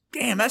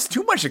Damn, that's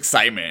too much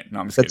excitement. No,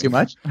 I'm just Is that kidding. too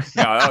much?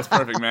 No, that was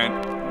perfect, man.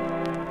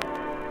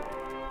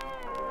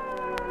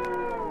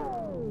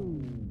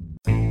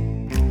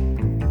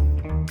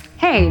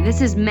 Hey, this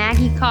is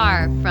Maggie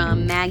Carr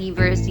from Maggie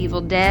vs.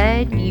 Evil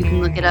Dead. You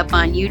can look it up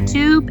on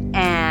YouTube,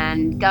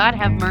 and God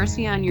have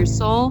mercy on your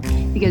soul,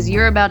 because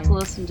you're about to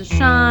listen to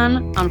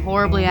Sean on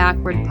Horribly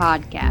Awkward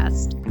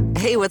Podcast.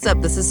 Hey, what's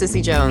up? This is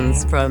Sissy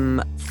Jones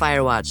from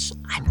Firewatch.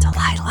 I'm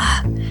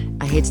Delilah.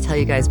 I hate to tell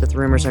you guys, but the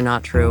rumors are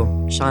not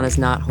true. Sean is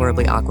not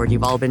horribly awkward.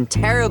 You've all been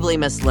terribly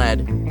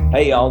misled.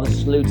 Hey y'all, this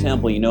is Lou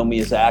Temple. You know me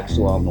as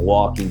Axel on The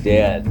Walking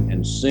Dead,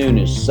 and soon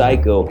as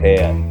Psycho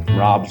Head,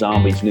 Rob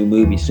Zombie's new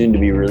movie, soon to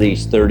be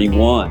released,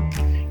 31.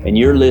 And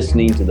you're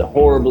listening to the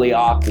Horribly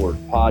Awkward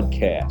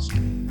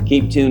Podcast.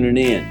 Keep tuning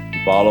in.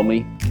 You follow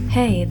me?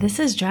 Hey, this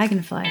is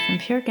Dragonfly from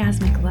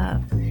Puregasmic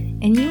Love,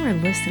 and you are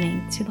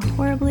listening to the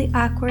Horribly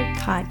Awkward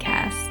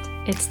Podcast.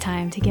 It's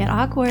time to get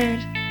awkward.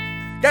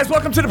 Guys,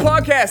 welcome to the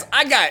podcast.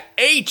 I got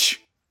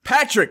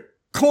Patrick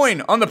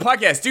Coyne on the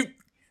podcast. Dude,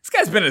 this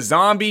guy's been a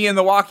zombie in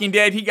The Walking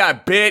Dead. He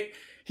got bit.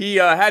 He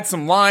had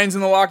some lines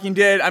in The Walking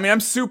Dead. I mean,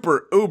 I'm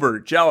super uber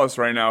jealous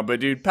right now.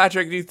 But dude,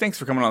 Patrick, thanks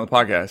for coming on the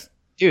podcast.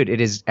 Dude,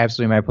 it is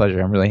absolutely my pleasure.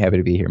 I'm really happy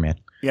to be here, man.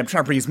 Yeah, I'm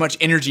trying to bring as much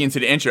energy into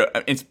the intro.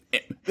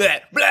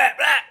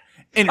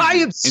 I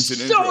am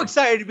so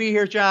excited to be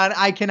here, John.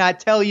 I cannot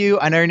tell you.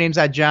 I know your name's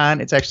not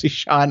John. It's actually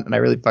Sean, and I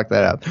really fucked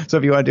that up. So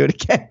if you want to do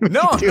it again.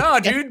 No,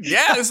 dude.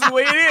 Yeah, this is the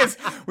way it is.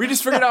 We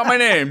just figured out my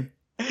name.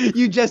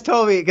 You just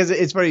told me, because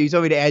it's funny. You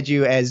told me to add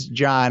you as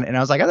John, and I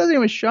was like, I thought his name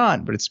was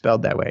Sean, but it's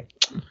spelled that way.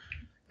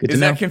 Good to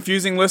know. Is that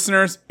confusing,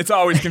 listeners? It's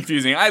always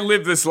confusing. I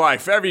live this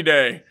life every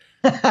day.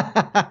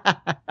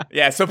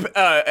 Yeah, so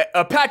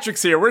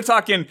Patrick's here. We're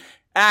talking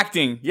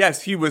acting.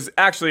 Yes, he was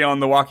actually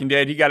on The Walking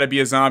Dead. He got to be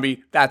a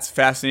zombie. That's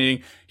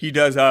fascinating. He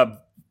does,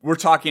 we're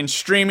talking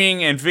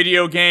streaming and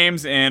video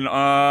games and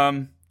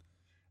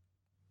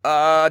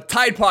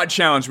Tide Pod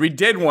Challenge. We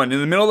did one in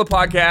the middle of the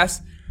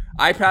podcast.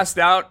 I passed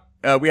out.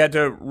 We had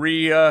to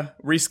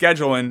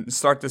reschedule and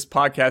start this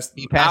podcast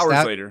hours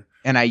out, later.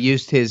 And I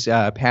used his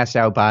passed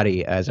out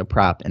body as a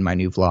prop in my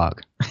new vlog.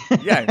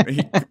 Yeah,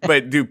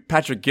 but dude,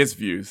 Patrick gets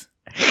views.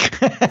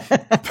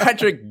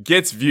 Patrick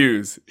gets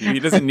views. He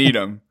doesn't need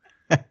them.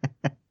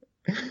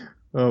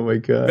 Oh my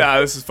god. Nah,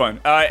 this is fun.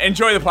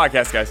 Enjoy the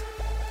podcast, guys.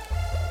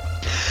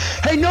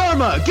 Hey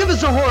Norma, give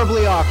us a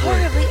horribly awkward.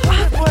 Horribly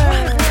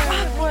awkward.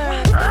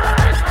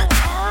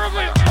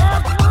 Horribly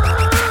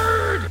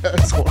awkward.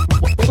 That's horrible.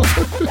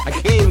 I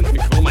can't even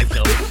control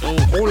myself. It's so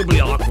horribly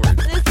awkward.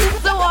 This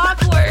is so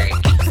awkward.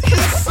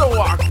 It's so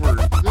awkward.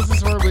 This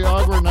is horribly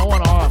awkward. No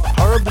one off.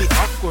 Horribly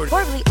awkward.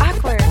 Horribly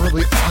awkward.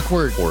 Horribly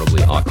awkward.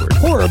 Horribly awkward.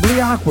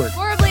 Horribly awkward.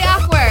 Horribly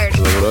awkward.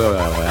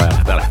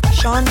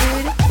 Sean,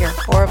 dude, you're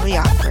horribly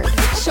awkward.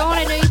 Sean,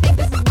 I know you think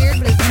this is weird,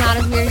 but it's not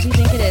as weird as you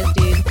think it is,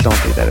 dude.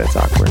 Don't do that. It's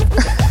awkward.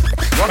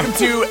 Welcome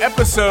to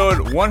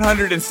episode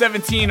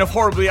 117 of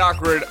Horribly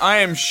Awkward. I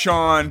am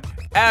Sean.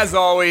 As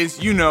always,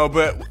 you know,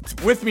 but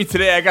with me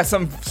today, I got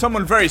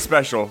someone very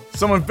special,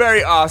 someone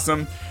very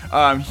awesome.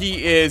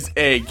 He is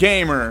a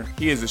gamer.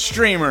 He is a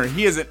streamer.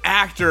 He is an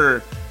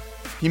actor.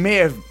 He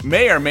may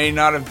or may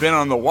not have been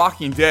on The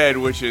Walking Dead,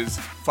 which is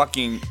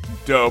fucking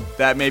dope.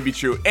 That may be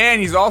true.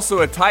 And he's also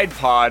a Tide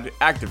Pod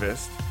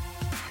activist.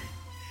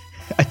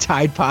 A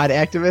Tide Pod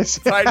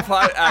activist? Tide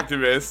Pod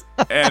activist.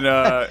 And,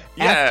 yeah.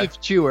 Active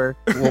chewer.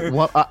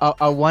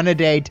 A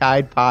one-a-day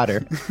Tide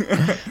Podder.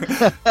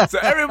 So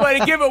everybody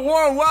give a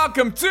warm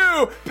welcome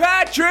to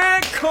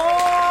Patrick Coyne!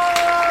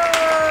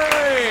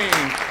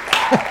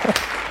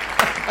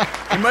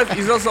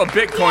 He's also a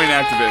Bitcoin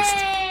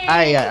activist.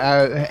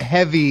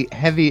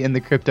 Heavy in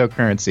the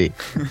cryptocurrency.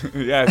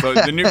 Yeah, so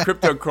the new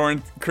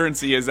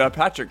cryptocurrency is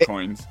Patrick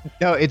Coins.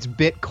 No, it's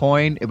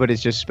Bitcoin, but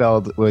it's just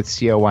spelled with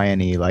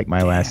C-O-Y-N-E, like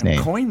my last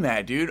name. Coin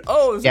that, dude.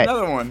 Oh, there's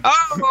another one.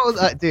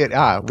 Oh, dude.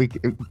 We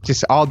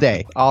just all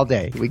day.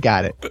 We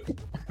got it.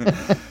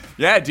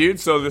 Yeah, dude.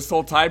 So this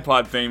whole Tide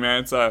Pod thing,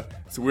 man,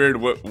 it's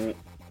weird.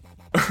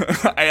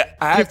 I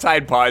have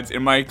Tide Pods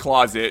in my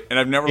closet, and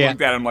I've never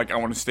looked at them like I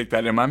want to stick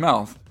that in my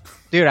mouth.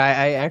 Dude,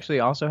 I actually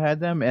also had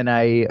them, and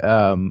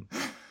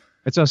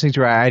it's those things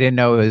where I didn't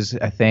know it was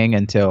a thing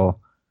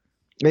until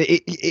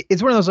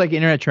it's one of those like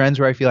internet trends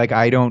where I feel like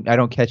I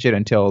don't catch it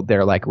until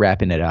they're like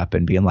wrapping it up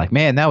and being like,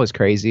 man, that was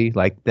crazy,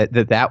 like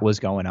that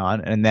was going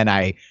on, and then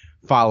I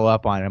follow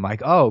up on it. I'm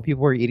like, oh,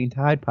 people were eating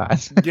Tide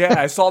Pods.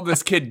 Yeah, I saw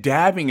this kid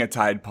dabbing a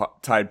Tide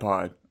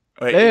Pod.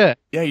 Like, yeah,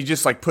 he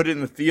just like put it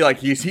in the like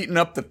he's heating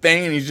up the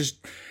thing, and he just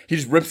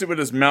rips it with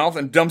his mouth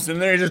and dumps it in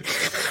there.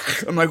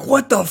 I'm like,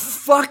 what the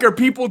fuck are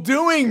people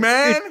doing,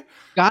 man?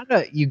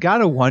 You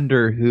gotta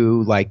wonder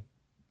who like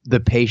the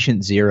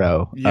patient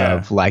zero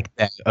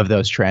of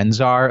those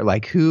trends are.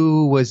 Like,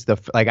 who was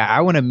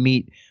I want to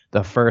meet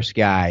the first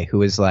guy who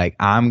was like,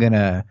 I'm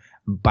gonna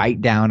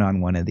bite down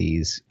on one of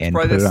these and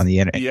put it on the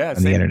internet. Yeah,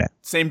 the internet.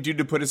 Same dude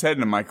to put his head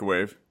in a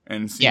microwave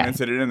and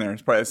cemented it in there.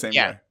 It's probably the same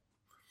guy.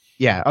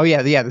 Yeah. Oh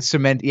yeah. The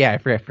cement. Yeah, I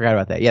forgot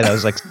about that. Yeah, that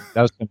was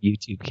some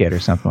YouTube kid or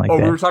something like that.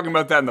 Oh, we were talking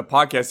about that in the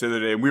podcast the other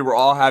day, and we were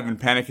all having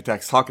panic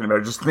attacks talking about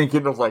it, just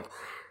thinking of like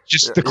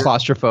Just the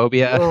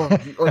claustrophobia.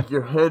 Like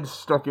your head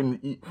stuck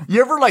in.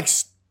 You ever like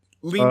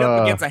leaned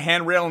up against a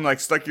handrail and like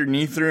stuck your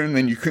knee through, and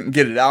then you couldn't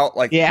get it out?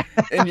 Like, yeah.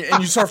 and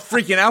you start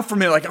freaking out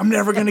from it. Like, I'm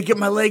never gonna get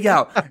my leg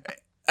out.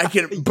 I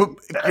can, but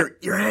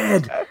your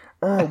head.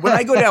 Oh, when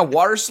I go down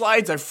water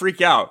slides, I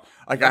freak out.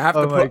 Like I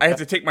have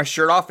to take my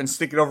shirt off and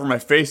stick it over my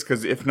face,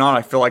 because if not,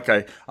 I feel like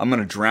I'm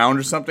gonna drown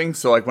or something.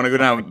 So like when I go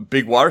down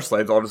big water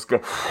slides, I'll just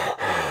go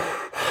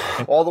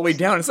all the way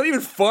down. It's not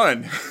even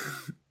fun.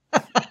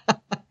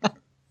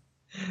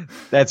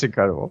 That's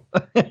incredible.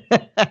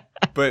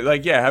 But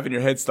like, yeah, having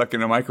your head stuck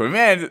in a microwave,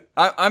 man.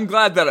 I'm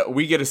glad that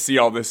we get to see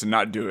all this and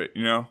not do it.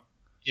 You know?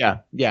 Yeah,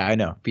 I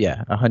know.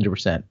 Yeah,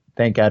 100%.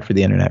 Thank God for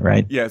the internet,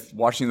 right? Yeah,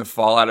 watching the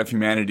fallout of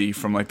humanity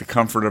from like the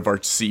comfort of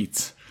our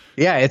seats.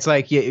 Yeah, it's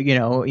like you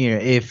know,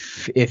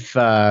 if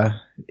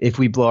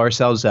we blow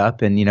ourselves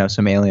up and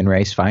some alien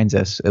race finds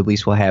us, at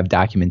least we'll have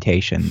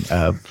documentation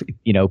of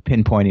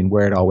pinpointing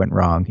where it all went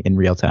wrong in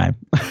real time.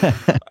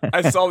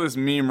 I saw this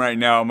meme right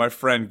now. My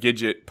friend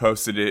Gidget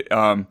posted it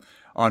on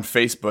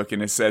Facebook,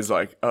 and it says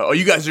like, "Oh,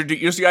 you guys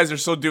are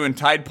still doing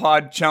Tide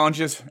Pod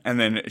challenges," and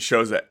then it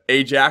shows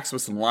Ajax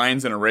with some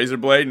lions and a razor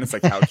blade, and it's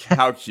like,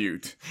 how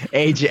cute.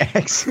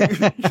 Ajax.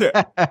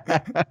 Yeah,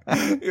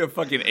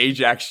 fucking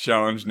Ajax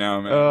challenge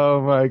now, man.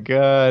 Oh my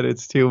God,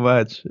 it's too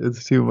much.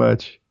 It's too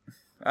much.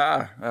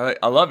 I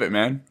love it,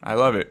 man. I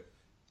love it.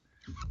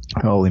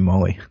 Holy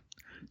moly!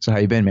 So how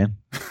you been, man?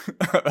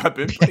 I've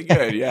been pretty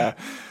good. Yeah,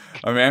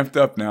 I'm amped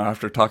up now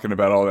after talking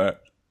about all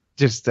that.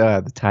 Just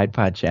the Tide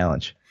Pod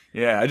challenge.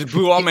 Yeah, I just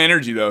blew all my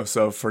energy though.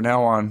 So for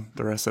now on,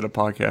 the rest of the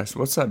podcast,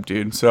 what's up,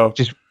 dude? So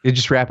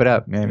just wrap it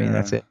up. I mean,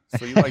 that's it.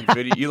 So you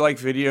like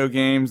video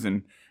games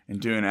and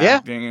doing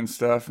acting and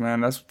stuff,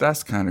 man.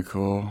 That's kind of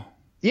cool.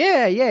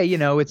 Yeah.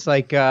 It's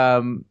like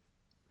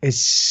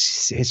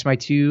it's my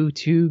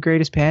two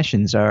greatest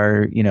passions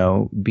are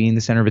being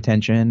the center of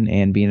attention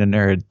and being a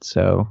nerd.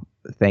 So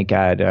thank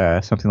God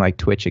something like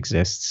Twitch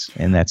exists,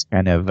 and that's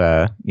kind of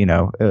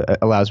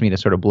allows me to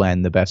sort of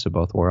blend the best of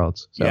both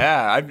worlds. So.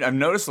 Yeah, I've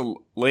noticed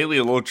lately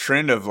a little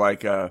trend of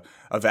like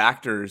of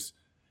actors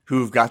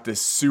who've got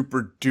this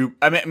super dupe.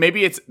 I mean,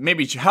 maybe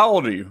how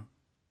old are you?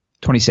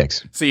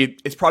 26. See,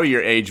 it's probably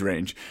your age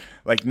range.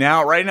 Like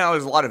right now,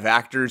 there's a lot of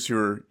actors who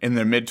are in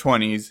their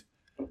mid-20s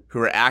who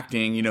are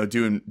acting,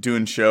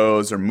 doing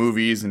shows or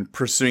movies and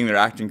pursuing their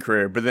acting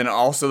career. But then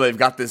also they've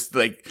got this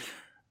like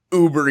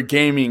uber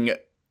gaming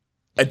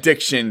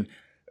addiction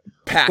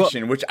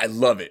passion, which I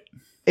love it.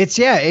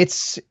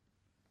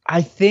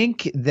 I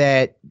think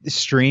that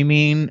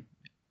streaming,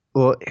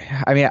 well,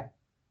 I mean,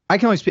 I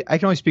can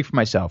only speak for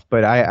myself,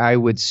 but I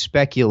would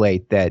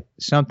speculate that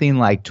something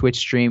like Twitch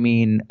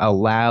streaming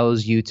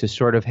allows you to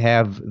sort of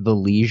have the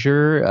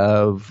leisure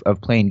of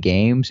playing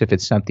games if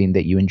it's something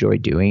that you enjoy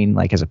doing,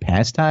 like as a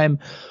pastime,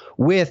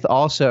 with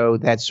also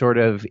that sort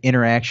of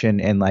interaction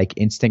and like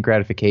instant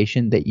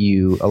gratification that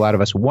a lot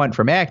of us want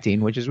from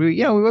acting, which is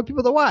we want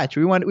people to watch,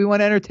 we want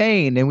to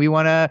entertain, and we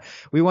want to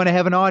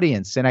have an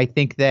audience. And I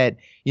think that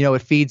it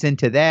feeds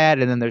into that,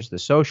 and then there's the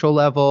social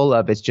level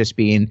of it's just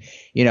being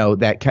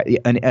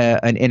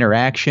an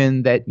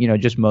interaction that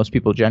just most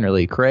people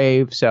generally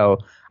crave. So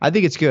I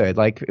think it's good.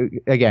 Like,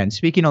 again,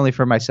 speaking only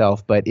for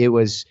myself, but it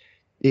was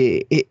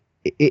an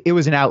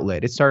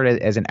outlet. It started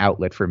as an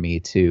outlet for me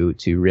to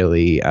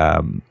really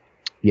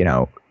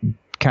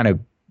kind of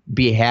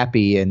be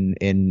happy and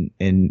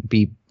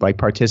be like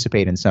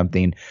participate in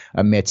something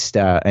amidst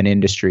an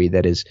industry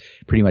that is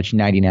pretty much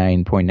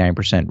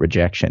 99.9%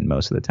 rejection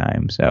most of the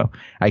time. So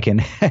I can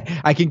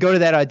go to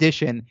that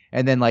audition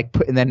and then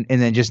and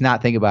then just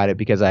not think about it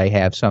because I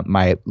have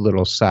my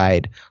little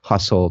side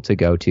hustle to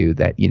go to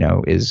that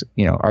is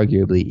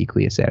arguably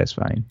equally as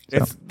satisfying.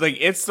 So.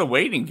 It's the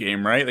waiting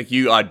game, right? Like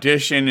you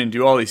audition and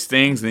do all these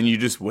things, and then you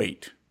just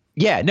wait.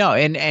 Yeah, no,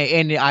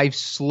 and I've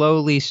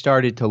slowly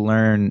started to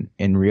learn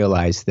and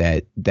realize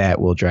that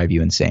will drive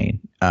you insane.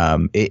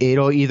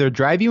 It'll either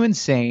drive you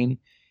insane,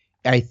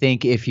 I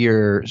think, if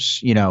you're,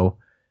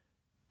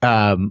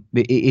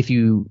 if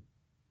you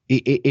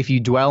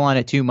dwell on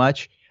it too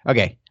much.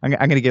 Okay, I'm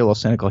gonna get a little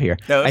cynical here.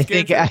 No,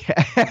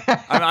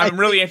 I'm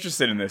really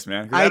interested in this,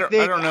 man. I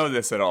don't know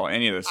this at all,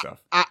 any of this stuff.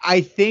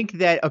 I think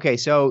that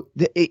so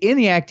in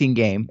the acting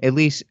game, at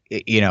least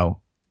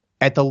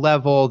at the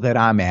level that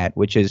I'm at,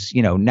 which is,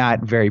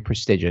 not very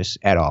prestigious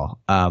at all.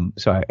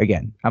 So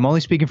again, I'm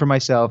only speaking for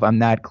myself. I'm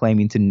not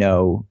claiming to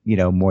know,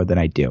 more than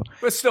I do.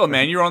 But still,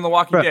 man, you're on The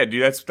Walking Dead,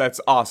 dude. That's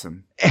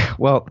awesome.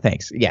 Well,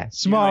 thanks. Yeah.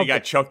 Small. You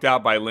got choked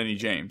out by Lenny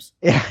James.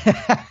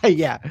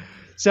 Yeah.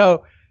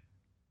 So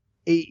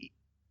it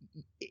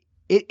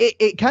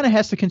kind of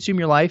has to consume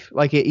your life.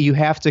 Like you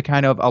have to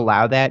kind of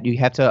allow that. You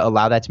have to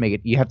allow that to make it.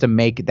 You have to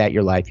make that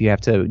your life. You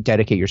have to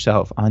dedicate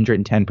yourself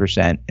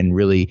 110% and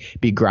really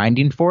be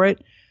grinding for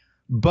it.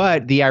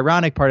 But the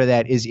ironic part of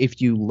that is if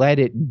you let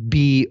it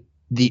be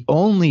the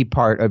only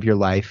part of your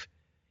life,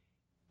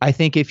 I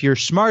think if you're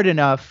smart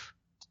enough,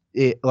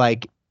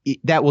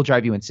 that will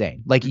drive you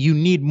insane. Like you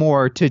need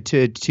more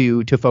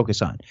to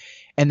focus on.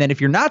 And then if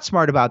you're not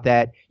smart about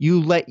that,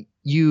 you let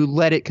you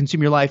let it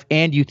consume your life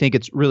and you think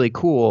it's really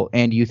cool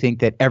and you think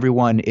that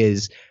everyone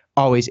is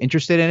always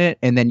interested in it,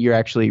 and then you're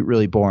actually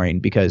really boring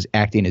because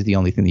acting is the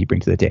only thing that you bring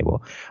to the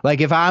table.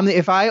 Like if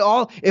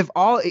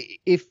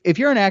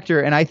you're an actor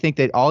and I think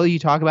that all you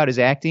talk about is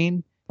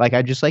acting, like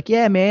I'm just like,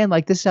 yeah, man,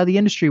 like this is how the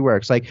industry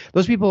works. Like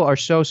those people are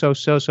so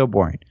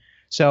boring.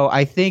 So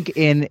I think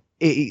in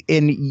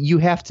you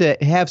have to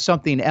have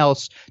something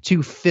else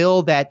to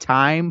fill that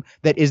time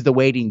that is the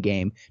waiting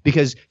game,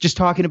 because just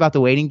talking about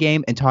the waiting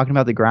game and talking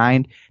about the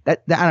grind,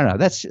 that I don't know,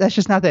 that's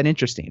just not that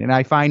interesting. And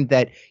I find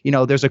that, you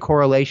know, there's a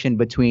correlation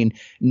between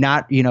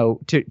not, you know,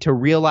 to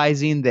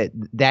realizing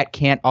that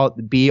can't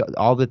be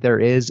all that there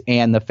is,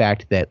 and the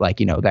fact that, like,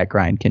 you know, that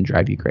grind can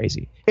drive you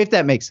crazy. If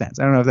that makes sense.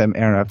 I don't know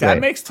if that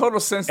makes total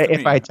sense to me.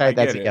 If I tied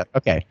that together.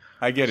 Okay.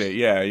 I get it.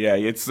 Yeah.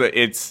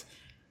 It's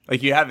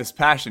like you have this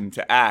passion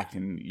to act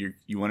and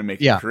you want to make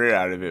a career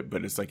out of it,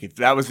 but it's like if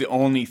that was the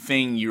only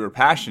thing you were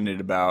passionate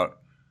about.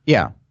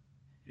 Yeah.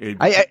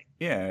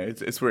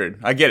 It's weird.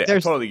 I get it. I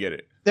totally get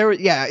it.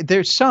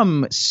 There's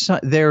some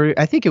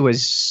I think it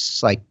was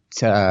like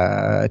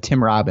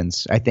Tim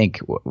Robbins, I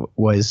think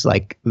was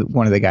like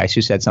one of the guys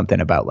who said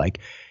something about like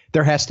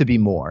there has to be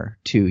more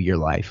to your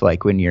life.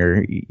 Like when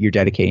you're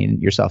dedicating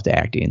yourself to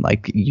acting,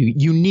 like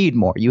you need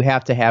more. You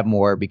have to have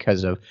more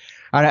because of,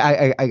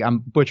 I'm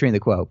butchering the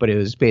quote, but it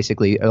was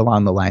basically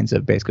along the lines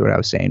of basically what I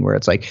was saying, where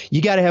it's like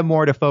you got to have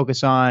more to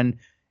focus on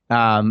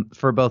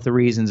for both the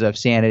reasons of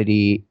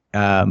sanity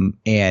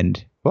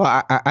and,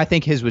 well, I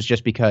think his was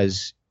just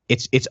because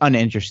it's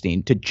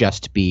uninteresting to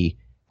just be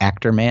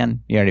actor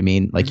man. You know what I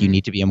mean? Like you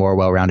need to be a more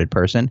well-rounded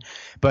person.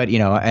 But, you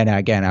know, and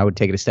again, I would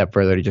take it a step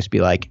further to just be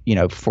like, you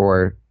know,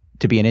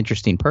 to be an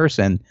interesting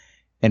person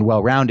and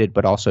well-rounded,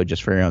 but also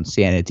just for your own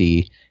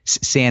sanity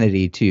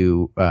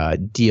to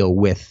deal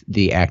with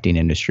the acting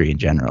industry in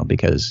general.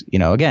 Because, you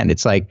know, again,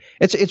 it's like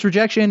it's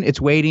rejection, it's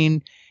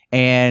waiting,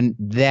 and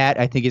that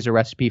I think is a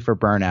recipe for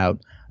burnout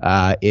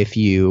if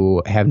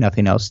you have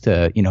nothing else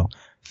to, you know,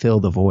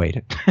 fill the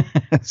void.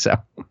 So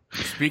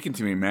speaking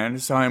to me, man,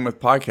 this is how I am with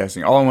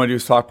podcasting. All I want to do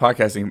is talk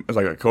podcasting. It's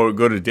like I go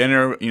to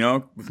dinner, you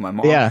know, with my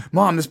mom. Yeah.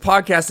 Mom, this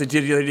podcast I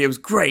did the other day was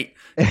great.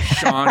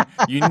 Sean,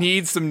 you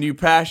need some new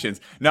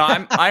passions. No,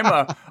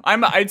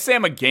 I'd say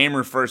I'm a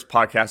gamer first,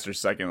 podcaster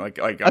second.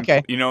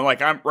 Okay. You know,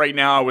 like I'm right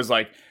now. I was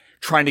like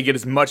trying to get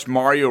as much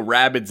Mario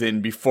Rabbids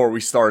in before we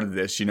started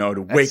this. You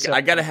know,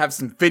 I got to have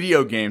some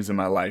video games in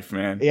my life,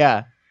 man.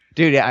 Yeah,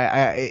 dude.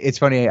 It's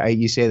funny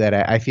you say that.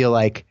 I feel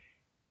like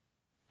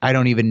I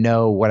don't even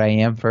know what I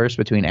am first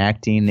between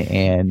acting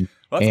and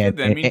good.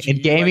 That means you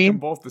gaming. Like them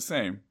both the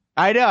same.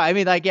 I know. I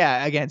mean, like,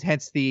 yeah. Again,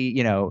 hence the,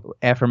 you know,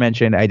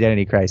 aforementioned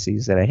identity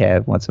crises that I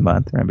have once a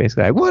month, where I'm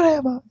basically like, what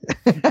am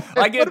I?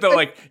 I get though,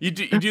 like you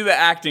do the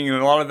acting, and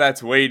a lot of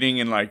that's waiting,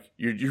 and like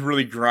you're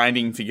really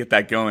grinding to get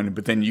that going,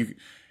 but then you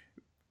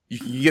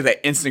get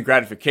that instant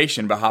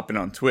gratification by hopping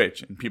on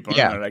Twitch, and people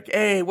are like,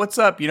 hey, what's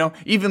up? You know,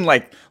 even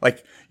like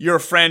you're a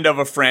friend of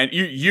a friend.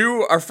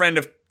 You are a friend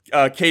of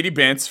Katie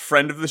Bentz,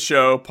 friend of the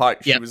show.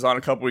 She was on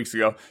a couple weeks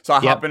ago. So I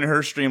hop into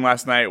her stream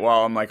last night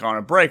while I'm like on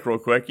a break real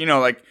quick, you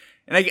know, like,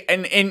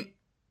 and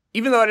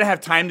even though I didn't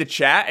have time to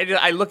chat,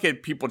 I look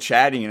at people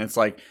chatting, and it's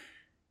like,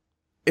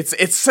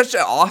 it's such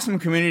an awesome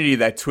community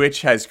that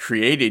Twitch has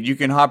created. You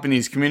can hop in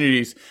these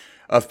communities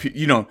of,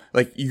 you know,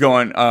 like you go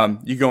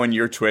on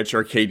your Twitch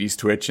or Katie's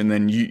Twitch, and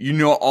then you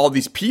know all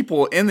these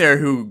people in there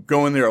who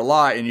go in there a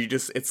lot, and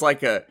it's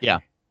like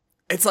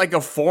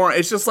a forum.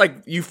 It's just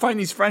like you find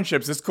these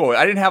friendships. It's cool.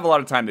 I didn't have a lot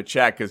of time to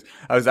chat because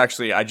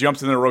I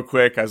jumped in there real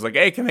quick. I was like,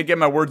 hey, can I get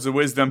my words of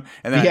wisdom?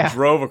 And then I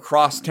drove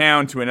across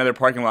town to another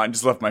parking lot and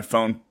just left my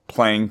phone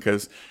playing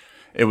because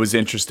it was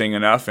interesting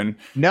enough. And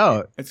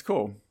it's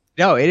cool.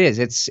 No, it is.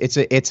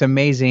 It's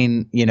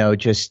amazing, you know,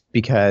 just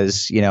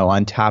because, you know,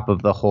 on top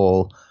of the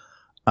whole,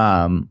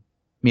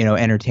 you know,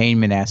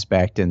 entertainment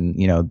aspect and,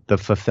 you know, the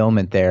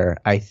fulfillment there,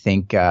 I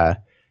think a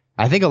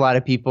lot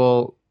of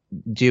people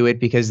do it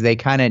because they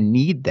kind of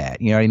need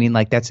that. You know what I mean?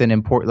 Like that's an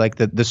important, like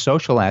the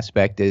social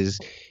aspect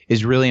is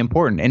really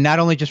important, and not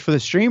only just for the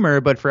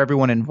streamer, but for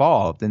everyone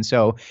involved. And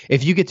so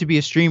if you get to be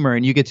a streamer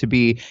and you get to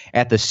be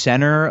at the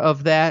center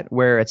of that,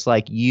 where it's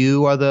like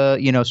you are the,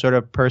 you know, sort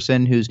of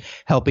person who's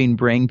helping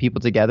bring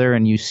people together,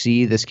 and you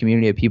see this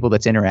community of people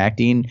that's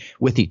interacting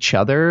with each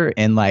other,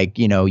 and like,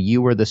 you know,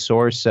 you were the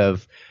source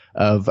of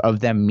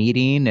them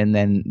meeting, and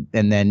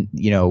then,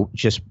 you know,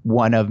 just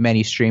one of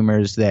many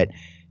streamers that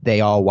they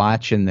all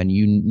watch, and then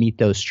you meet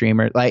those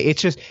streamers. Like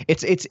it's just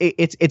it's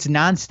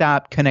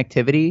nonstop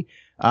connectivity.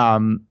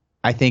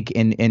 I think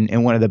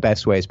in one of the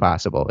best ways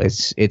possible.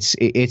 It's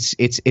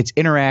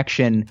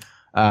interaction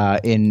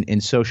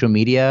in social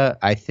media.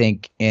 I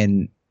think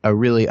in a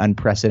really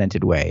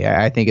unprecedented way.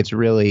 I think it's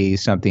really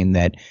something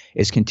that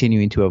is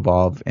continuing to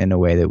evolve in a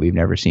way that we've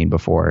never seen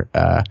before.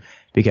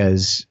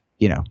 Because,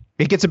 you know,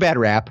 it gets a bad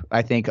rap.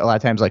 I think a lot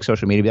of times, like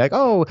social media, be like,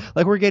 oh,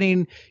 like we're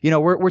getting, you know,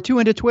 we're too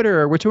into Twitter,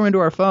 or we're too into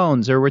our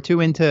phones, or we're too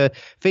into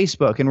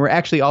Facebook, and we're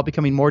actually all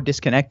becoming more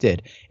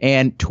disconnected.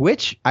 And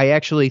Twitch, I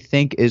actually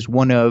think, is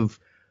one of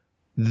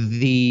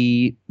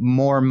the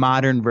more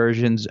modern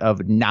versions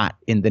of not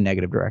in the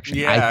negative direction.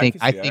 Yeah,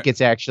 I think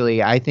it's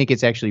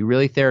actually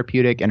really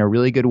therapeutic and a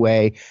really good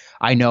way.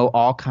 I know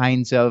all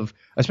kinds of,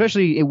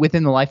 especially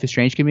within the Life is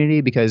Strange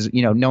community, because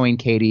knowing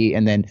Katie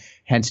and then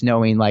hence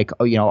knowing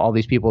all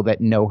these people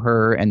that know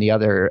her and the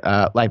other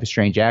Life is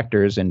Strange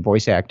actors and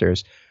voice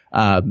actors,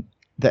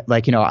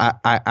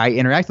 that I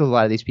interact with a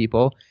lot of these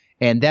people,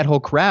 and that whole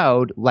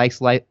crowd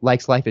likes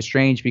Life is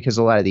Strange because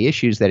a lot of the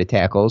issues that it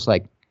tackles,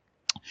 like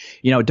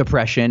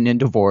depression and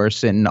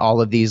divorce and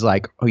all of these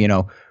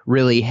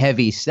really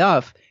heavy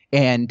stuff.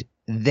 And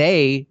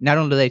they not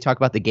only do they talk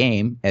about the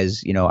game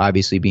as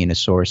obviously being a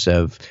source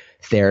of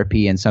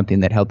therapy and something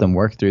that helped them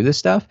work through this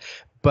stuff,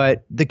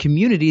 but the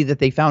community that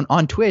they found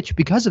on Twitch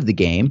because of the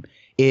game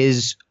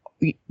is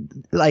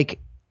I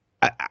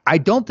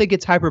don't think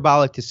it's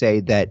hyperbolic to say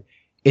that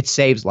it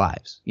saves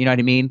lives. You know what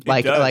I mean?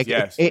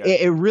 Yes.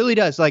 It really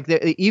does.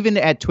 Even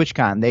at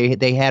TwitchCon,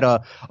 they had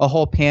a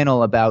whole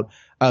panel about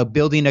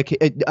building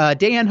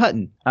Dayan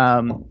Hutton.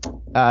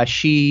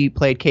 She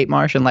played Kate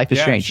Marsh in Life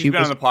is Strange. She's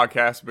been on the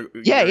podcast. But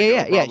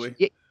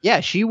Yeah.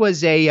 She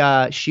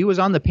was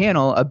on the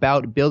panel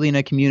about building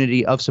a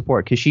community of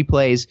support because she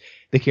plays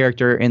the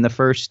character in the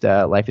first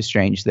Life is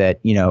Strange that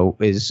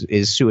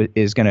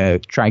is going to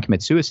try and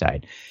commit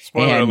suicide.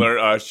 Spoiler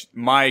alert!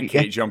 My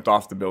Kate jumped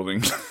off the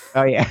building.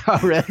 Oh yeah, oh,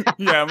 really?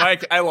 Yeah,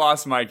 I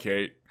lost my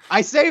Kate.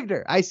 I saved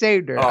her. I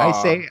saved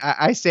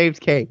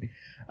Kate.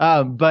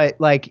 But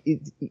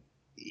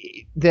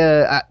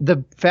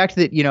the fact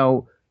that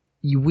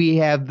we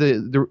have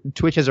the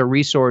Twitch as a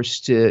resource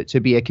to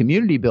be a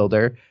community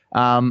builder.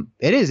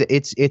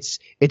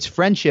 It's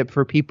friendship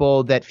for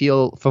people that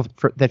feel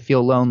that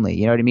feel lonely.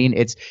 You know what I mean?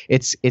 It's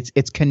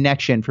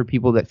connection for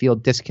people that feel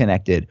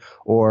disconnected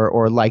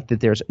or like that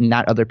there's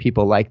not other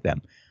people like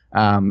them.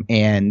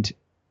 It's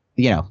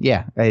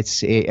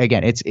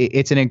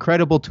an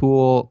incredible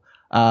tool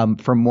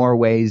for more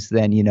ways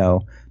than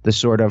the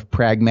sort of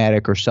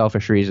pragmatic or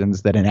selfish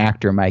reasons that an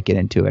actor might get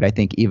into it. I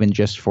think even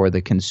just for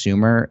the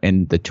consumer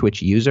and the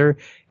Twitch user,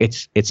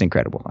 it's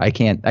incredible. I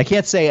can't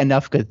say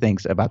enough good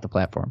things about the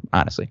platform,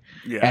 honestly.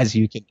 Yeah. As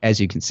you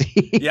can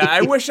see. Yeah,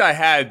 I wish I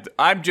had.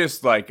 I'm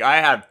just I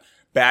have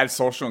bad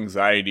social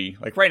anxiety.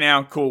 Like right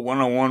now, cool,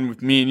 one-on-one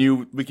with me and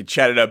you, we could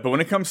chat it up. But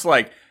when it comes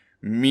to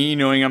me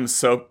knowing I'm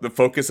the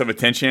focus of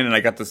attention and I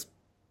got this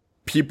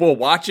people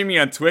watching me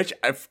on Twitch,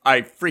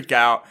 I freak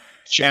out.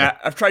 Sure. And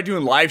I've tried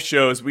doing live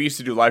shows. We used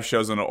to do live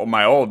shows on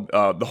my old,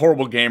 The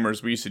Horrible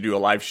Gamers. We used to do a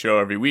live show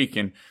every week.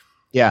 And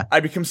yeah, I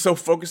become so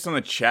focused on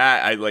the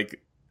chat.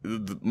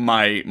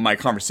 My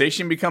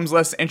conversation becomes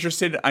less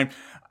interested. I'm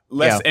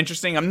less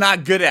interesting. I'm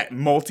not good at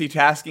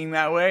multitasking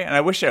that way. And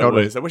I wish I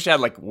was. I wish I had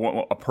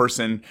a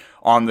person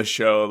on the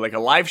show, like a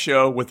live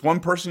show with one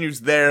person who's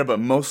there, but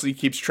mostly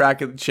keeps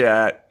track of the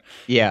chat.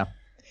 Yeah.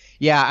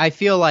 Yeah. I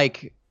feel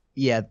like,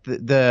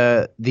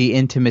 the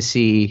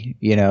intimacy,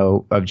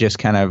 of just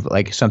kind of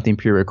something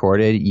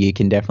pre-recorded, you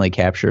can definitely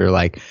capture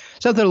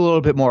something a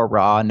little bit more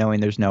raw, knowing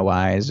there's no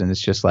eyes and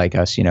it's just like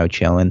us,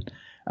 chilling.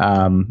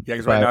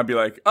 Because right now I'd be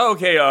like, oh,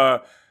 okay,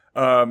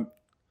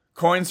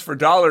 Coins for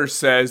Dollars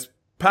says,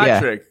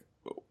 Patrick,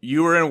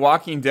 you were in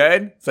Walking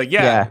Dead? It's like,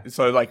 yeah.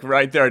 So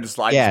right there, I just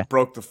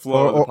broke the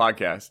flow of the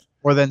podcast.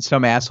 Or then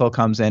some asshole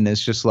comes in and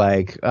it's just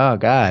like, oh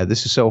God,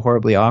 this is so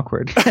horribly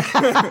awkward.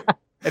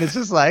 And it's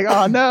just like,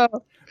 oh no.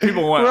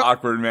 People want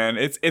awkward, man.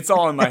 It's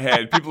all in my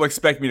head. People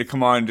expect me to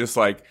come on and just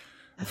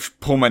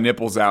pull my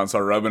nipples out and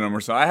start rubbing them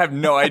or something. I have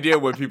no idea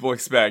what people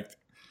expect.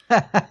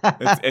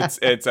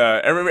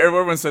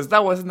 Everyone says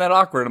that wasn't that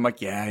awkward. I'm like,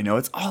 yeah, I know.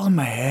 It's all in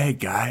my head,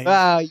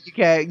 guys.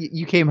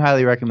 You came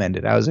highly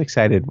recommended. I was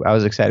excited.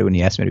 When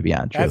you asked me to be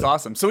on. Truly. That's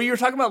awesome. So you were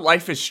talking about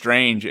Life is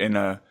Strange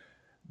and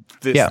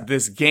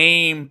this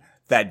game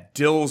that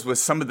deals with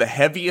some of the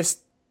heaviest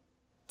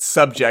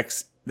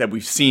subjects that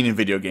we've seen in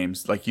video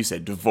games, like you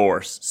said,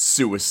 divorce,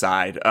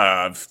 suicide,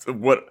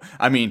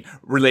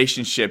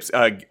 relationships,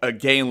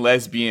 gay and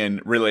lesbian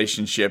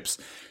relationships.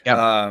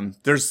 Yep.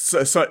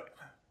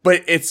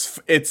 But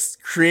it's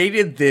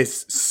created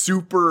this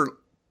super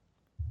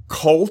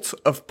cult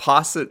of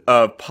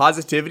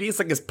positivity. It's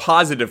like this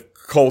positive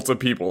cult of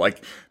people,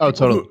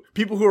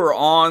 people who are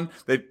on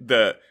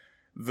the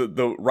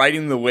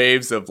riding the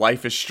waves of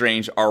Life is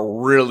Strange are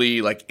really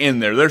in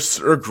there.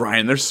 They're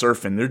grinding, they're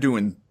surfing, they're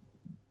doing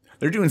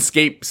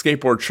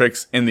skateboard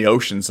tricks in the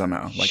ocean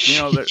somehow.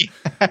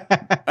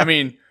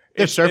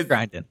 They're surf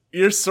grinding.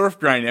 You're surf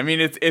grinding. I mean,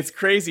 it's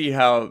crazy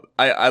how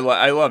I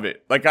love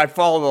it. I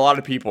followed a lot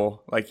of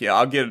people.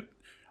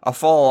 I'll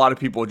follow a lot of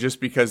people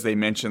just because they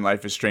mention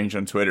Life is Strange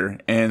on Twitter,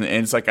 and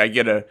it's I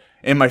get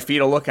in my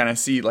feed, I'll look and I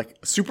see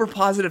super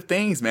positive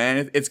things,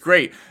 man. It's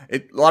great.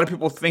 A lot of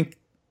people think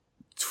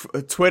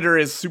Twitter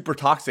is super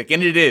toxic,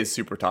 and it is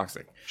super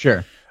toxic.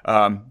 Sure.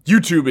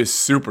 YouTube is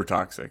super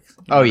toxic.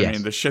 Yes. I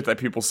mean, the shit that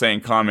people say in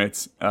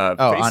comments.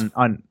 On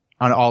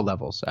all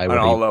levels. On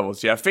all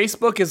levels, yeah.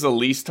 Facebook is the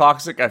least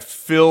toxic. I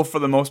feel for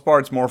the most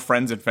part, it's more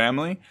friends and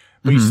family.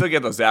 But you still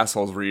get those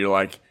assholes where you're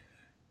like,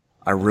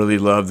 I really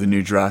love the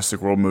new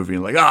Jurassic World movie.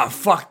 And like,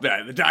 fuck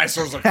that. The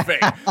dinosaurs look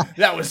fake.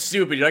 That was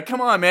stupid. You're like,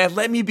 come on, man.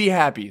 Let me be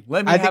happy.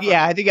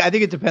 I think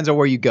it depends on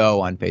where you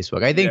go on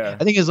Facebook. I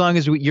think as long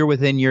as you're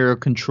within your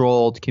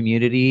controlled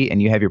community and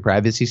you have your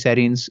privacy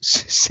settings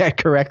set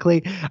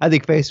correctly, I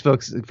think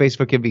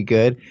Facebook can be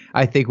good.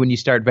 I think when you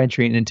start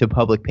venturing into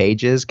public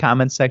pages,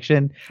 comment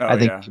section,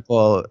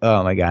 people,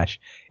 oh my gosh,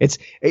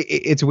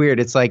 it's weird.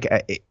 It's like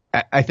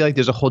I feel like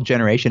there's a whole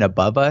generation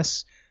above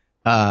us.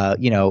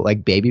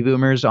 Like baby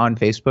boomers on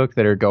Facebook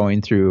that are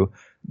going through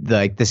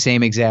the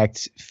same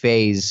exact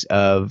phase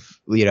of,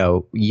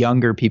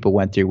 younger people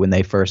went through when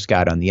they first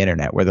got on the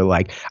internet, where they're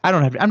like,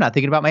 I'm not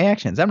thinking about my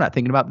actions. I'm not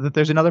thinking about that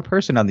there's another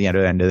person on the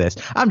other end of this.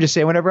 I'm just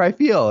saying whatever I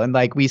feel. And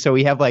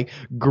we have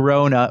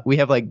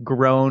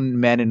grown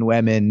men and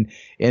women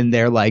in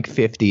their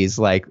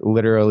 50s,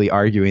 literally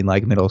arguing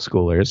like middle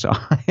schoolers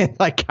in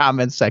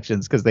comment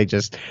sections because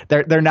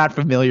they're not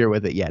familiar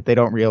with it yet. They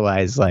don't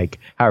realize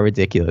how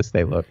ridiculous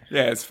they look.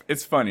 Yeah,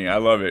 it's funny. I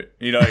love it.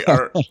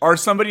 Or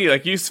somebody you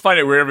used to find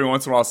it weird every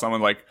once in a while.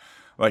 Someone like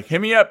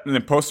hit me up and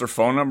then post their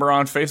phone number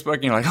on Facebook,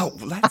 and you're like, oh,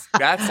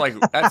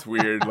 that's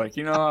weird.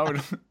 I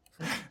would.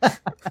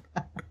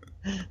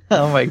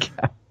 Oh my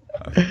god.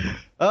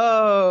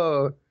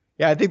 Oh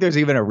yeah, I think there's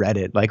even a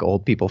Reddit,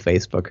 old people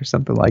Facebook or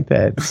something like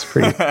that. It's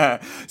pretty.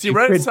 See,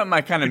 Reddit's something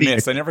I kind of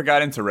missed. I never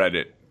got into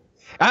Reddit.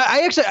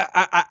 I actually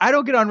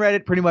don't get on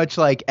Reddit pretty much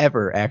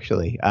ever,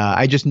 actually.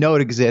 I just know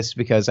it exists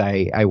because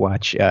I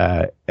watch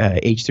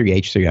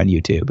H3H3 on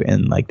YouTube,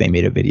 and they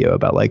made a video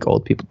about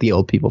the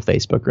old people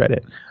Facebook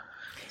Reddit.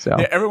 So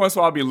yeah, every once in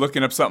a while I'll be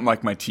looking up something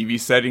like my TV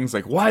settings,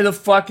 why the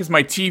fuck is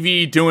my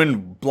TV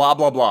doing blah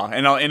blah blah,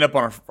 and I'll end up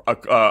on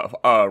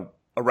a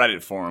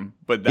Reddit forum.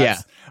 But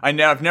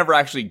I've never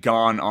actually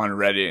gone on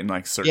Reddit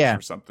and searched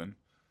for something.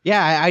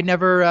 Yeah, I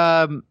never.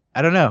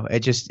 I don't know.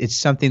 It's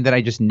something that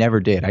I just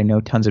never did. I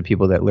know tons of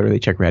people that literally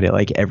check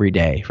Reddit every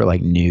day for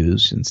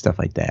news and stuff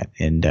like that.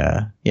 And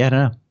I don't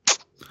know.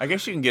 I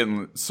guess you can get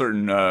in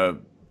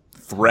certain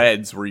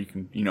threads where you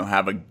can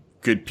have a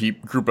good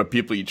group of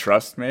people you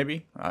trust.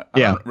 Maybe I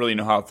don't really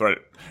know how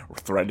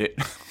Thread it.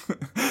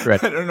 I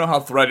don't know how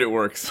Threadit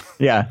works.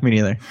 Yeah, me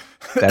neither.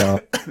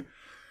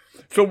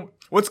 So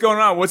what's going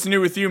on? What's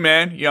new with you,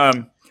 man?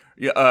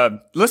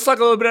 Let's talk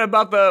a little bit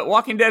about the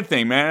Walking Dead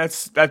thing, man.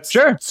 That's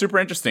sure. Super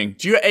interesting.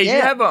 Do you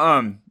have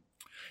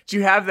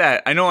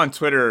that? I know on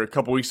Twitter a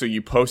couple weeks ago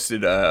you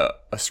posted a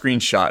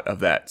screenshot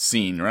of that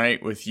scene,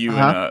 right, with you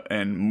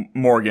and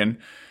Morgan.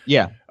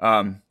 Yeah.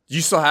 Do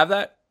you still have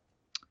that?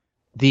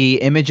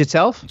 The image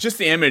itself? Just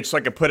the image, so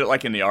I could put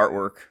it in the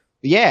artwork.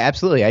 Yeah,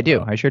 absolutely. I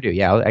do. I sure do.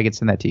 Yeah, I can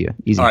send that to you.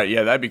 Easy. All right,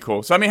 yeah, that'd be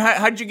cool. So, I mean,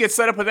 how did you get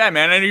set up with that,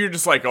 man? I know you're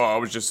just I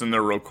was just in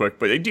there real quick,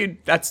 but dude,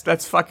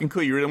 that's fucking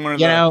cool. You're in one of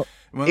the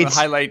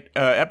highlight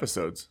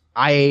episodes.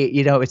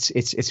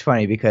 It's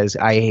funny because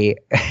I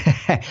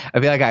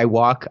feel like I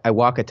walk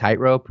a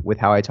tightrope with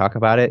how I talk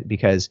about it,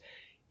 because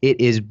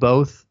it is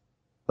both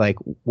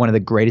one of the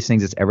greatest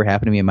things that's ever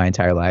happened to me in my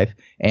entire life,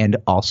 and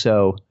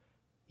also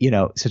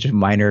such a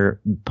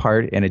minor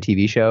part in a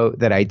TV show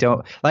that I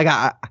don't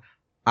I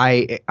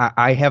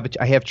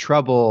have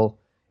trouble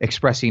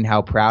expressing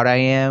how proud I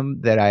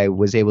am that I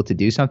was able to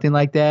do something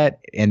like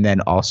that, and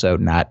then also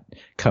not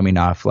coming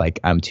off like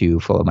I'm too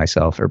full of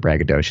myself or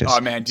braggadocious.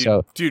 Oh man, dude,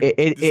 so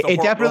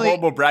it definitely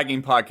horrible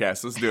bragging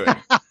podcast. Let's do it.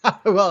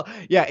 Well,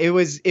 yeah, it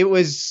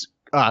was.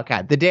 Oh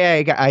god, the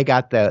day I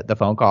got the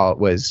phone call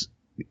was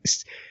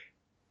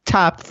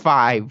top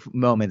 5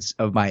 moments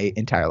of my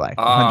entire life.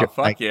 Oh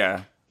fuck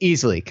yeah.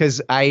 Easily,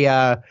 because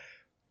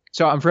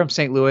so I'm from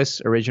St.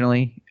 Louis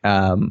originally,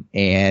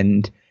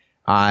 and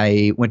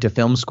I went to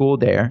film school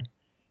there.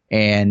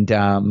 And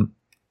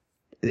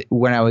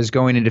when I was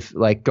going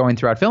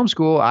throughout film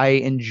school, I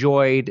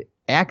enjoyed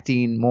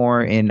acting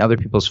more in other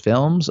people's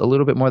films a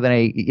little bit more than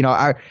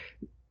I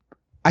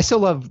still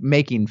love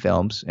making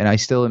films, and I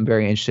still am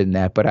very interested in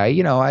that. But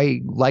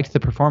I liked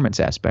the performance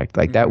aspect.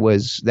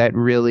 That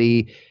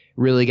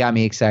really got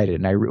me excited,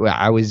 and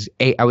I was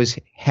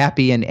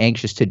happy and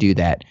anxious to do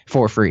that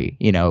for free,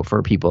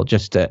 for people,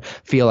 just to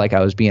feel like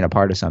I was being a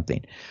part of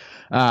something.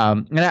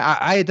 And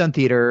I had done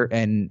theater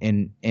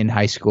in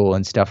high school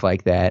and stuff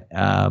like that,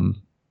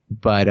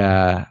 but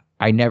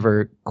I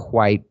never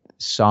quite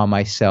saw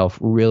myself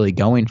really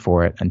going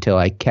for it until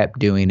I kept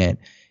doing it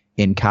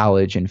in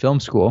college and film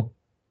school,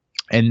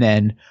 and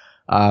then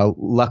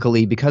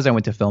luckily, because I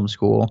went to film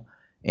school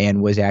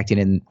and was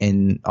acting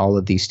in all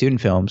of these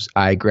student films,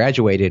 I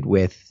graduated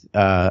with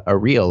a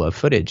reel of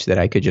footage that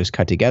I could just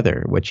cut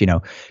together, which,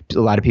 a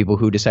lot of people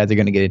who decide they're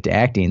going to get into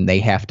acting, they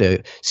have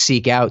to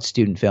seek out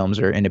student films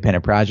or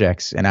independent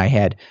projects. And I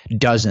had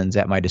dozens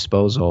at my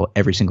disposal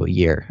every single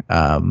year,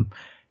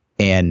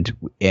 and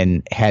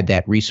had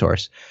that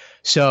resource.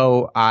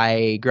 So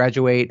I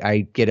graduate,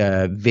 I get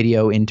a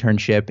video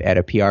internship at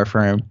a PR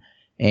firm,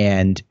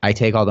 And I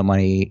take all the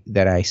money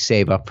that I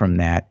save up from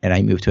that and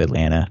I move to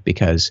Atlanta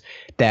because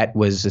that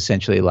was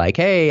essentially like,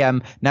 hey,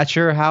 I'm not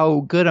sure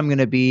how good I'm going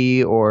to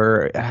be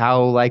or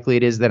how likely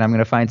it is that I'm going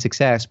to find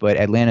success, but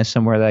Atlanta's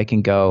somewhere that I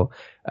can go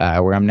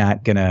where I'm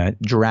not going to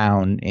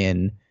drown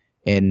in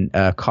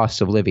cost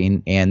of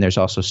living. And there's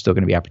also still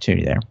going to be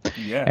opportunity there.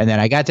 Yeah. And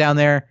then I got down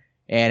there,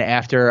 and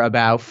after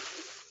about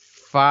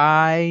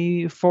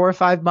 4 or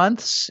 5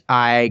 months,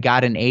 I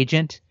got an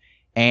agent.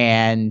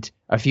 And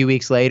a few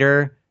weeks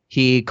later,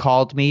 he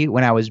called me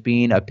when I was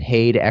being a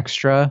paid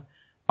extra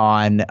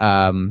on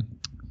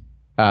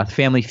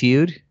Family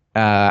Feud.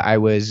 I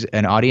was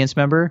an audience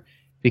member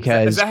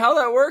because is that how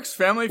that works?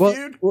 Family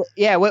Feud? Well,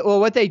 yeah.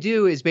 What they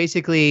do is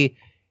basically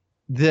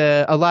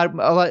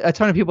a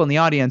ton of people in the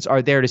audience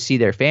are there to see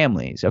their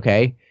families.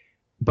 Okay,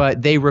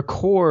 but they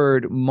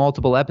record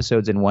multiple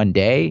episodes in one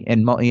day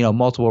and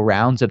multiple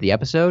rounds of the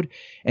episode,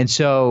 and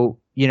so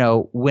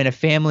when a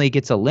family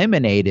gets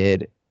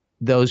eliminated,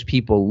 those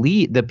people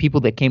leave. The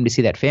people that came to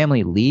see that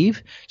family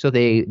leave, so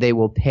they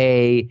will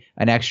pay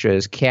an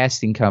extras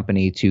casting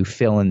company to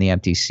fill in the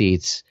empty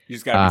seats. You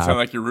just gotta sound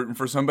like you're rooting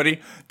for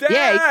somebody.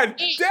 Dad!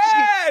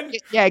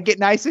 Yeah, get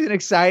nice and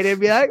excited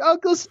and be like,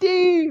 Uncle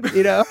Steve,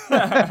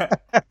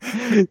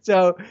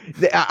 So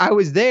I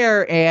was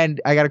there, and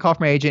I got a call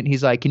from my agent.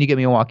 He's like, can you get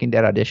me a Walking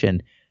Dead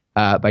audition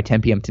by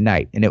 10 p.m.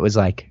 tonight? And it was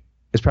probably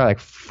like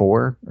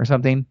 4 or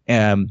something.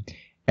 And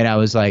I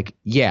was like,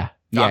 yeah.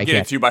 Yeah, I'll get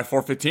it to you by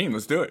 4:15.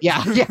 Let's do it.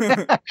 Yeah.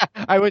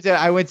 I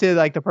went to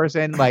like the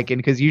person and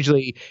because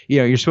usually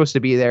you're supposed to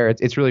be there.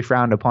 It's really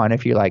frowned upon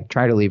if you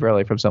try to leave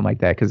early from something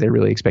like that because they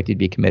really expect you to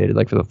be committed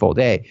for the full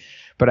day.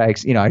 But I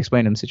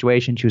explained them the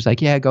situation. She was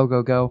like, yeah,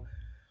 go.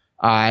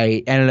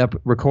 I ended up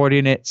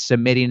recording it,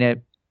 submitting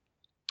it.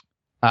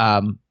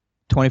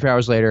 24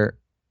 hours later,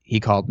 he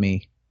called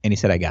me and he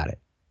said I got it,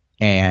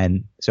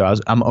 and so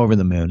I'm over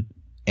the moon.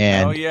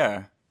 And oh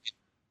yeah.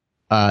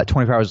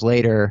 24 hours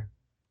later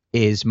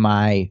is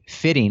my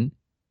fitting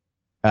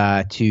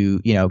to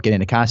get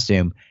into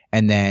costume,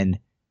 and then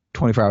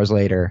 24 hours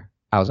later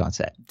I was on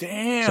set.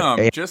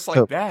 Damn, just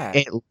like that.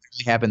 It literally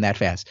happened that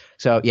fast.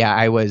 So yeah,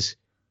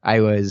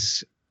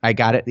 I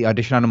got it, the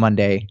audition on a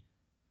Monday,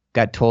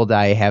 got told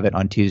I have it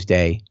on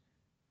Tuesday,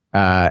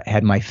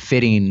 had my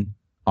fitting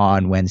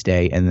on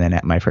Wednesday, and then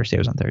my first day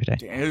was on Thursday.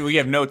 Damn, we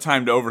have no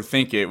time to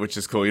overthink it, which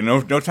is cool.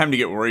 No time to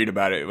get worried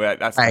about it.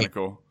 That's kind of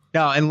cool.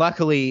 No, and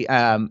luckily,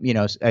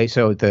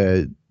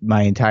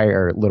 my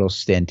entire little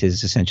stint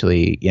is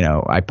essentially,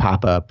 I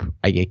pop up,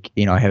 I get,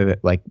 I have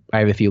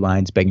a few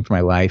lines begging for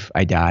my life,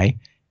 I die,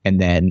 and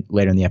then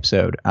later in the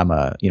episode, I'm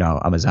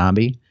a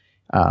zombie,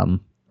 or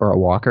a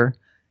walker,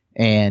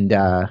 and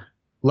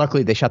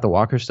luckily they shot the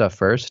walker stuff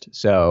first,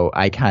 so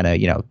I kind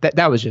of,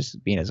 that was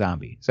just being a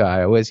zombie. So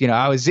I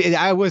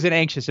wasn't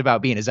anxious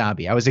about being a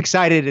zombie. I was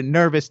excited and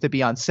nervous to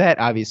be on set,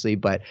 obviously,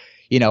 but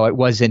it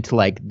wasn't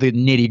the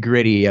nitty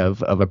gritty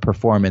of a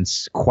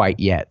performance quite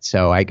yet.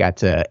 So I got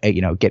to,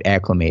 get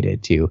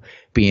acclimated to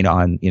being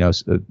on,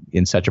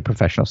 in such a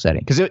professional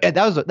setting. Cause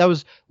that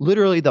was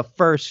literally the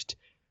first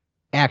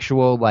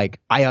actual, I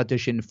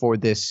auditioned for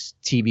this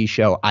TV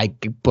show. I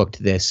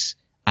booked this.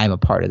 I'm a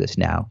part of this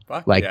now.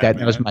 Fuck that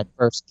was my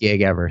first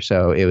gig ever.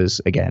 So it was,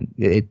 again,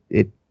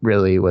 it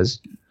really was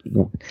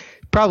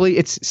probably,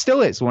 it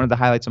still is one of the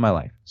highlights of my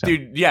life. So.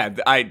 Dude. Yeah.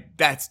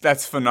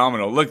 That's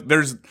phenomenal. Look,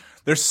 there's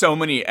so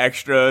many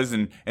extras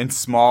and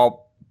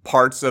small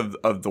parts of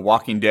The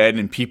Walking Dead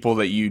and people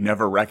that you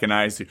never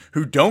recognize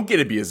who don't get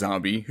to be a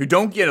zombie, who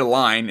don't get a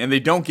line, and they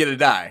don't get to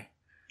die.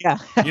 Yeah.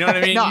 You know what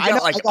I mean? No, you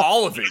got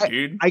all of it,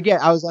 dude.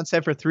 I was on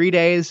set for 3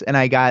 days and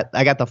I got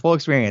the full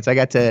experience. I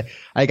got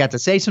to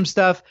say some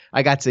stuff.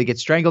 I got to get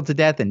strangled to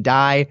death and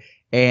die,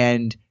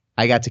 and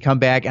I got to come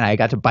back and I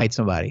got to bite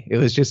somebody. It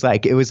was just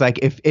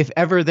if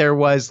ever there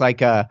was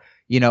a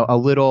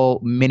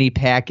little mini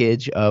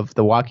package of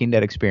the Walking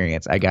Dead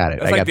experience, I got it.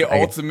 That's the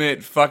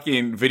ultimate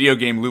fucking video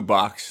game loot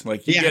box. You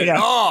get it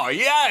all.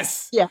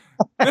 Yes. Yeah.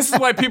 This is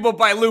why people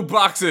buy loot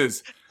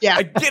boxes. Yeah.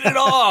 I get it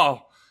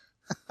all.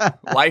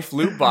 Life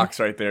loot box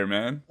right there,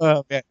 man.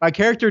 Oh, man. My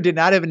character did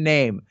not have a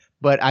name,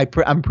 but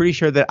I'm pretty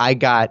sure that I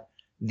got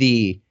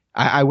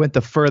I went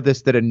the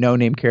furthest that a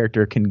no-name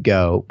character can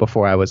go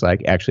before I was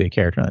actually a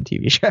character on a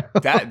TV show.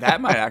 that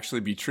might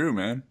actually be true,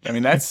 man. I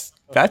mean, that's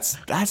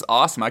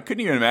awesome. I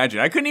couldn't even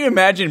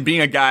imagine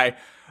being a guy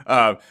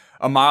a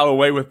mile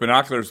away with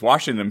binoculars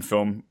watching them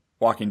film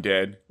Walking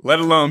Dead, let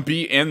alone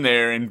be in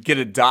there and get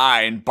to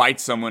die and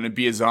bite someone and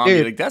be a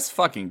zombie. Dude, that's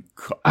fucking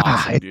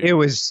awesome, dude. It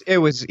was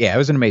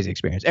an amazing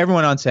experience.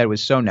 Everyone on set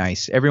was so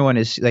nice. Everyone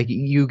is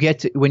you get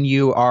to, when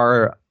you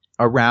are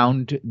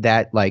around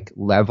that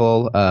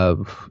level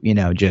of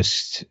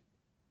just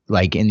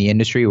in the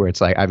industry where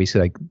it's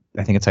obviously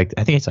I think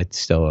it's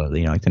still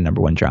the number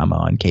one drama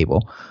on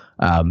cable,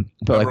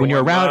 but when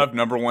you're around loved,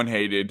 number one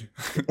hated.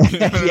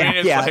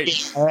 Yeah,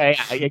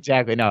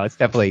 exactly. No, it's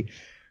definitely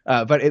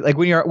but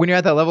when you're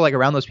at that level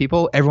around those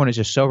people, everyone is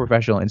just so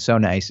professional and so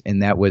nice,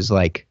 and that was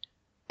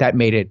that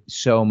made it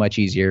so much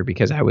easier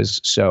because I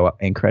was so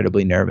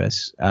incredibly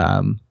nervous,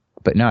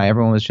 but no,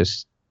 everyone was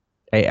just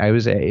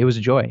it was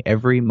a joy.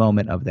 Every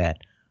moment of that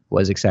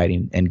was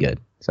exciting and good.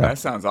 So that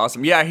sounds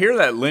awesome. Yeah, I hear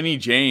that Lenny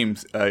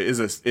James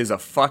is a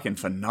fucking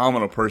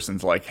phenomenal person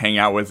to like hang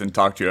out with and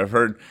talk to. I've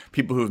heard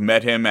people who've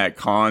met him at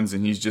cons,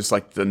 and he's just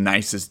like the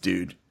nicest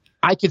dude.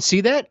 I could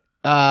see that.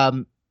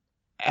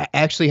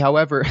 Actually,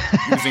 however,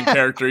 using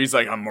character, he's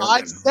like, I'm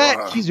Morgan.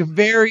 He's a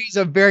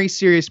very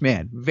serious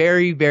man.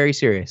 Very, very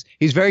serious.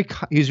 He's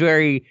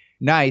very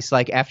nice.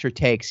 Like after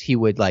takes, he'd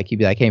be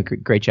like, hey,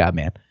 great job,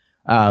 man.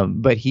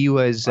 But he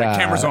was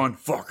camera's on.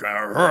 Fuck.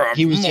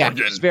 He was Morgan.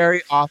 He was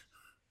very off.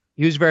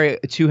 He was very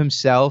to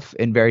himself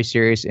and very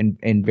serious and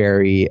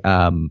very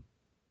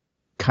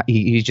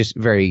he's just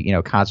very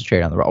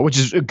concentrated on the role, which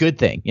is a good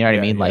thing. You know what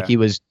I mean? Like he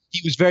was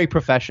very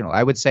professional.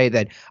 I would say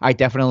that I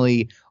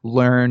definitely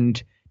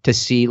learned to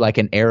see like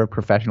an air of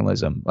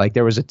professionalism. Like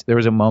there was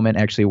a moment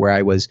actually where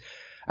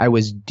I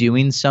was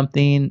doing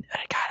something.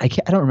 God,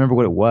 I don't remember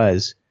what it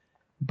was,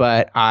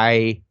 but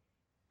I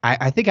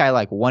think I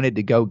like wanted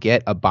to go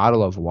get a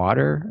bottle of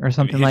water or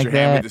something like your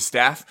hand that. with the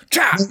staff,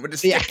 with the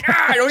stick.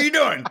 What are you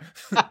doing?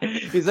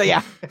 He's like,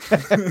 yeah,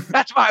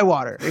 that's my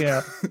water.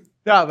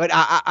 No, but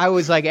I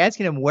was like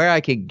asking him where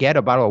I could get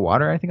a bottle of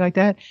water, I think like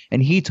that,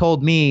 and he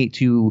told me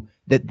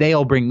that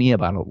they'll bring me a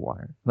bottle of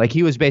water. Like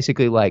he was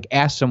basically like,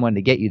 ask someone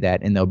to get you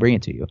that, and they'll bring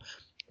it to you.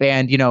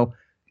 And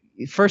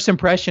first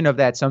impression of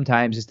that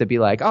sometimes is to be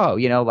like, oh,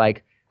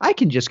 like I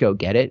can just go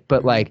get it,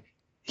 but like.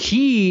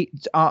 He,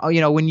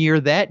 when you're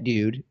that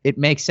dude, it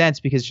makes sense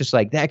because just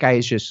like that guy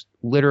is just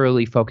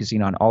literally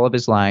focusing on all of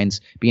his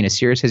lines, being as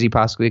serious as he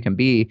possibly can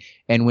be.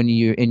 And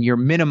you're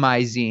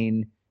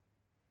minimizing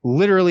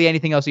literally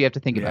anything else you have to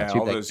think about. Yeah,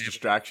 all those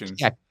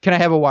distractions. Yeah. Can I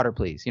have a water,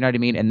 please? You know what I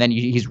mean? And then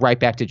he's right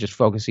back to just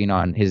focusing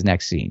on his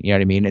next scene. You know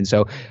what I mean? And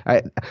so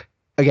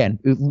again,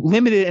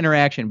 limited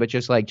interaction, but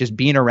just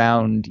being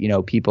around,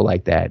 people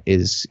like that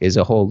is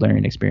a whole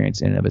learning experience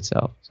in and of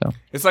itself. So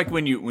it's like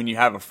when you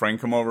have a friend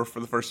come over for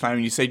the first time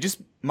and you say, just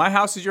my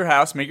house is your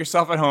house, make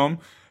yourself at home.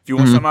 If you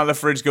want something out of the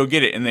fridge, go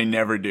get it. And they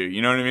never do.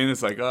 You know what I mean?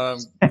 It's like,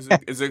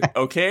 is it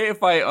okay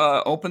if I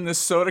open this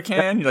soda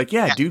can? You're like,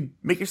 yeah, dude,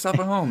 make yourself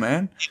at home,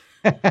 man.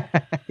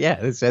 Yeah,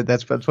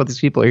 that's what these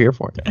people are here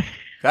for.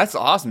 That's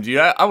awesome, dude.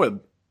 I would.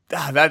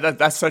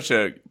 That's such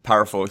a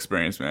powerful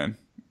experience, man.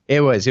 It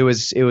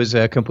was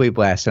a complete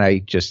blast, and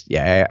I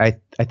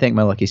thank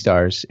my lucky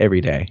stars every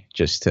day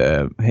just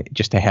to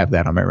have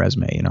that on my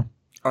resume.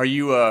 Are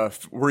you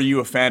were you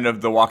a fan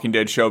of the Walking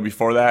Dead show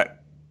before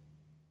that?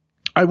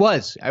 I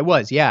was. I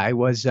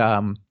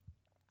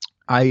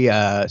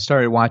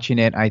started watching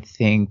it, I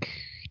think,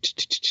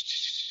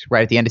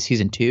 right at the end of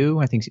season 2.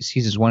 I think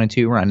seasons 1 and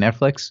 2 were on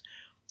Netflix,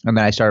 and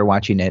then I started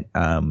watching it,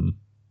 from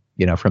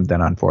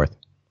then on forth.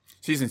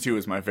 Season 2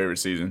 was my favorite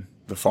season.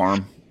 The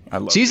farm. I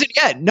love season. It.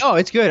 Yeah, no,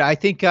 it's good. I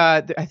think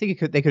they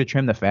could have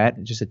trimmed the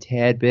fat just a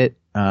tad bit.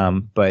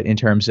 But in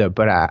terms of,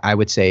 I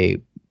would say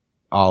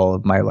all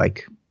of my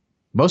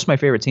most of my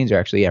favorite scenes are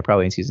actually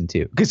probably in season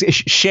 2 because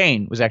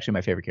Shane was actually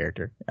my favorite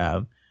character.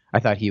 I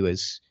think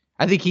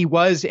he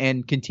was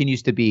and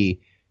continues to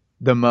be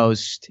the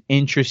most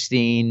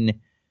interesting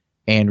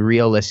and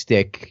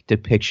realistic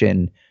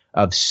depiction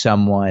of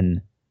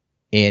someone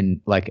in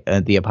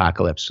the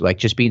apocalypse,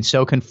 just being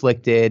so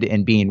conflicted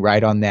and being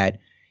right on that.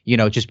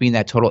 Just being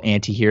that total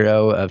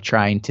anti-hero of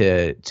trying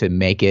to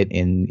make it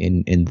in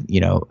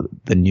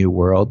the new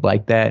world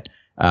like that.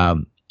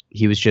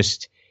 He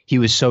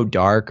was so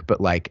dark,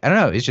 but I don't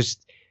know. It's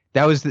just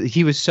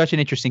he was such an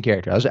interesting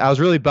character. I was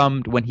really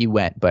bummed when he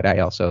went, but I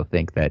also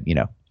think that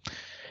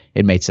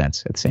it made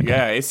sense at the same time.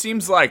 Yeah, it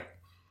seems like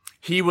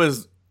he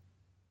was.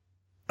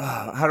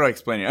 How do I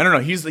explain it? I don't know.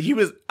 He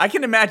was. I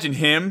can imagine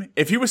him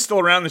if he was still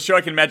around the show.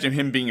 I can imagine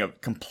him being a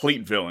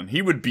complete villain.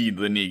 He would be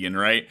the Negan,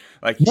 right?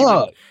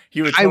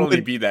 He would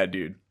totally be that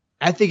dude.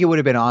 I think it would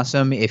have been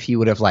awesome if he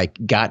would have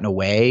gotten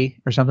away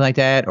or something like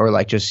that,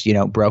 or just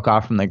broke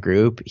off from the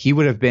group. He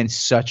would have been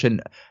such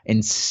an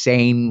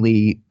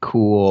insanely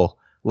cool.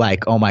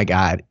 Oh my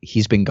God,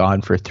 he's been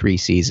gone for 3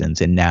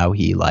 seasons, and now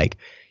he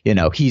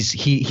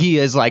he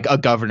is a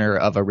governor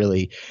of a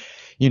really.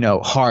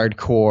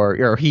 Hardcore,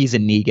 or he's a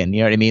Negan, you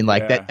know what I mean?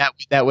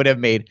 That would have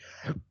made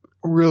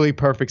really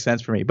perfect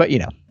sense for me. But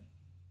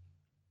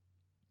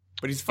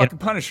But he's fucking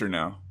Punisher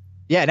now.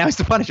 Yeah, now he's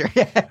the Punisher.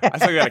 I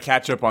still gotta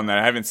catch up on that.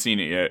 I haven't seen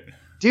it yet.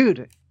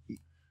 Dude,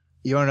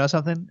 you wanna know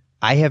something?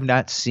 I have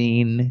not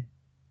seen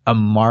a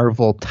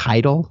Marvel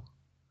title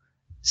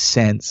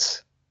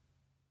since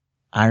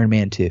Iron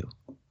Man 2.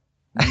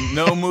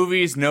 No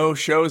movies, no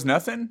shows,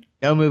 nothing?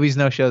 No movies,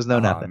 no shows, no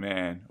nothing. Oh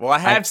man. Well, I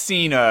have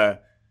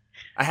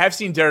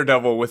seen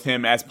Daredevil with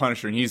him as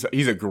Punisher, and he's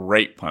a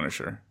great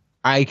Punisher.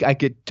 I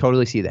could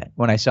totally see that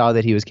when I saw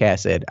that he was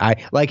casted.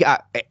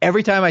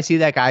 Every time I see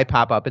that guy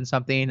pop up in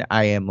something,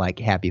 I am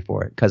happy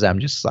for it because I'm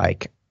just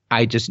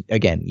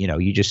again,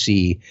 you just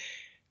see,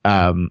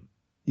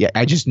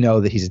 I just know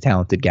that he's a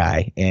talented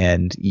guy,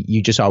 and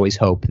you just always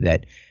hope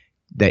that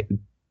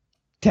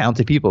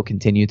talented people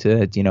continue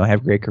to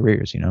have great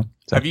careers. So.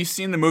 Have you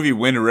seen the movie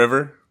Wind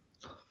River?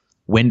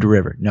 Wind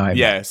River? No, I haven't.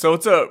 Yeah, so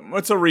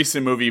it's a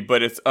recent movie,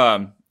 but it's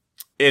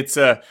It's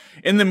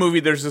in the movie.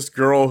 There's this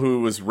girl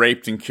who was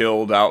raped and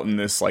killed out in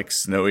this like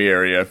snowy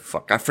area.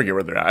 Fuck, I forget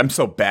where they're at. I'm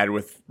so bad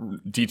with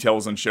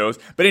details on shows.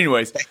 But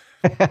anyways,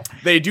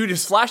 they do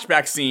this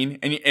flashback scene,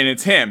 and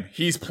it's him.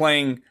 He's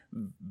playing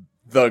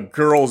the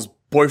girl's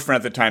boyfriend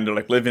at the time. They're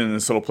like living in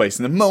this little place,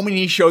 and the moment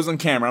he shows on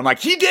camera, I'm like,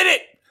 he did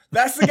it.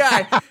 That's the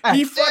guy.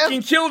 He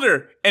fucking killed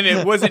her, and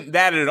it wasn't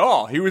that at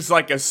all. He was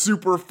like a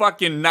super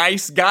fucking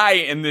nice guy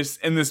in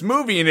this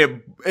movie,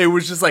 and it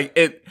was just like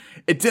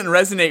it didn't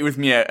resonate with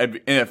me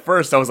at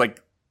first. I was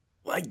like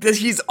this,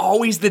 he's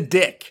always the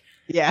dick.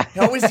 Yeah. He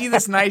always see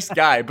this nice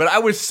guy. But I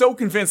was so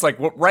convinced, like,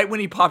 right when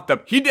he popped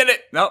up, he did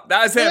it. No,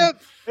 that was him.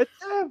 It's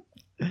him.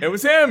 It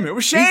was him. It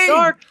was Shane. He's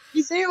dark.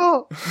 He's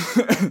evil.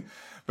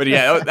 But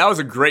yeah, that was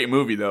a great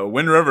movie, though.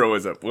 Wind River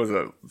was a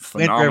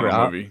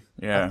phenomenal movie.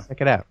 Yeah.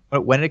 Check it out.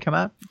 When did it come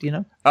out? Do you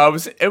know?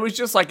 It was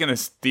just like in a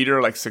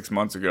theater like 6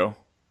 months ago.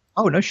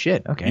 Oh, no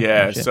shit. Okay.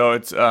 Yeah, no shit. so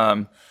it's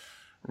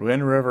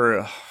Wind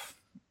River.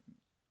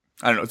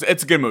 I don't know.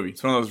 It's a good movie.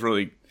 It's one of those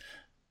really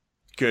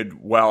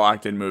good,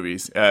 well-acted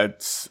movies. I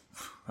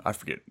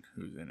forget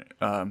who's in it.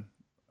 I'm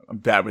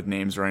bad with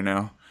names right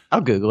now.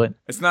 I'll Google it.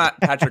 It's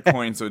not Patrick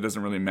Coyne, so it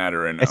doesn't really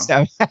matter right now.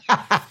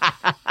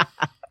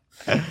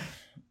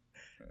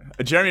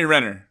 Jeremy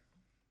Renner.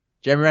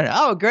 Jeremy Renner.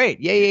 Oh, great.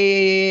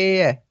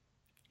 Yeah.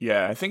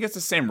 Yeah, I think it's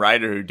the same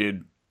writer who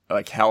did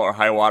like Hell or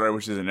High Water,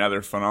 which is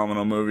another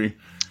phenomenal movie.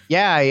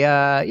 Yeah,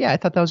 I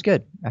thought that was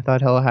good. I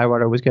thought Hell or High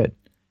Water was good.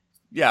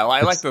 Yeah,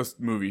 I like those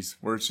movies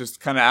where it's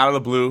just kind of out of the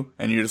blue,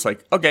 and you're just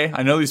like, okay,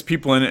 I know these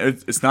people in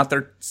it. It's not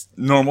their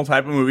normal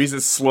type of movies.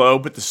 It's slow,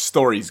 but the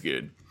story's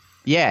good.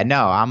 Yeah,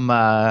 no, I'm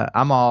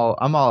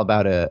all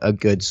about a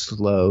good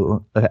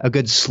slow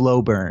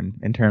burn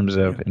in terms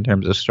of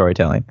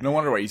storytelling. No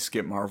wonder why you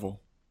skip Marvel.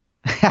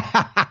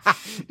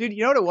 Dude,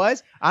 you know what it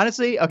was?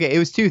 Honestly, okay, it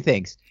was two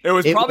things. It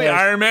was probably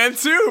Iron Man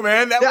 2,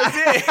 man. That was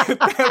it.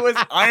 That was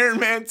Iron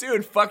Man 2.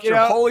 It fucked your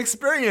whole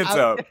experience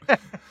up.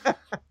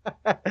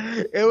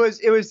 It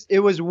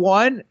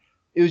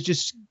was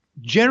just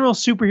general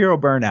superhero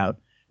burnout,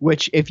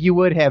 which if you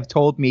would have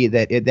told me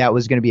that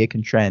was going to be a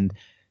trend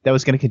that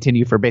was going to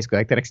continue for basically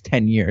like the next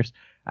 10 years,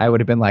 I would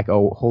have been like,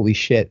 oh, holy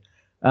shit.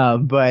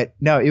 But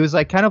no, it was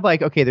like kind of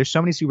like, okay, there's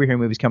so many superhero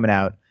movies coming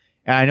out,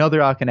 and I know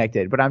they're all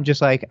connected, but I'm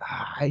just like,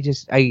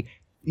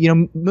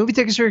 movie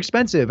tickets are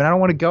expensive, and I don't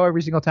want to go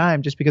every single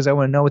time just because I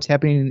want to know what's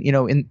happening,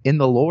 in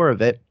the lore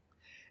of it.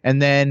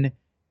 And then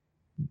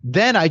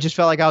I just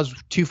felt like I was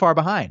too far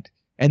behind.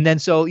 And then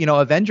so,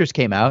 Avengers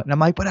came out, and I'm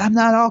like, but I'm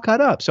not all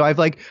caught up. So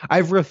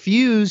I've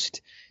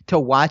refused to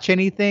watch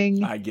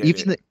anything. I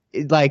get it.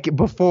 Like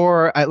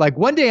before,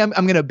 one day I'm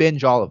going to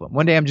binge all of them.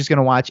 One day I'm just going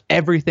to watch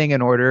everything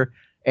in order,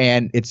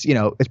 and it's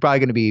probably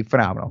going to be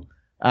phenomenal.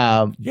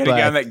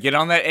 Get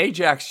on that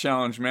Ajax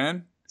challenge,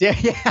 man. Yeah.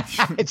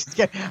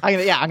 I'm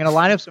gonna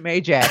line up some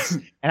Ajax,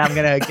 and I'm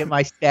gonna get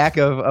my stack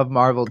of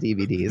Marvel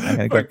DVDs.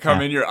 I'm gonna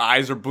come in. Your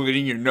eyes are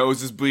bleeding. Your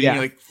nose is bleeding. Yeah.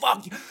 You're like,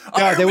 fuck,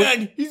 Iron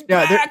Man, he's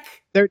back.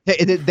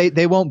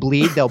 They won't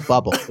bleed. They'll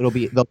bubble. There'll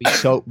be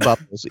soap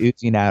bubbles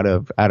oozing out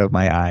of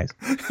my eyes.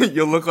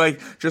 You'll look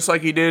just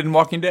like he did in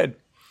Walking Dead.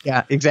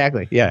 Yeah,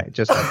 exactly. Yeah,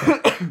 just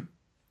like that.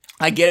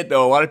 I get it,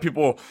 though. A lot of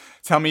people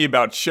tell me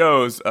about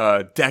shows.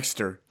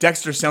 Dexter.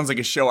 Dexter sounds like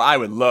a show I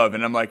would love.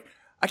 And I'm like,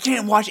 I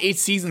can't watch 8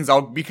 seasons.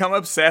 I'll become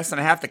obsessed,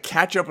 and I have to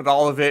catch up with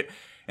all of it.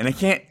 And I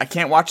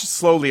can't watch it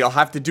slowly. I'll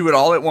have to do it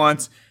all at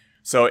once.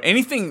 So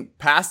anything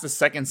past the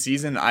second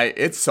season,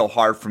 it's so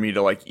hard for me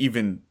to like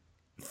even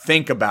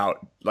think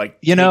about like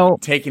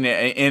taking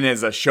it in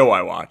as a show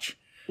I watch.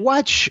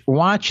 Watch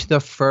the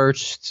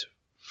first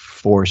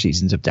 4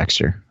 seasons of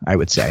Dexter, I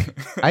would say.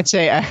 I'd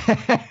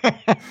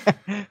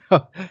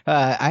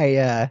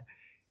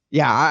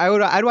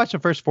watch the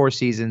first 4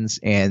 seasons,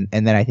 and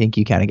then I think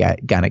you kind of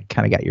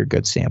got your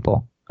good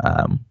sample.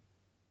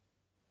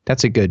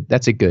 That's a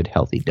good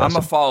healthy dose. I'm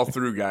a follow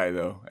through guy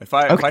though. If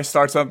I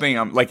start something,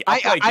 I'm like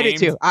I do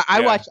too.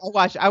 I watched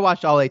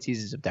all 8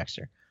 seasons of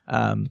Dexter.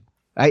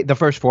 The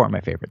first 4 are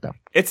my favorite though.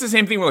 It's the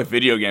same thing with like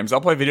video games. I'll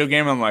play a video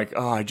game, and I'm like,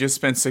 oh, I just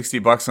spent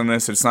 $60 on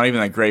this. It's not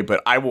even that great,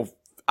 but I will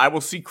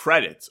see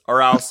credits,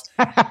 or else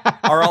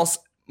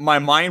my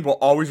mind will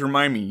always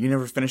remind me, you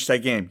never finished that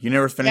game. You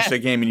never finished that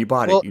game, and you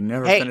bought it. You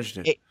never finished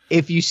it.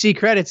 If you see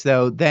credits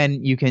though,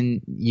 then you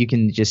can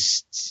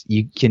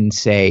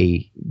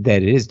say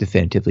that it is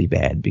definitively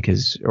bad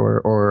because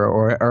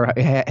or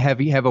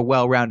have a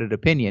well-rounded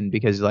opinion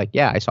because like,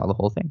 yeah, I saw the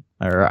whole thing,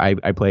 or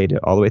I played it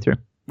all the way through.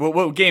 Well,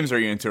 what games are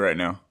you into right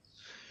now?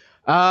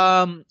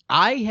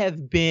 I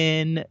have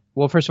been,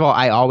 well, first of all,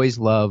 I always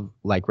love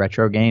like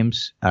retro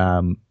games.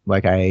 I'll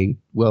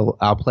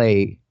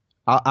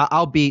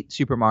beat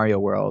Super Mario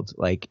World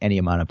like any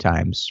amount of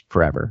times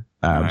forever.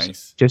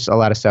 Nice. Just a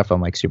lot of stuff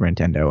on like Super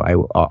Nintendo. I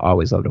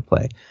always love to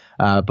play.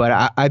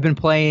 But I've been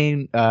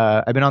playing.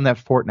 I've been on that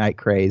Fortnite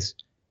craze,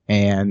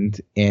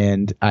 and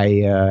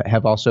I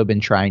have also been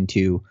trying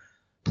to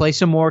play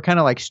some more kind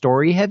of like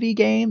story heavy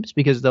games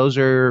because those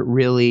are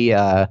really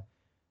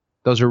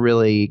Those are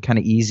really kind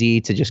of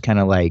easy to just kind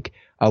of like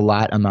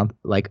allot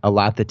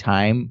the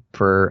time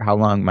for how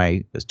long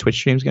my Twitch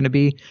stream is going to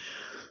be.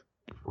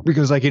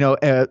 Because like,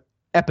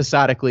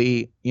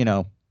 episodically,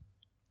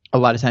 a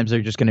lot of times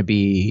they're just going to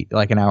be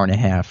like an hour and a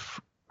half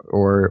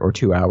or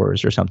 2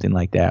 hours or something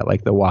like that,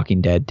 like the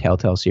Walking Dead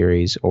Telltale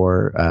series,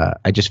 or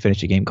I just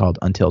finished a game called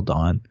Until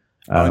Dawn.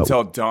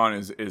 Until Dawn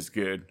is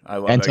good. I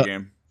love that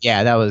game.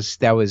 Yeah, that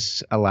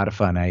was a lot of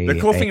fun. The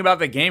cool thing about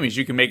that game is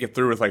you can make it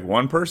through with like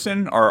one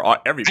person or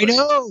everybody. I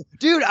know,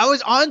 dude. I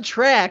was on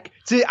track.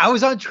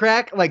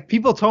 Like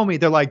people told me,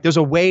 they're like, "There's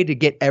a way to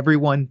get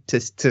everyone to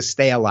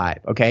stay alive."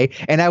 Okay,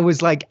 and I was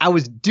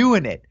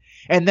doing it.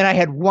 And then I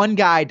had one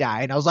guy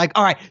die, and I was like,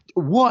 all right,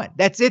 one.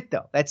 That's it,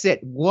 though. That's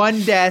it.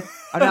 One death.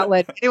 I'm not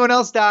letting anyone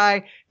else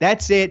die.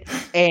 That's it.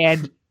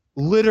 And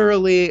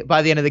literally,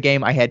 by the end of the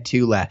game, I had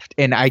 2 left.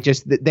 And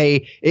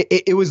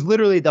it was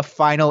literally the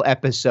final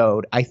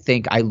episode. I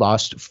think I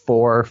lost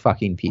 4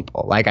 fucking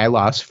people. Like, I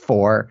lost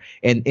 4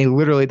 in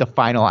literally the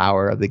final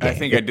hour of the game. I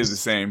think I did the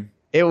same.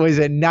 It was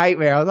a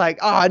nightmare. I was like,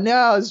 oh,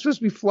 no, it's supposed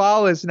to be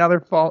flawless. Now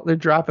they're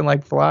dropping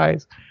like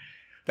flies.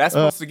 That's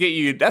supposed to get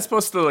you. That's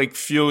supposed to like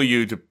fuel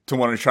you to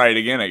want to try it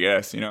again, I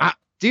guess.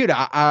 Dude,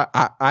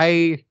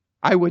 I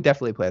would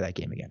definitely play that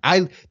game again.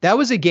 That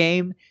was a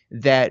game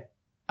that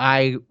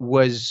I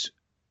was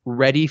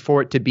ready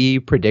for it to be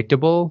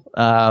predictable.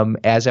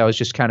 As I was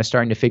just kind of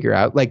starting to figure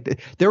out,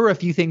 like there were a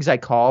few things I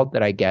called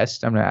that I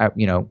guessed. I'm not,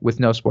 with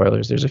no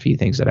spoilers. There's a few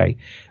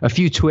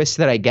twists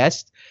that I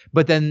guessed,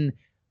 but then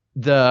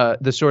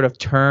the sort of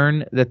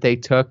turn that they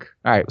took.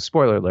 All right,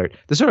 spoiler alert.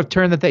 The sort of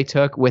turn that they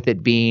took with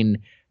it being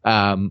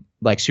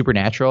like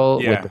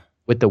supernatural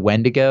with the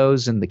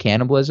Wendigos and the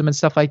cannibalism and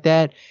stuff like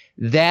that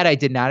I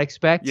did not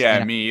expect.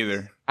 Yeah, me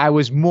either. I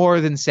was more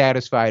than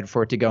satisfied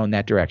for it to go in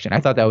that direction. I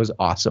thought that was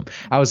awesome.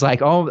 I was like,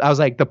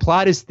 the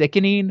plot is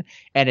thickening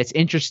and it's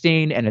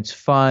interesting and it's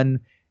fun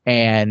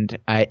and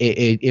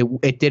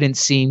it didn't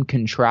seem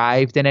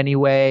contrived in any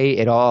way.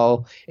 It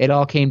all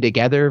came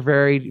together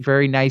very,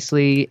 very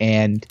nicely,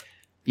 and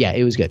yeah,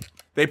 it was good.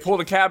 They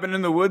pulled a Cabin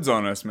in the Woods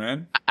on us,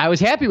 man. I was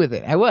happy with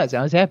it. I was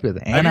happy with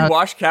it. And have you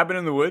watched Cabin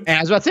in the Woods? And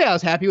I was about to say, I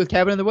was happy with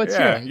Cabin in the Woods,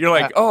 yeah. too. You're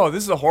like,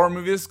 this is a horror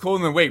movie. This is cool.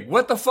 And then, wait,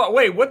 what the fuck?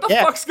 Wait, what the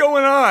fuck's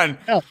going on?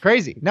 Oh,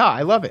 crazy. No,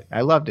 I love it. I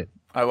loved it.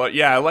 I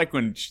like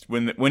when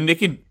they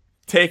can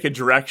take a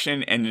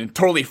direction and then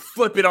totally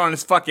flip it on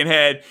his fucking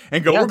head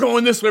and go, we're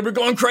going this way, we're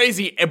going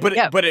crazy.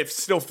 But it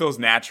still feels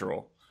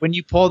natural. When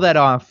you pull that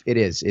off,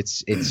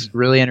 it's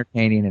really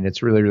entertaining and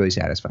it's really, really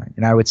satisfying.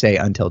 And I would say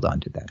Until Dawn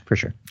did that for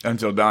sure.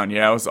 Until Dawn,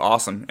 yeah, it was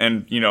awesome.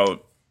 And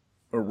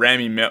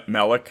Rami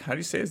Malek, how do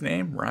you say his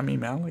name? Rami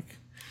Malek?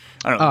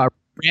 I don't know.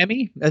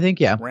 Rami, I think,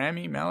 yeah.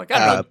 Rami Malek.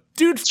 I don't know.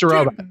 Dude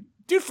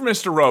from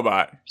Mr.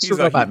 Robot. He's a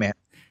robot man.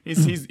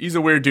 He's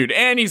a weird dude,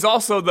 and he's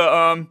also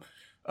the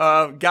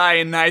guy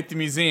in Night at the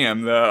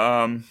Museum.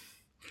 The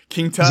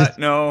King Tut.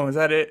 No, is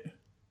that it?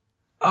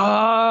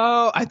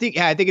 Oh, I think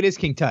it is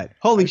King Tut.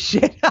 Holy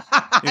shit!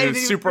 The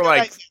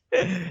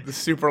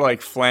super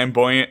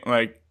flamboyant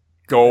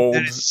gold.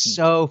 That is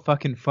so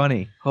fucking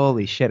funny.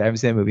 Holy shit! I haven't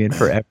seen that movie in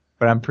forever,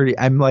 but I'm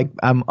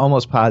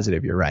almost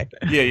positive you're right.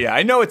 Yeah.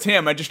 I know it's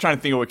him. I'm just trying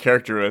to think of what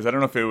character it was. I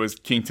don't know if it was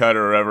King Tut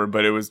or whatever,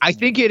 but it was. I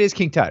think it is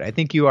King Tut. I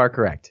think you are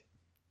correct.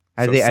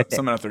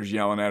 Someone out there's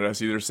yelling at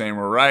us, either saying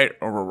we're right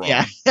or we're wrong.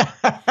 Yeah.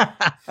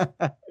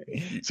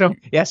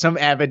 Some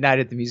avid Night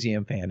at the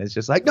Museum fan is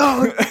just like,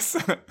 no,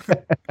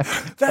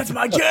 that's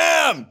my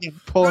jam.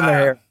 Pulling their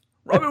hair.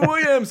 Robin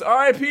Williams,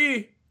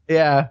 R.I.P.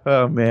 Yeah.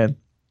 Oh man.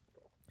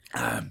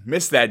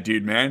 Miss that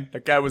dude, man.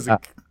 That guy was a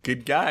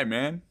good guy,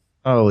 man.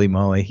 Holy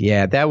moly.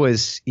 Yeah,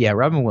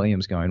 Robin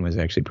Williams going was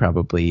actually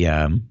probably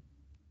that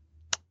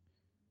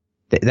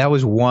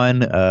was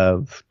one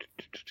of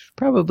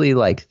probably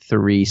like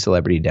 3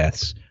 celebrity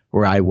deaths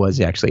where I was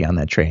actually on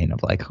that train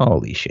of like,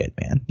 holy shit,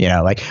 man.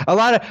 Like a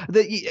lot of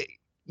the,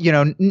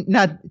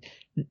 not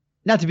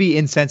to be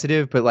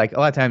insensitive, but like a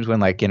lot of times when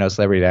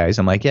celebrity dies,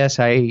 I'm like, yes,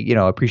 I,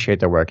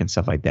 appreciate their work and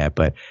stuff like that.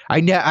 But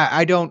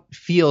I don't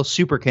feel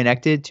super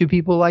connected to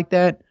people like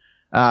that.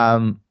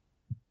 But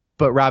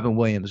Robin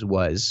Williams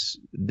was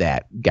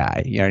that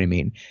guy. You know what I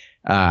mean?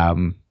 I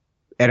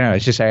don't know.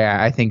 It's just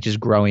I think just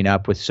growing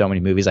up with so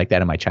many movies like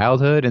that in my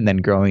childhood, and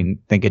then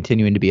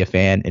continuing to be a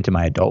fan into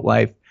my adult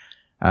life,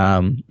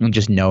 and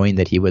just knowing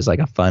that he was like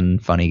a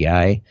funny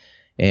guy,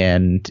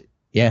 and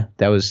yeah,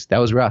 that was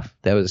rough.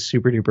 That was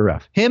super duper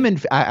rough. Him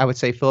and I would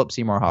say Philip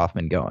Seymour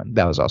Hoffman going.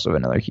 That was also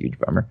another huge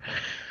bummer.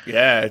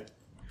 Yeah.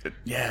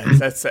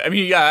 That's. I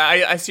mean,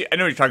 yeah. I see. I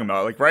know what you're talking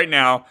about. Like right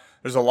now,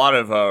 there's a lot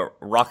of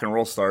rock and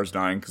roll stars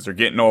dying because they're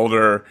getting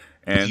older.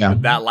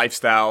 And that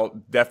lifestyle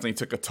definitely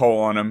took a toll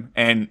on them.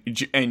 And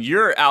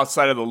you're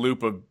outside of the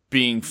loop of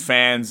being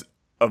fans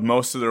of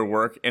most of their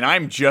work. And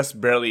I'm just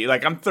barely,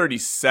 I'm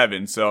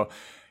 37. So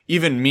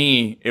even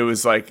me, it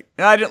was like,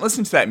 I didn't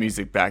listen to that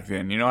music back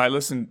then. I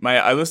listened to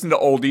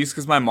oldies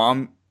because my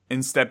mom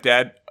and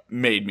stepdad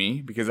made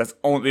me because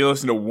they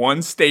listened to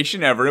one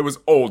station ever. It was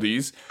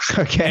oldies.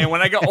 Okay. And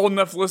when I got old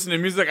enough to listen to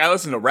music, I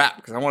listened to rap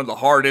because I wanted the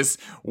hardest,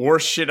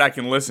 worst shit I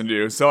can listen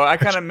to. So I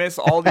kind of miss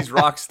all these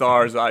rock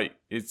stars. I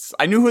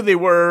knew who they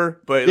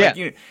were, but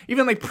like,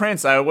 even like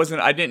Prince,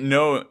 I didn't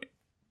know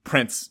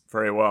Prince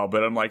very well,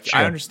 but I'm like,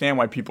 I understand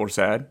why people are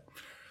sad.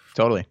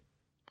 Totally.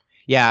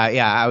 Yeah,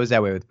 I was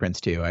that way with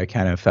Prince too. I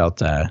kind of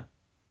felt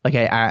like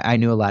I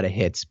knew a lot of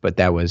hits, but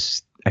I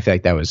feel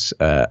like that was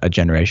a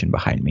generation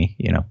behind me,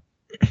 you know.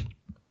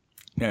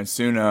 Yeah,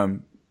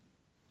 soon.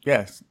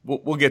 Yes,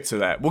 we'll get to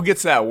that. We'll get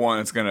to that one.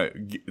 It's gonna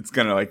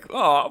like,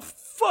 oh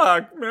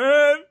fuck,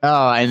 man.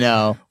 Oh, I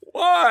know.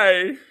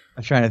 Why?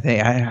 I'm trying to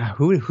think.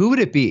 Who would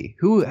it be?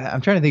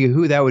 I'm trying to think of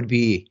who that would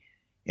be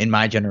in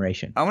my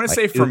generation. I want to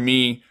say for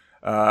me,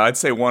 I'd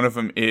say one of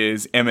them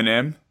is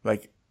Eminem.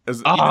 Like.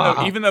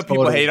 Even though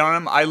people hate on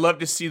him, I love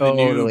to see the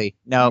new.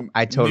 No,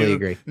 I totally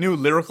agree. New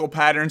lyrical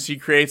patterns he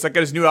creates. Like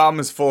his new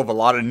album is full of a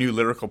lot of new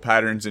lyrical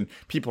patterns, and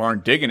people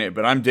aren't digging it,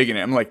 but I'm digging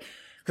it. I'm like,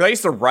 because I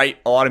used to write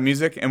a lot of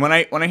music, and when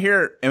I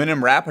hear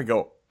Eminem rap, I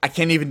go, I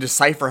can't even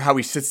decipher how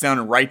he sits down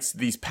and writes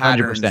these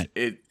patterns.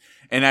 100%.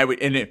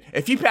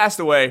 If he passed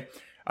away,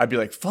 I'd be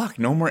like, fuck,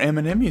 no more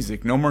Eminem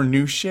music, no more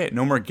new shit,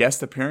 no more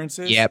guest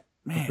appearances. Yep,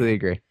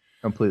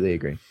 completely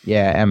agree.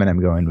 Yeah,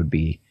 Eminem going would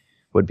be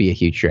a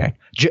huge drag.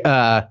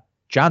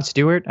 Jon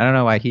Stewart, I don't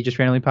know why he just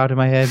randomly popped in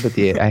my head, but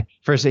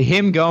first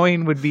him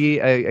going would be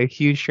a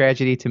huge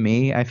tragedy to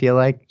me. I feel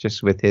like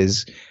just with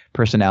his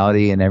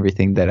personality and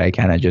everything that I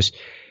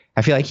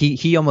feel like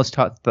he almost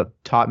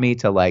taught me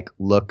to like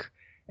look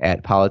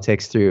at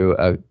politics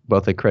through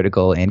both a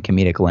critical and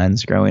comedic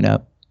lens growing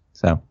up.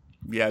 So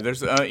yeah,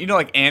 there's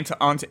like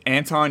Anton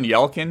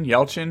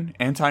Yelchin.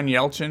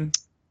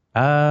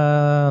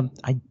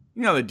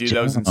 The dude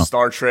that was in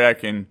Star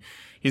Trek and.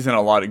 He's in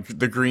a lot of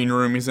The Green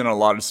Room. He's in a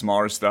lot of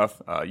smaller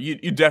stuff.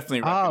 You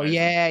definitely. Oh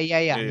yeah. He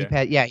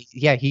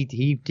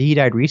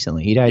died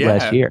recently. He died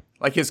last year.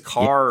 Like his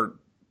car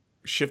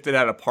shifted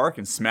out of park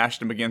and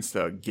smashed him against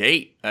a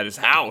gate at his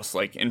house,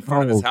 like in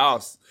front of his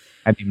house.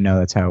 I didn't even know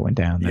that's how it went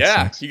down. That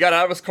sucks. He got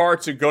out of his car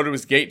to go to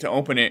his gate to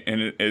open it,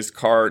 and his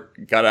car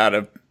got out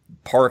of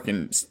park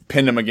and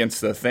pinned him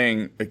against the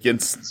thing.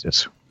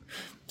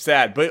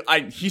 Sad, but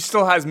he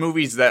still has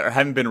movies that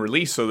haven't been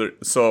released.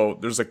 So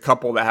there's a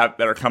couple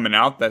that are coming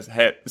out.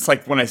 It's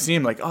like when I see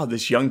him, like, oh,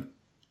 this young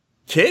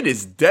kid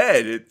is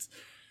dead. It's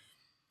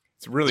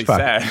really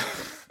sad.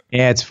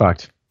 Yeah, it's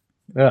fucked.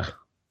 Ugh.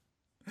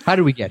 How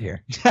did we get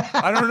here?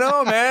 I don't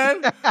know,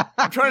 man.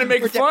 I'm trying to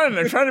make fun.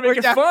 I'm trying to make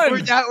it fun.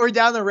 We're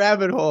down the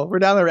rabbit hole. We're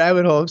down the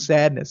rabbit hole of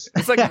sadness.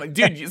 It's like,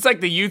 dude, it's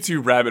like the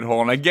YouTube rabbit hole,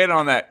 and I get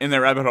in that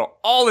rabbit hole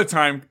all the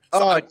time.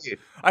 So dude.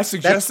 I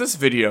suggest this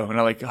video, and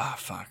I'm like, oh,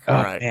 fuck.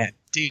 All right. Man.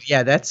 Dude,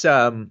 yeah, that's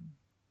who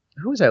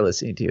was I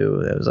listening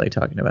to that was like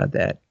talking about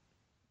that?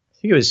 I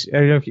think it was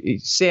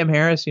Sam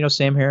Harris. You know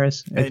Sam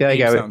Harris? I feel like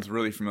sounds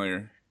really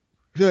familiar.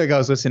 I feel like I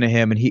was listening to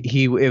him, and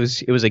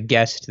it was a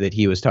guest that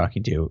he was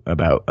talking to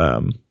about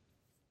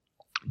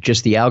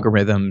just the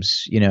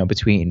algorithms,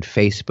 between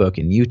Facebook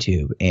and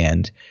YouTube,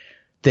 and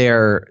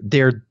they're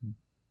the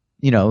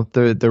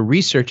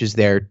research is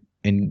there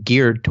and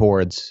geared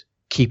towards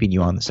keeping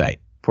you on the site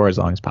for as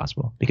long as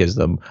possible, because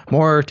the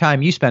more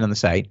time you spend on the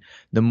site,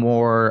 the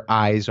more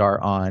eyes are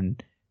on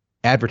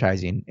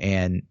advertising,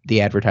 and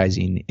the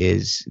advertising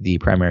is the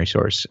primary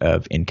source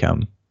of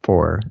income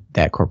for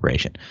that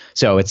corporation.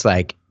 So it's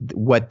like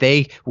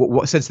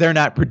since they're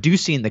not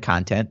producing the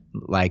content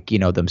like,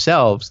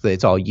 themselves,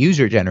 it's all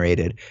user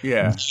generated.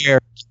 Yeah. They're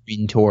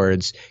gearing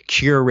towards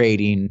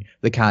curating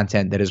the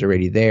content that is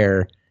already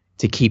there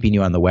to keeping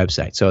you on the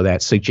website. So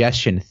that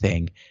suggestion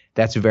thing,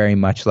 that's very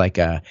much like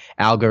a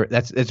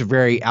algorithm,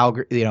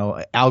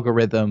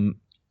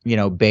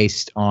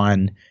 based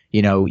on,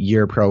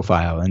 your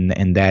profile,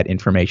 and that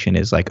information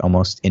is like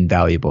almost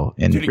invaluable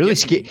and dude,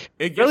 it's scary.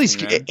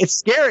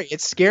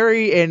 It's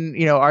scary and,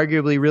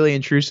 arguably really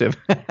intrusive.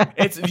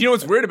 It's,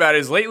 what's weird about it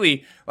is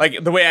lately,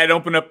 like the way I'd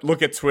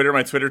look at Twitter,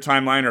 my Twitter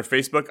timeline or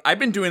Facebook, I've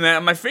been doing that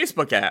on my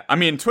Facebook app. I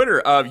mean,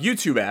 Twitter,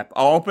 YouTube app.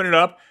 I'll open it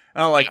up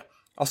and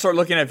I'll start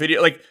looking at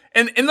video, like,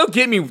 and they'll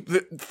get me,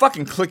 the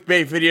fucking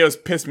clickbait videos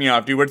piss me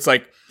off, dude, where it's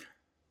like,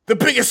 the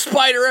biggest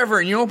spider ever,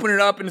 and you open it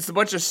up, and it's a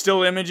bunch of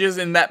still images,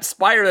 and that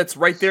spider that's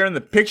right there in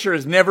the picture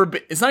it's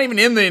not even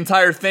in the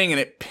entire thing, and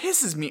it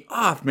pisses me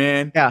off,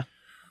 man.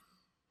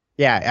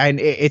 Yeah,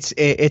 and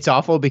it's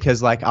awful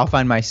because, like, I'll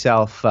find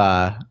myself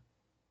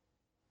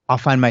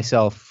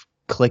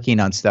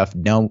clicking on stuff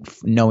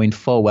knowing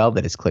full well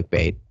that it's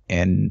clickbait,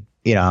 and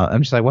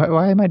I'm just like,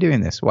 why am I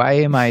doing this? Why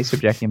am I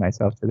subjecting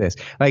myself to this?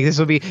 Like,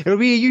 it'll be a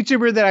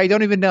YouTuber that I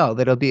don't even know.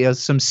 That'll be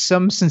some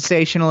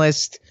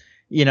sensationalist,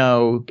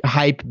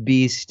 hype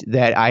beast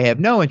that I have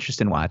no interest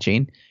in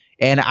watching,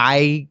 and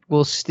I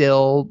will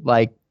still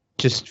like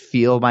just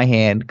feel my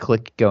hand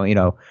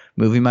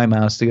moving my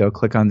mouse to go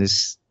click on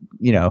this,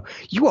 you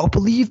won't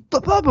believe blah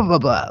blah blah blah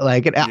blah.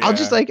 Like, and I'll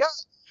just like,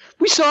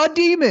 we saw a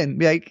demon.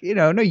 Be like,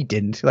 no, you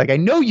didn't. Like, I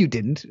know you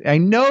didn't. I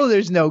know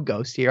there's no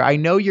ghost here. I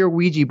know your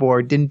Ouija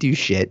board didn't do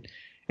shit,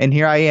 and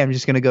here I am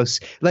just gonna go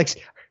like.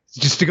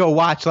 just to go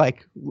watch,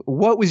 like,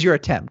 what was your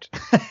attempt?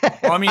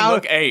 Well, I mean,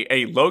 look,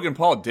 Logan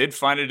Paul did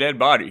find a dead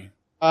body.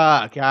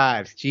 Oh,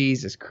 God.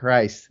 Jesus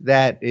Christ.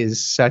 That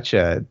is such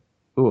a...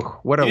 Ooh,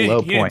 what a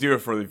low He didn't point. do it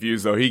for the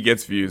views, though. He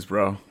gets views,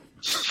 bro.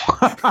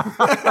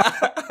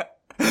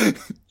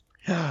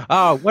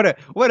 Oh,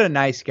 what a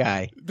nice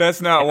guy.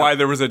 That's not why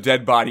there was a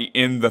dead body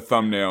in the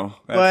thumbnail.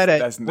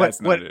 That's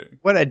not it.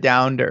 What a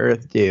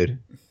down-to-earth dude.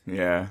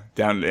 Yeah,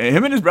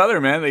 him and his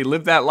brother, man, they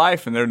live that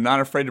life, and they're not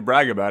afraid to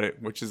brag about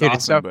it, which is Dude, awesome.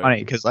 it's so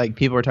funny because like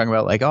people were talking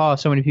about like, oh,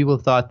 so many people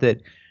thought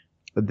that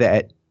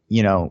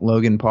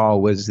Logan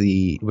Paul was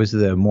the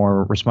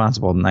more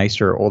responsible,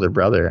 nicer older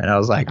brother, and I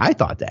was like, I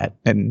thought that,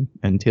 and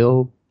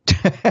until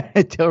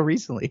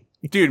recently.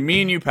 Dude,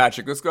 me and you,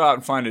 Patrick, let's go out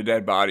and find a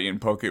dead body and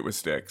poke it with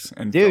sticks.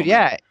 And dude, film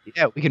yeah,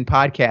 we can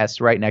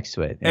podcast right next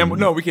to it. And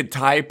no, we could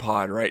Tide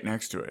Pod right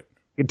next to it.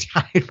 We can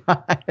Tide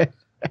Pod.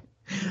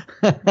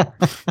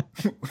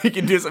 We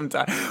can do some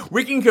Tide.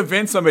 We can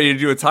convince somebody to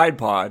do a Tide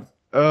Pod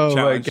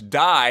challenge,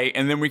 die,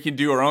 and then we can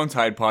do our own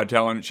Tide Pod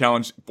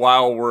challenge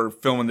while we're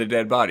filming the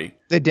dead body.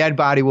 The dead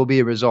body will be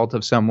a result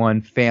of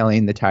someone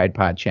failing the Tide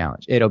Pod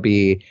challenge. It'll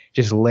be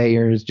just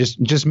layers,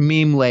 just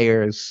meme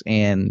layers,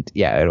 and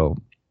yeah,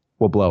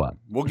 we'll blow up.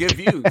 We'll get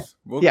views.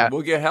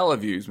 We'll get hella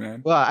views,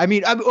 man. Well, I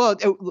mean,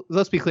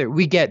 let's be clear.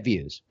 We get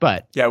views,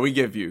 but yeah, we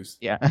get views.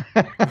 Yeah,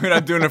 we're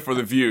not doing it for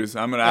the views.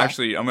 I'm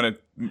gonna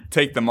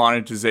take the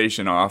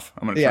monetization off.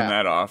 I'm gonna turn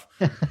that off.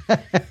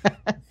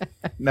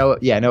 No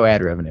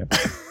ad revenue.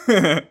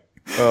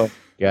 Oh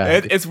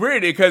God, it's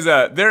weird because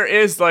there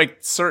is like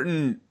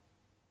certain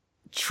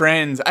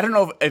trends. I don't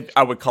know if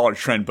I would call it a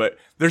trend, but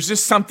there's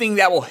just something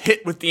that will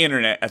hit with the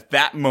internet at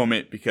that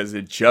moment because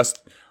it just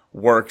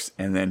works,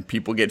 and then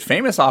people get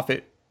famous off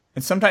it.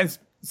 And sometimes,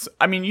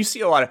 I mean, you see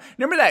a lot of.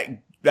 Remember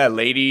that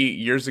lady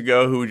years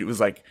ago who was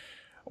like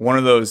one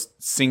of those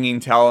singing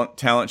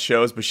talent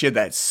shows, but she had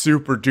that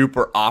super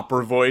duper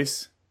opera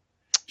voice.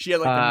 She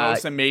had like the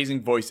most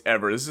amazing voice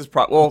ever. This is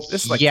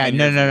this is like yeah,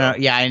 no.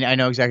 Yeah, I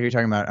know exactly what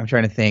you're talking about. I'm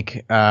trying to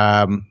think.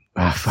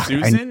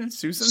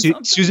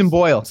 Susan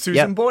Boyle.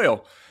 Susan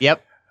Boyle.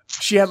 Yep.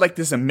 She had like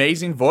this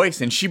amazing voice,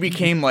 and she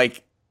became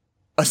like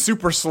a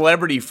super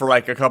celebrity for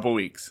like a couple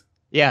weeks.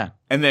 Yeah.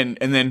 And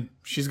then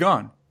she's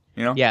gone,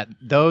 you know? Yeah,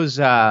 those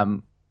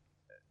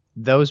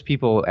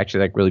people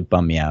actually like really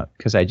bum me out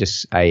because you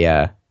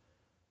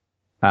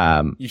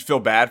feel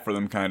bad for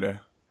them kind of.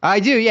 I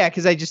do, yeah,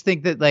 because I just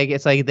think that like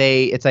it's like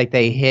they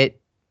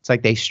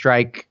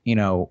strike,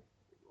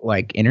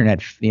 like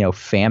internet,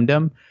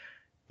 fandom,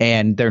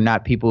 and they're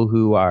not people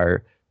who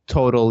are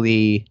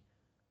totally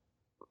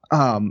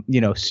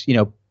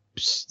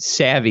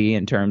savvy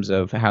in terms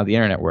of how the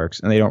internet works,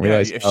 and they don't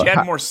realize if she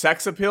had more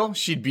sex appeal,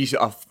 she'd be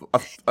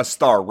a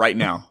star right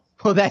now.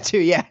 Well, that too,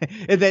 yeah.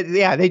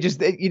 They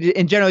just,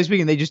 and generally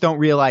speaking, they just don't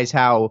realize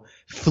how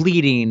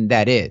fleeting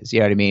that is.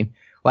 You know what I mean?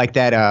 Like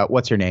that,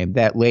 what's her name?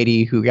 That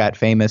lady who got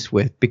famous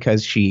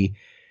because she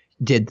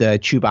did the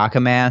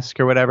Chewbacca mask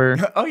or whatever.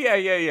 Oh yeah.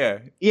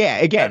 Yeah,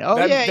 again.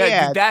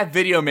 That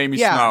video made me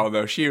smile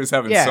though. She was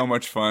having so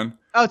much fun.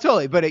 Oh,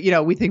 totally. But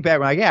we think back,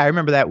 we're like, yeah, I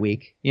remember that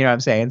week. You know what I'm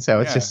saying? So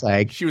it's just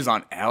like she was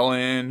on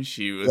Ellen.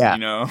 She was,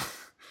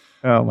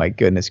 Oh my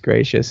goodness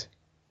gracious.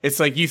 It's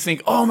like you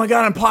think, oh my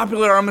God, I'm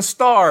popular, I'm a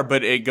star,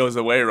 but it goes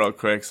away real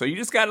quick. So you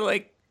just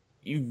gotta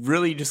you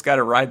really just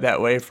gotta ride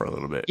that wave for a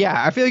little bit.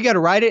 Yeah, I feel you gotta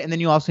ride it, and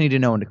then you also need to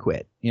know when to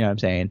quit. You know what I'm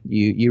saying?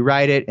 You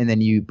ride it, and then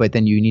you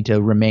need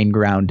to remain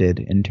grounded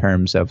in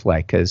terms of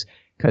like, because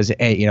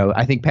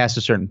I think past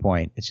a certain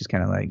point, it's just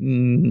kind of like,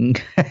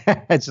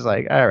 it's just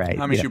like, all right.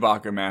 How many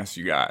Chewbacca masks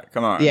you got?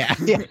 Come on. Yeah.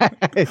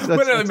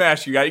 What other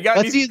masks you got?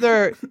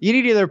 You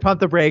need either pump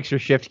the brakes or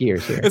shift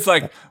gears here. It's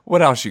like,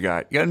 what else you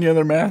got? You got any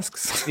other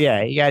masks?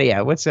 Yeah, you got.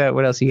 Yeah,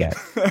 what else you got?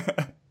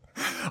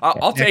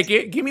 I'll take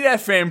it. Give me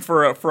that fame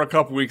for a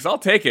couple weeks. I'll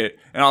take it,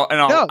 and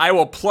I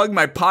will plug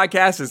my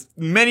podcast as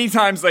many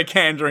times as I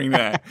can during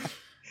that.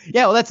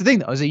 Yeah, well, that's the thing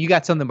though, is that you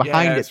got something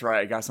behind it. That's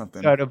right. I got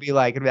something. So it'll be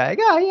like,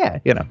 oh yeah,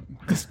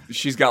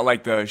 She's got a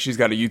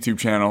YouTube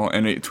channel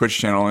and a Twitch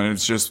channel, and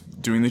it's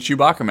just doing the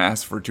Chewbacca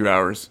mask for 2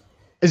 hours.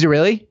 Is it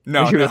really?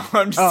 No.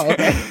 I'm just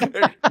saying.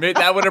 Okay.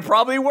 That would have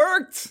probably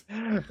worked.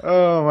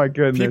 Oh my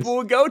goodness. People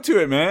would go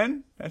to it,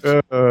 man.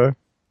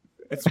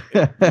 It's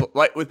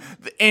like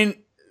and.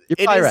 You're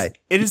probably right.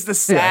 It is the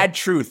sad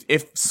truth.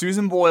 If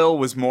Susan Boyle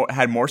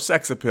had more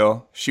sex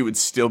appeal, she would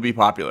still be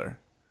popular.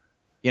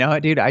 You know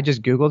what, dude? I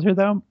just Googled her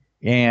though,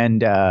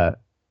 and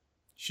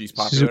she's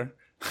popular.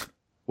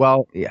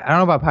 Well, I don't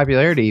know about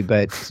popularity,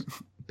 but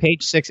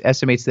Page Six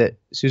estimates that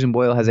Susan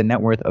Boyle has a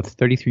net worth of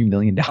 $33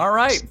 million. All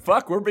right,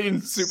 fuck, we're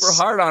being super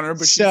hard on her,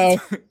 but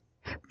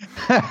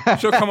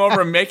she'll come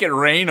over and make it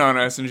rain on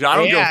us, and I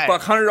don't give a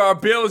fuck.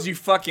 $100 bills, you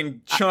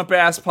fucking chump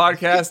ass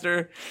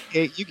podcaster.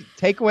 You can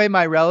take away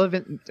my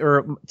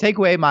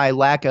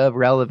lack of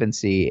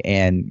relevancy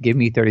and give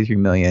me $33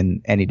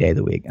 million any day of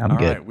the week. I'm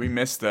good. Right, we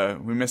missed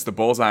the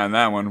bullseye on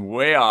that one.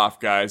 Way off,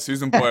 guys.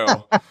 Susan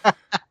Boyle.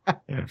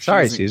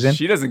 Sorry, Susan.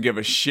 She doesn't give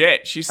a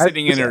shit. She's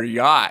sitting in her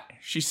yacht.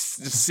 She's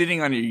just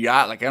sitting on your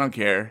yacht like I don't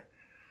care.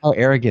 How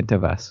arrogant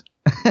of us.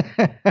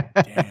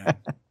 Damn.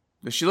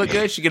 Does she look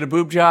good? She get a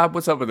boob job?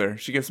 What's up with her?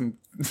 She get some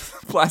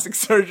plastic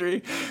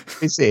surgery?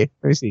 Let me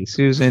see.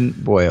 Susan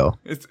Boyle.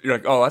 You're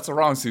like, oh, that's a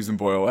wrong Susan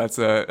Boyle. That's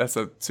a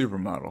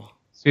supermodel.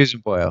 Susan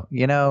Boyle.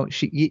 You know what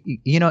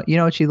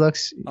she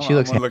looks. She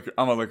looks. I'm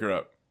gonna look her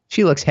up.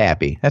 She looks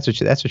happy. That's what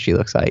she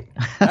looks like.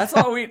 That's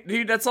all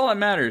That's all that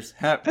matters.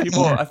 I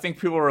think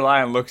people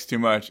rely on looks too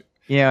much.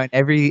 You know, in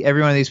every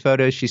one of these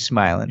photos, she's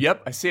smiling.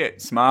 Yep, I see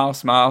it. Smile,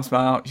 smile,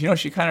 smile. You know,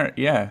 she kind of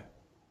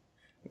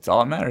It's all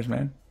that matters,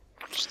 man.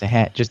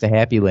 Just a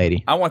happy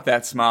lady. I want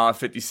that smile at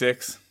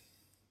 56.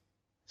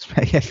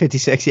 Yeah,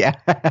 56. Yeah.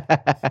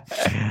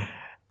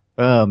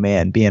 Oh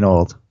man, being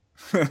old.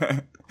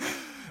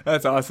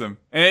 That's awesome.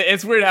 And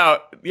it's weird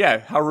how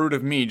rude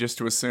of me just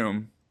to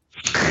assume.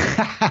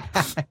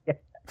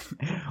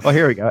 Well,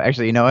 here we go.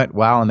 Actually, you know what?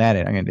 While I'm at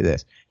it, I'm gonna do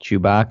this.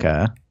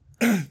 Chewbacca.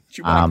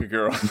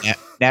 Girl.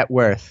 Net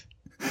worth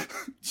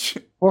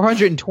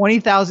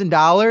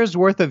 $420,000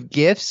 worth of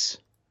gifts.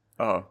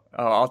 Oh,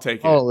 I'll take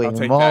it. Holy I'll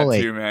take moly.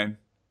 that too, man.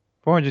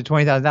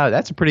 $420,000.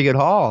 That's a pretty good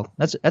haul.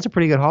 That's a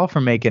pretty good haul for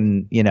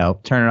making,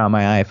 turning on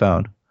my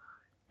iPhone.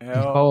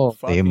 Hell,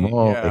 Holy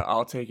moly. yeah,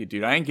 I'll take it,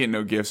 dude. I ain't getting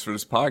no gifts for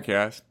this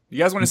podcast. You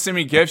guys want to send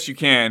me gifts? You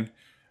can.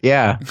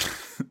 Yeah.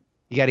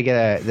 You got to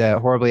get the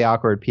horribly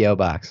awkward PO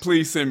box.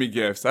 Please send me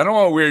gifts. I don't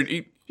want weird.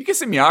 You can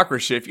send me awkward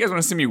shit. If you guys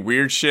want to send me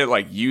weird shit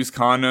like used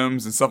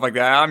condoms and stuff like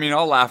that, I mean,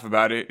 I'll laugh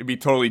about it. It'd be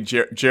totally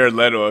Jared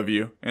Leto of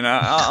you, and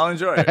I'll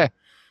enjoy it.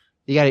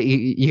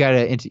 You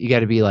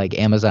gotta be like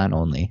Amazon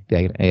only.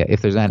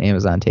 If there's not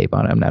Amazon tape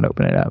on it, I'm not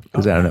opening it up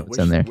because I don't know what's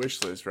in there.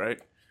 Wish list, right?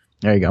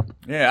 There you go.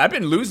 Yeah, I've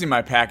been losing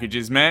my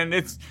packages, man.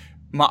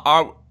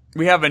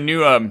 We have a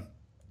new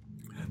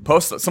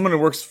someone who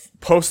works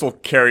postal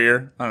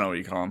carrier. I don't know what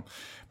you call them,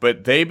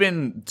 but they've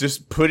been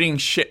just putting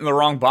shit in the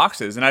wrong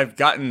boxes, and I've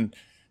gotten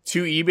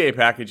 2 eBay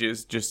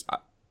packages. It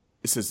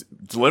says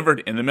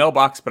delivered in the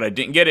mailbox, but I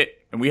didn't get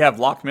it, and we have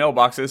locked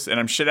mailboxes, and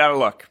I'm shit out of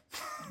luck.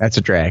 That's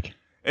a drag.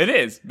 It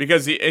is,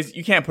 because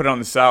you can't put it on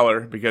the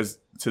seller because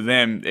to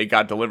them it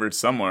got delivered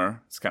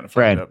somewhere. It's kind of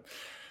fucked up.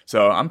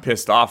 So I'm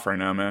pissed off right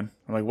now, man.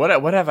 I'm like, what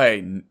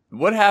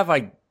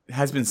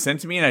has been sent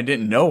to me and I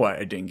didn't know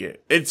I didn't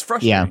get? It's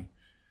frustrating.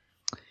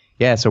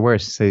 Yeah, it's the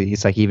worst. So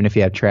it's like even if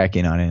you have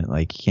tracking on it,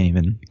 like you can't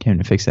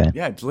even fix that.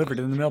 Yeah, delivered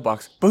in the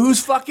mailbox. But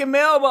whose fucking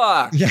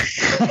mailbox? Yeah.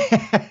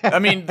 I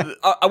mean,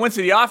 I went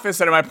to the office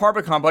at my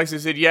apartment complex. They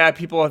said, yeah,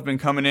 people have been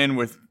coming in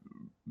with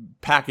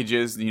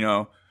packages, And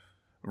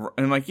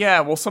I'm like, yeah,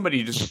 well,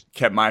 somebody just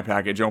kept my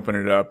package, opened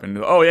it up, and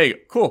oh, yeah,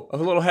 cool, a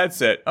little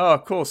headset.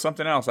 Oh, cool,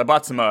 something else. I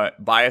bought some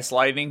bias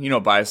lighting. You know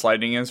what bias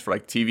lighting is for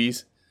like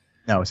TVs?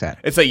 No, what's that?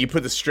 It's like you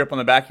put the strip on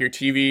the back of your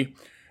TV,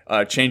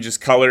 changes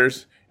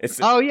colors. I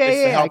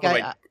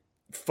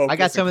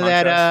got some of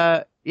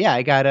that.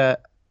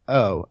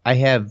 I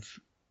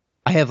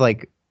have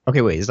like.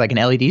 Okay, wait. Is it like an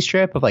LED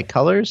strip of like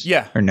colors?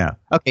 Yeah. Or no?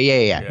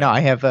 Okay, yeah. No, I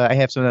have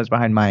some of those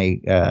behind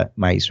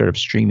my sort of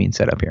streaming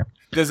setup here.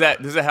 Does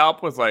it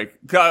help with like?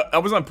 I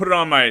was gonna put it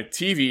on my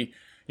TV,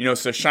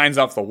 so it shines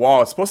off the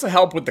wall. It's supposed to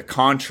help with the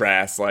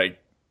contrast, like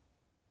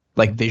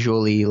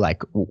visually,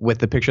 like with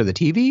the picture of the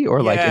TV,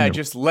 or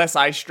just less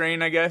eye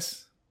strain, I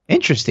guess.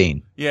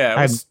 Interesting. Yeah.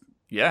 That's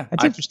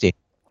interesting.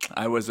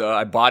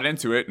 I bought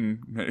into it, and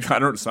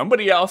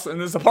somebody else in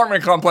this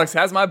apartment complex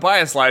has my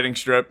bias lighting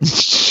strip.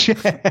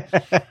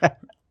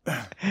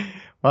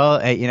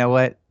 Well, you know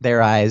what?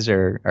 Their eyes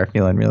are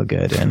feeling real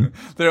good, and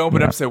they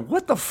open up and say,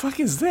 "What the fuck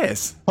is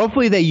this?"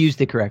 Hopefully, they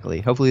used it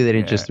correctly. Hopefully, they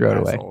didn't just throw it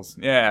away.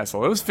 Yeah,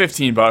 asshole. It was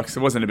 $15. It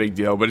wasn't a big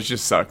deal, but it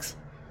just sucks.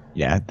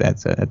 Yeah,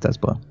 that does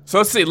blow. So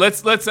let's see.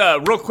 Let's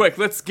real quick.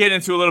 Let's get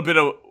into a little bit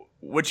of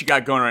what you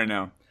got going right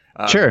now.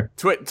 Sure.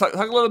 Talk a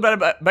little bit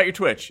about your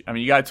Twitch. I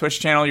mean, you got a Twitch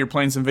channel. You're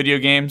playing some video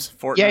games.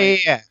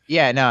 Fortnite.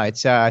 Yeah. No,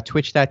 it's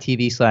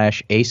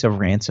twitch.tv/Ace of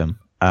Ransom.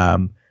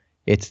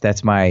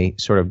 That's my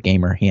sort of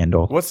gamer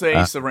handle. What's the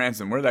Ace of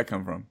Ransom? Where did that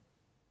come from?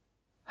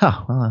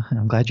 Oh, well,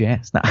 I'm glad you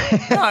asked. No,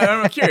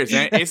 I'm curious,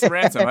 man. Ace of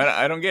Ransom.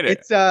 I don't get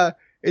it.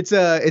 It's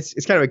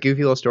kind of a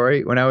goofy little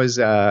story. When I was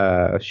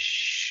I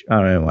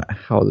don't know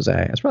how old was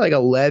I? I was probably like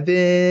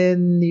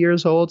 11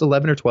 years old,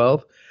 11 or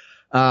 12.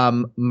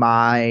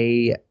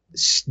 My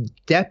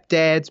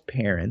stepdad's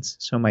parents,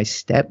 so my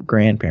step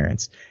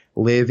grandparents,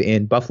 live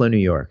in Buffalo, New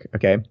York.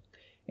 Okay,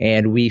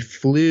 and we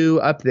flew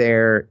up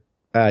there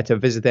to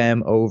visit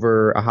them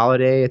over a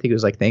holiday. I think it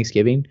was like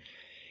Thanksgiving,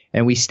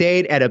 and we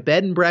stayed at a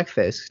bed and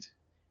breakfast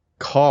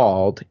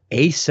called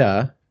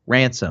Asa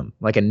Ransom,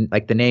 like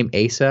the name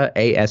Asa,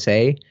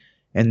 ASA,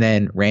 and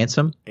then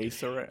Ransom.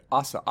 Asa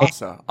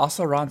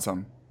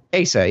Ransom.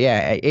 Asa,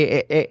 yeah,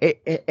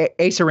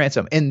 Asa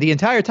Ransom. And the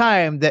entire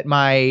time that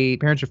my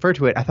parents referred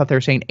to it, I thought they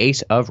were saying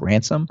Ace of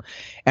Ransom,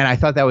 and I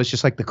thought that was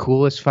just like the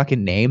coolest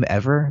fucking name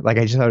ever. Like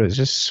I just thought it was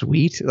just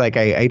sweet. Like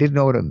I didn't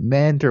know what it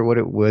meant or what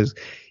it was,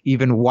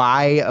 even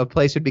why a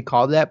place would be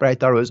called that, but I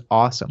thought it was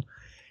awesome.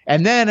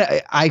 And then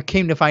I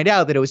came to find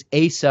out that it was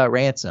Asa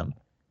Ransom,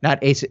 not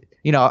Ace.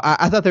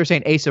 I thought they were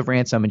saying Ace of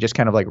Ransom and just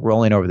kind of like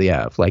rolling over the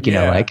F, like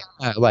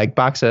like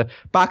box of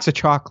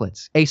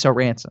chocolates, Ace of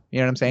Ransom. You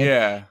know what I'm saying?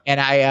 Yeah. And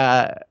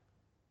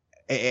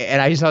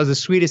and I just thought it was the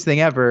sweetest thing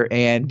ever.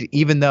 And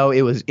even though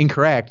it was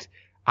incorrect,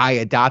 I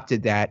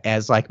adopted that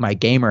as like my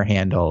gamer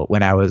handle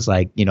when I was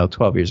like,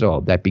 12 years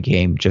old. That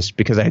became just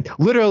because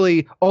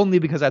only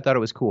because I thought it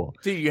was cool.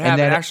 See, you have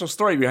an actual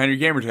story behind your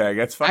gamer tag.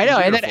 That's fucking I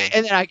know. beautiful.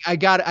 And then I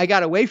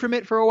got away from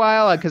it for a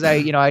while because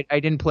I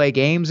didn't play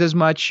games as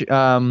much,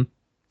 kind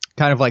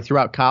of like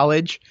throughout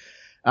college.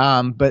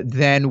 But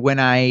then when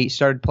I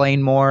started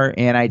playing more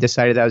and I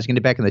decided that I was going to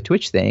get back in the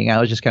Twitch thing, I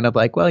was just kind of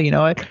like, well, you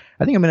know what?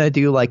 I think I'm going to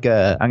do I'm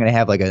going to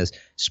have like a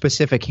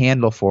specific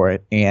handle for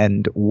it.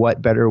 And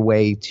what better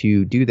way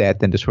to do that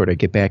than to sort of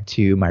get back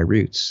to my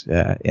roots,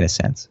 in a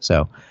sense.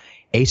 So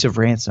Ace of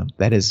Ransom,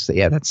 that's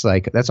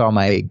all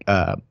my,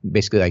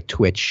 basically like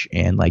Twitch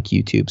and like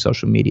YouTube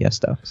social media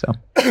stuff. So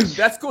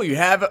that's cool. You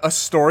have a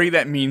story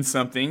that means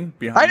something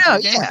behind your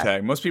gamer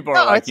tag. Most people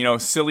are like,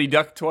 Silly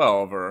Duck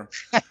 12 or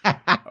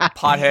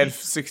Pothead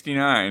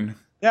 69.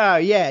 No,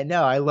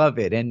 I love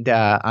it. And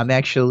I'm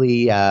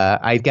actually,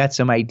 I've got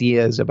some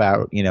ideas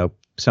about,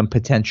 some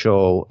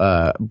potential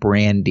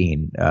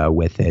branding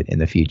with it in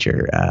the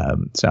future.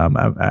 So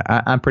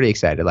I'm pretty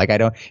excited. Like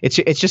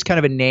it's just kind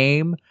of a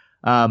name.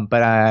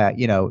 But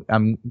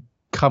I'm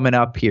coming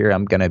up here.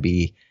 I'm going to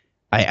be,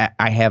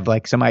 I have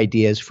like some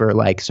ideas for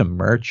like some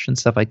merch and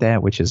stuff like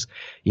that, which is,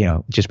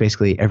 just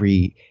basically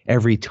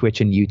every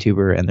Twitch and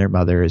YouTuber and their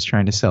mother is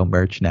trying to sell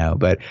merch now.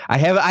 But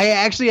I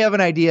actually have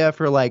an idea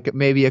for like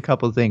maybe a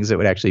couple of things that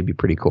would actually be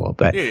pretty cool.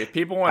 But dude, if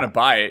people want to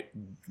buy it,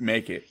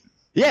 make it.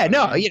 Yeah,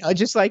 no,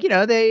 just like,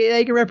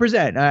 they can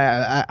represent.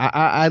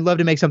 I'd love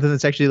to make something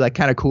that's actually like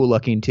kind of cool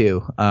looking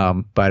too.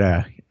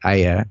 But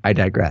I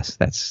digress.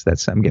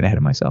 That's I'm getting ahead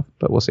of myself,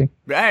 but we'll see.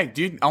 Hey,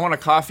 dude, I want a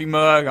coffee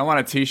mug. I want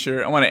a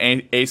T-shirt. I want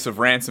an Ace of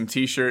Ransom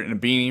T-shirt and a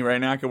beanie right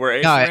now. I could wear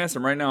Ace of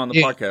Ransom right now on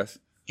the podcast.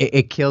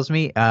 It kills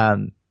me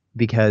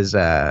because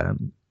I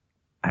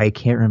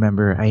can't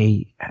remember.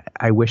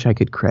 I wish I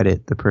could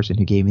credit the person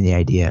who gave me the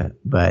idea,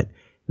 but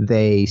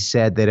they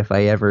said that if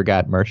I ever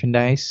got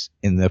merchandise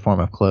in the form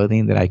of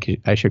clothing, that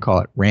I should call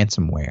it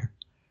ransomware,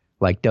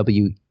 like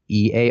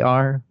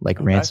WEAR, like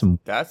ransom.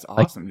 That's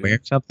awesome, like wear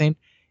something.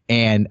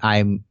 And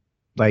I'm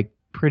like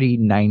pretty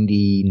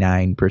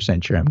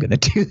 99% sure I'm going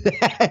to do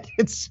that.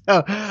 And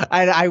so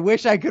I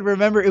wish I could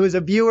remember. It was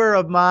a viewer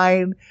of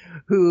mine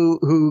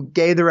who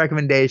gave the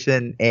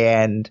recommendation,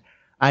 and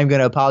I'm going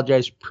to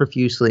apologize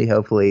profusely,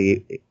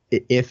 hopefully,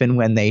 if and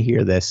when they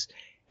hear this.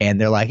 And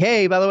they're like,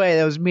 hey, by the way,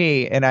 that was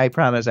me. And I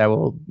promise I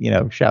will,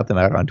 shout them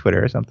out on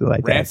Twitter or something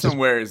like that.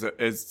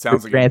 Ransomware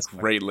sounds like a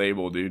great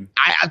label, dude.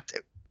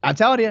 I'm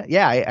telling you,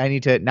 yeah, I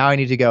need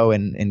to go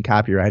and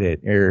copyright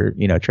it or,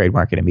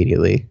 trademark it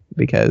immediately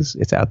because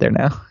it's out there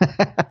now.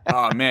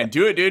 Oh man,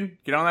 do it, dude.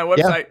 Get on that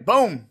website. Yeah.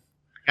 Boom.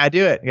 Gotta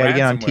do it. Gotta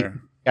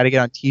get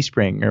on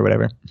Teespring or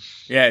whatever.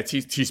 Yeah,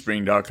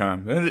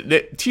 teespring.com.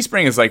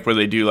 Teespring is like where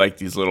they do like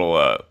these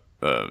little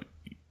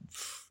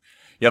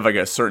you have like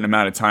a certain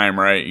amount of time,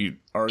 right?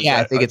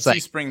 I think it's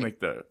Teespring like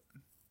the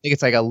I think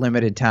it's like a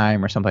limited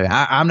time or something.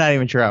 I'm not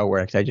even sure how it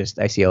works.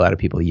 I see a lot of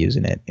people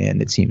using it,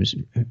 and it seems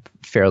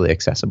fairly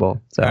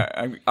accessible. So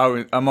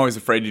I'm always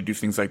afraid to do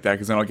things like that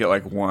because then I'll get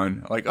like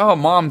one, like, oh,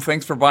 Mom,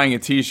 thanks for buying a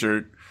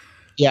T-shirt.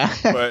 Yeah.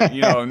 But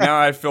now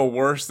I feel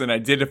worse than I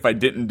did if I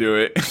didn't do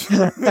it.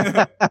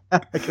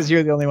 Because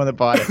you're the only one that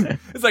bought it.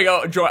 It's like,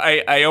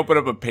 I open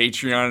up a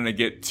Patreon and I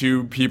get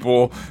 2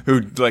 people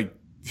who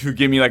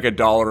give me like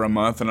 $1 a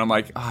month, and I'm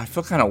like, I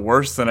feel kind of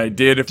worse than I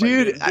did if I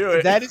didn't do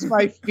it. That is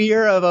my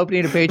fear of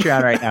opening a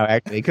Patreon right now,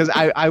 actually, because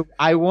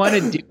I want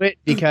to do it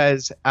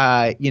because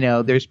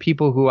there's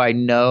people who I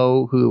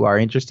know who are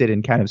interested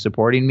in kind of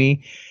supporting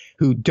me,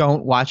 who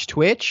don't watch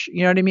Twitch.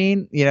 You know what I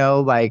mean?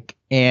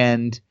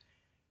 And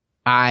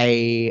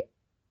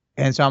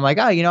so I'm like,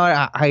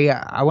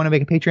 I want to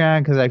make a Patreon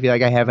because I feel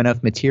like I have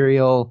enough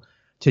material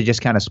to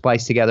just kind of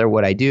splice together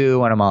what I do,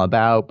 what I'm all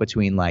about,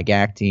 between like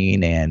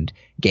acting and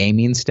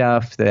gaming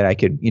stuff that I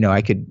could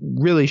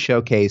really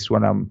showcase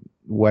what I'm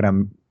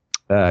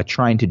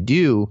trying to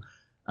do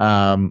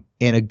in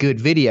a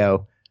good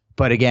video.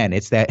 But again,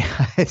 it's that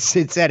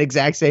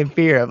exact same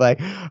fear of like,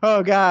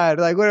 oh God,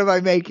 like what am I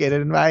making?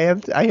 And I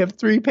have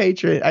 3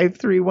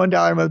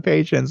 $1 a month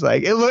patrons.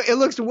 Like it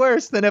looks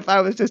worse than if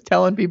I was just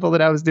telling people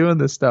that I was doing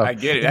this stuff. I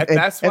get it.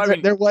 That's why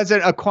there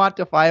wasn't a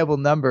quantifiable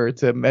number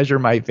to measure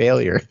my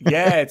failure.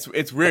 Yeah,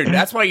 it's weird.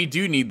 That's why you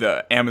do need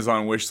the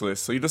Amazon wish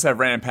list. So you just have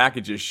random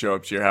packages show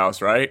up to your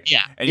house, right?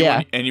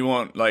 Yeah. And you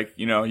won't like,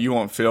 you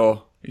won't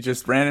feel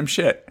just random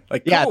shit.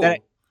 Like, cool. Yeah.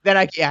 Then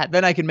I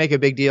can make a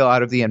big deal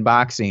out of the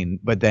unboxing,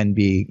 but then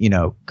be,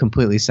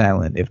 completely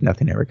silent if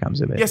nothing ever comes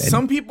of it. Yeah,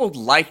 some people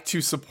like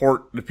to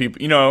support the people,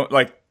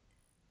 like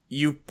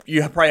you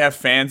probably have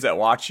fans that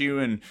watch you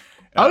and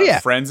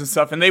friends and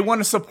stuff, and they want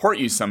to support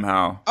you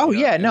somehow. Oh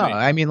yeah, no,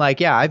 I mean, like,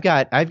 yeah, I've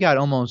got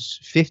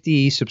almost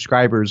 50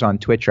 subscribers on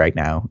Twitch right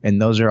now, and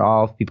those are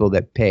all people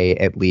that pay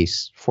at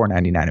least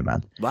 $4.99 a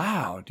month.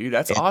 Wow, dude,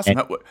 that's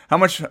awesome. How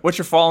much? What's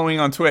your following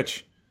on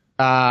Twitch?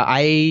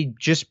 I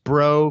just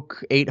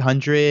broke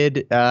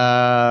 800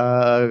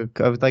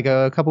 like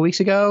a couple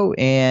weeks ago,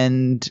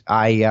 and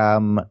I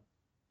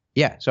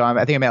Yeah, so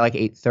I think I'm at like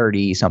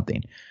 830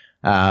 something.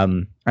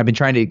 I've been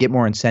trying to get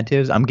more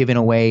incentives. I'm giving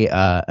away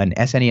an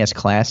SNES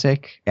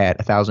Classic at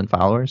 1,000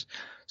 followers.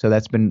 So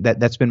that's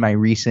been my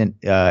recent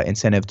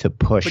incentive to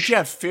push. But you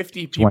have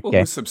 50 people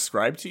who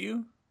subscribe to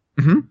you?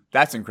 Mm-hmm.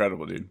 That's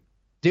incredible, dude.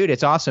 Dude,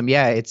 it's awesome.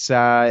 Yeah, it's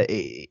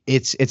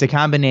a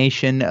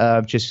combination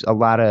of just a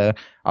lot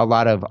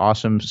of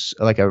awesome,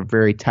 like a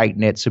very tight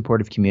knit,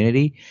 supportive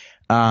community,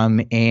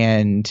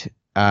 and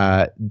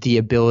the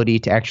ability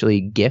to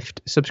actually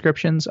gift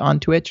subscriptions on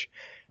Twitch.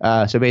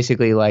 So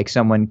basically, like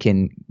someone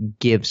can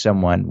give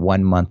someone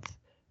 1 month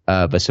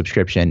of a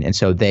subscription, and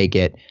so they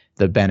get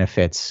the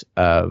benefits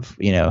of,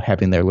 you know,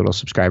 having their little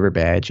subscriber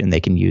badge, and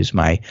they can use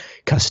my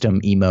custom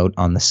emote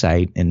on the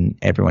site and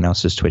everyone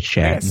else's Twitch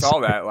chat. I saw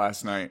that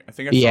last night. I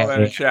think I saw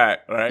that in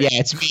chat, right? Yeah,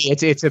 it's me.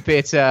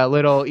 It's a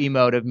little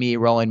emote of me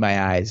rolling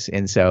my eyes,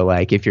 and so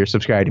like if you're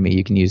subscribed to me,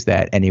 you can use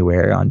that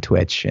anywhere on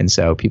Twitch, and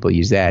so people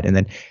use that. And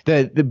then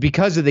the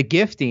because of the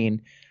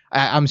gifting,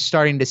 I'm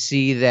starting to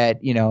see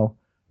that, you know,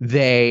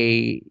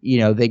 they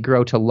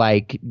grow to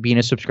like being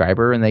a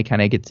subscriber, and they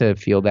kind of get to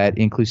feel that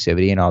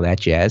inclusivity and all that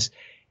jazz.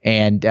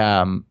 And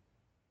then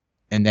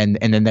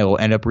they will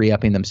end up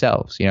re-upping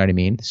themselves. You know what I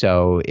mean?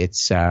 So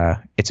it's a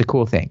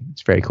cool thing.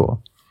 It's very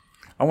cool.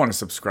 I want a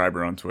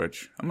subscriber on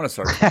Twitch. I'm gonna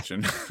start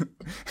watching.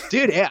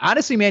 Dude,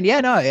 honestly, man, yeah,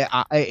 no,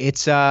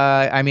 it's.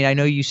 I mean, I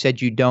know you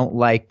said you don't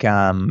like.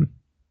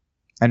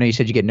 I know you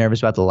said you get nervous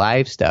about the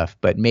live stuff,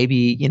 but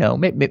maybe, you know,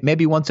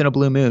 maybe once in a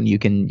blue moon you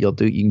can do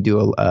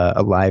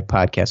a live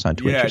podcast on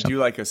Twitch. Yeah, or something. do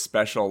like a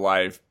special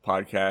live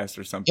podcast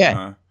or something. Yeah,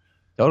 huh?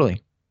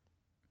 Totally.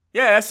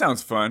 Yeah, that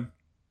sounds fun.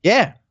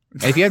 Yeah.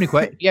 And if you have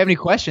any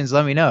questions,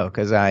 let me know,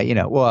 because I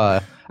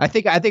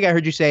think I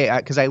heard you say,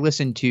 because I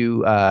listened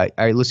to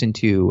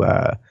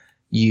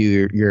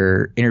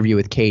your interview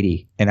with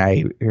Katie, and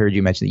I heard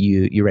you mention that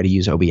you already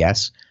use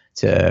OBS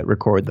to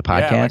record the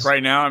podcast. Yeah, like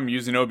right now I'm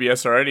using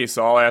OBS already,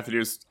 so all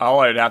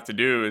I'd have to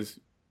do is,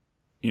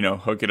 you know,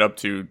 hook it up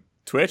to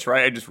Twitch,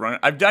 right? I just run it.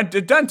 I've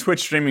done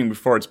Twitch streaming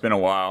before. It's been a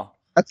while.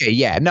 Okay,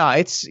 yeah, no,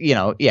 it's, you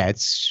know, yeah,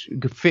 it's.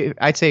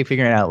 I'd say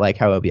figuring out like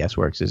how OBS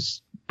works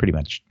is pretty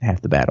much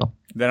half the battle.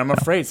 Then I'm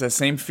afraid it's that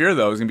same fear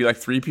though. There's gonna be like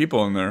 3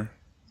 people in there.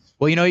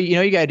 Well, you know,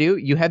 you gotta do.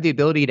 You have the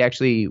ability to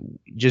actually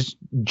just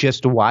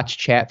watch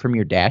chat from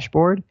your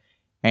dashboard,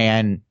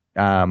 and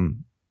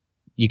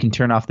you can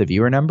turn off the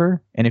viewer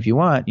number, and if you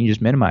want, you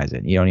just minimize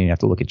it. You don't even have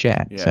to look at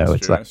chat. Yeah, so that's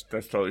it's true. like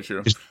That's totally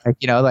true. just,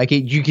 you know, like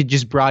you could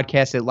just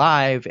broadcast it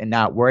live and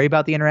not worry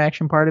about the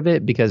interaction part of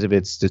it, because if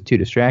it's just too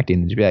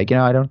distracting, just be like, you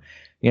know, I don't,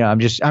 you know,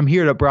 I'm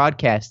here to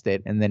broadcast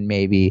it, and then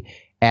maybe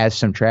as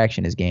some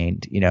traction is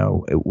gained, you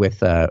know,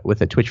 with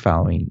a Twitch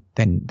following,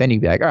 then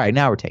you'd be like, all right,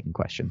 now we're taking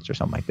questions or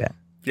something like that.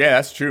 Yeah,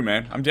 that's true,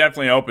 man. I'm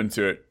definitely open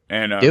to it,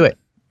 and do it.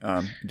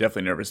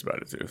 Definitely nervous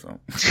about it too. So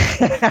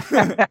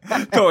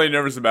totally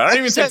nervous about it. I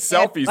don't even take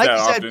selfies that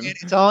often. Man,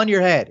 it's all in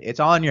your head.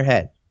 It's all in your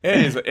head.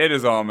 It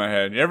is all in my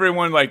head.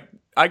 Everyone, like,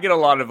 I get a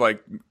lot of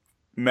like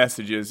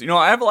messages. You know,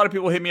 I have a lot of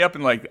people hit me up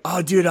and like,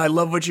 oh, dude, I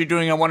love what you're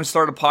doing. I want to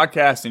start a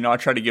podcast. You know, I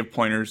try to give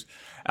pointers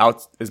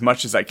out as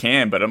much as I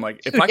can, but I'm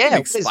like, if I can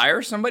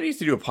inspire somebody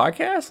to do a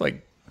podcast,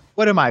 like,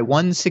 what am I,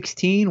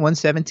 116,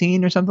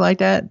 117 or something like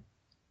that?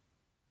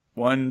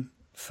 I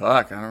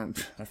forgot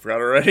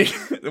already.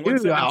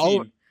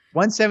 117.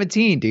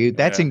 117, dude.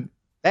 That's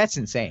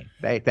insane.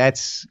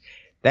 That's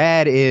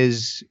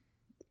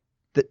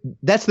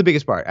the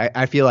biggest part.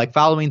 I feel like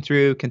following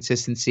through,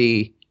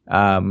 consistency.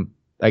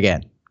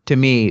 Again, to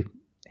me,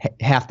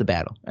 half the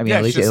battle. I mean, yeah,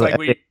 at least just like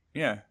what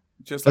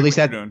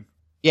you're doing.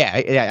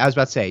 Yeah, I was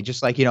about to say,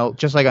 just like, you know,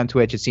 just like on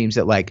Twitch, it seems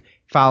that like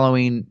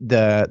following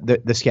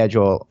the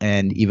schedule,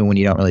 and even when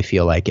you don't really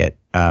feel like it,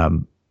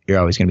 you're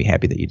always going to be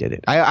happy that you did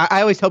it.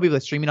 I always tell people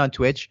that streaming on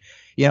Twitch,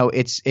 you know,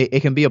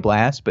 it can be a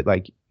blast, but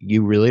like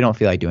you really don't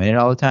feel like doing it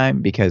all the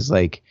time, because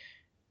like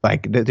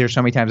there's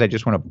so many times I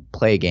just want to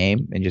play a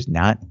game and just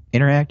not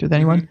interact with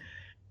anyone. Mm-hmm.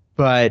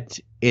 But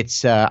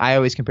it's I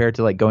always compare it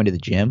to like going to the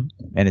gym,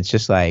 and it's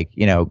just like,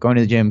 you know, going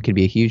to the gym can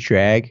be a huge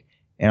drag,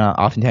 and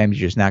oftentimes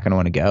you're just not going to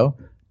want to go,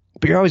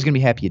 but you're always going to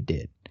be happy you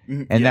did.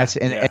 And and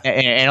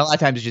a lot of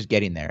times it's just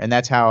getting there, and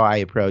that's how I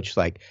approach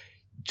like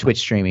Twitch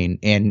streaming,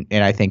 and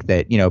I think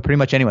that, you know, pretty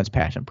much anyone's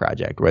passion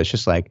project, where it's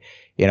just like,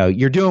 you know,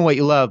 you're doing what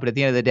you love, but at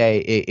the end of the day,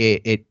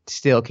 it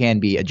still can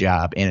be a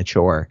job and a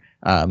chore,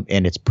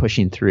 and it's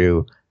pushing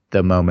through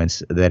the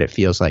moments that it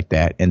feels like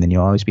that, and then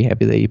you'll always be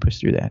happy that you push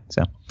through that.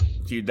 So,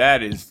 dude,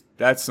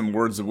 that's some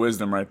words of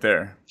wisdom right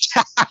there.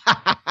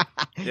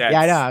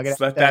 Yeah, I know.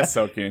 Let that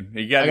soak in.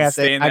 You gotta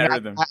stay in that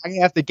rhythm. I'm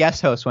gonna have to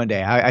guest host one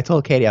day. I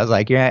told Katie, I was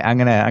like, yeah, I'm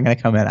gonna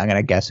come in. I'm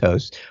gonna guest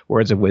host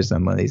Words of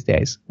Wisdom one of these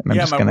days.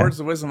 Words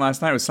of Wisdom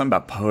last night was something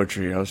about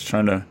poetry. I was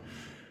trying to.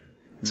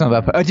 Something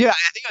about I think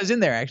I was in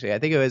there actually. I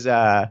think it was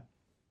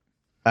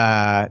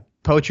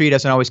poetry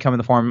doesn't always come in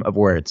the form of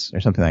words or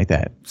something like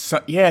that.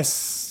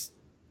 Yes,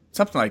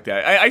 something like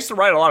that. I used to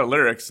write a lot of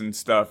lyrics and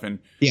stuff, and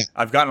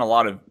I've gotten a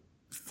lot of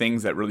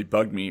things that really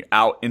bugged me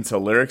out into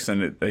lyrics,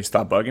 and they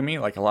stopped bugging me,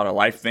 like a lot of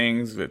life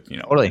things that, you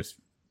know, totally.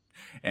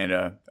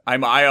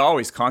 I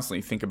always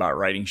constantly think about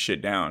writing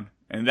shit down,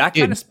 And that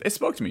kind of it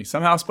spoke to me.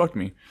 Somehow it spoke to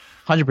me.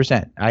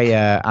 100%.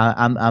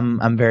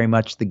 I'm very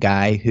much the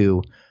guy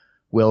who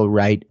will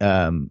write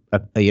I'll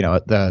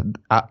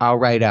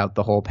write out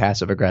the whole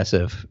passive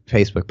aggressive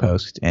Facebook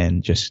post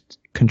and just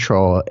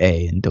Control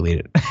A and delete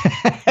it.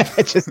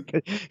 Just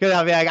because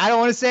I'll be like, I don't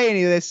want to say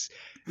any of this,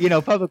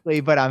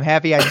 publicly, but I'm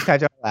happy I just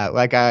typed it all out.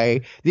 Like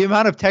the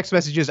amount of text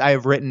messages I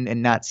have written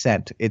and not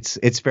sent, it's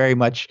very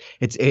much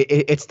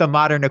it's the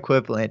modern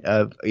equivalent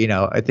of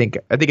I think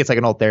it's like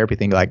an old therapy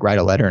thing, like write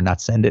a letter and not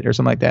send it or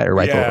something like that, or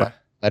write the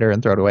letter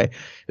and throw it away.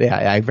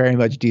 Yeah, I very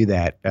much do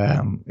that.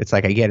 It's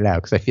like I get it out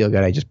because I feel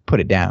good. I just put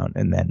it down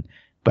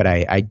but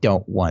I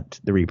don't want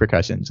the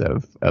repercussions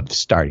of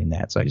starting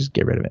that, so I just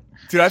get rid of it.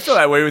 Dude, I feel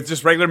that way with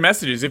just regular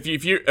messages.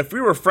 If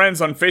we were friends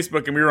on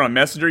Facebook and we were on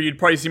Messenger, you'd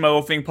probably see my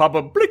little thing pop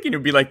up, blick, and it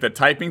would be like the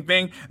typing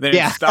thing. Then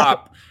it'd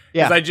stop.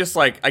 Because I just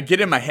I get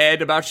in my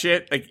head about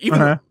shit. Like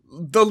even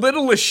the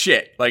littlest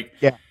shit. Like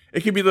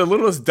it could be the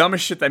littlest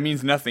dumbest shit that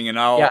means nothing, and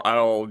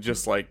I'll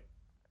just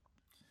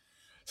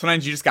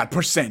sometimes you just got to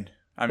push send.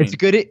 I mean, it's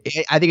good.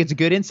 I think it's a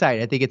good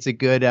insight. I think it's a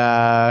good.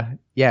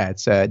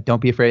 It's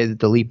don't be afraid of the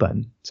delete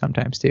button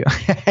sometimes too.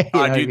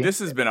 Dude, this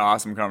has been an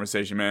awesome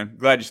conversation, man.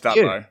 Glad you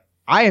stopped by.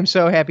 I am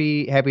so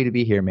happy to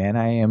be here, man.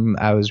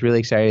 I was really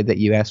excited that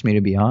you asked me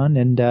to be on,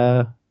 and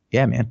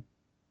man,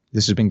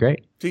 this has been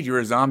great. Dude, you were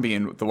a zombie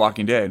in The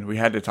Walking Dead. We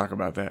had to talk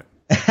about that.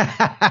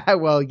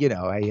 Well,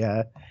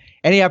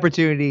 any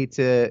opportunity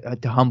to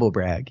humble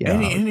brag,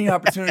 any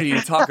opportunity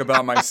to talk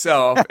about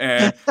myself,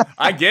 and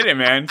I get it,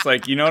 man. It's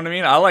like, you know what I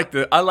mean. I like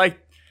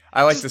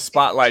to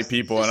spotlight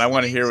people, and I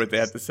want to hear what they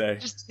have to say.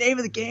 Just the name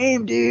of the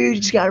game, dude.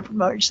 You just got to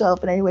promote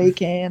yourself in any way you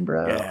can,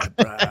 bro. Yeah,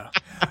 bro.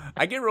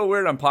 I get real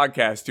weird on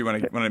podcasts too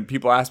when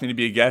people ask me to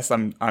be a guest.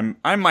 I'm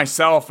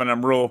myself, and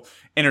I'm real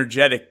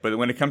energetic. But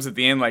when it comes at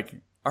the end, like,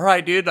 all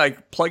right, dude,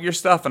 like plug your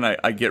stuff, and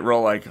I get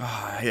real like,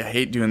 I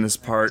hate doing this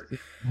part.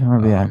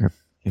 Horribly Awkward.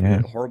 You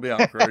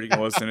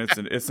can listen.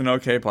 It's an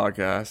okay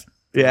podcast.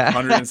 Yeah.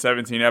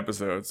 117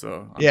 episodes,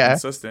 so I'm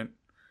consistent.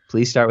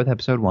 Please start with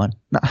episode 1.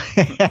 No.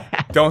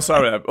 Don't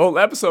start with that. Oh,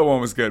 episode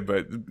 1 was good,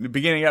 but the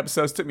beginning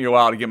episodes took me a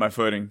while to get my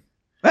footing.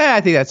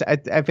 I think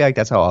I feel like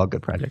that's how all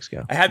good projects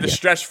go. I had the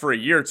stretch for a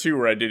year too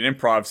where I did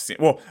improv scenes.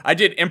 Well, I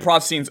did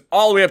improv scenes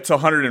all the way up to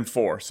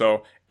 104.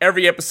 So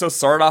every episode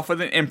started off with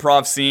an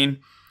improv scene.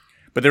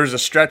 But there was a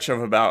stretch of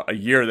about a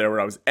year there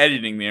where I was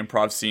editing the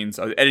improv scenes.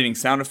 I was editing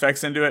sound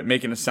effects into it,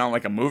 making it sound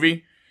like a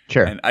movie.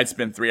 Sure. And I'd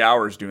spend 3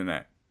 hours doing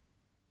that.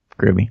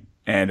 Groovy.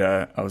 And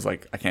I was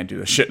like, I can't do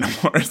this shit no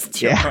more. It's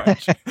too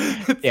much.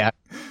 Yeah.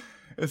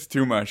 It's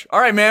too much. All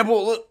right, man.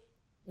 Well,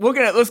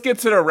 let's get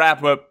to the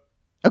wrap up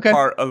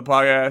part of the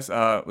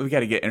podcast. We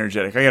got to get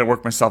energetic. I got to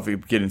work myself to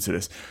get into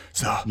this.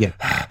 So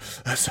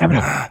let's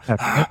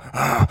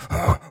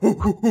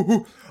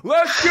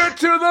get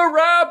to the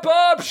wrap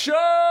up show.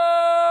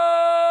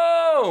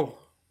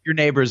 Your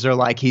neighbors are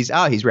like, he's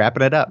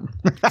wrapping it up.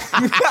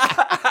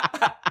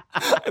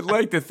 I'd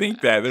like to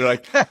think that they're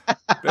like,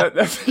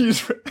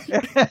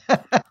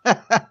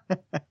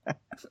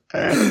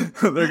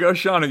 there goes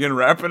Sean again,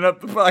 wrapping up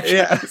the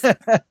podcast.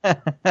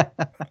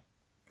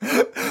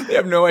 They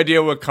have no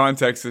idea what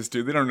context this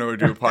dude. They don't know how to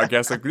do a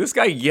podcast. Like this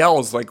guy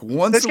yells like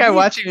once. Is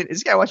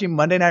this guy watching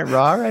Monday Night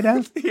Raw right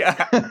now?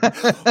 Yeah.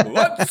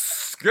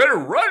 Let's get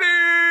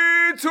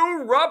ready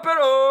to wrap it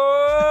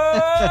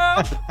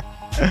up.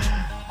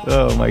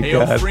 Oh my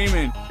God. Yo,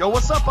 Freeman. Yo,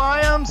 what's up,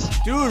 Iams?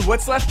 Dude,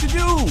 what's left to do?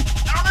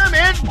 I don't know,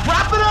 man.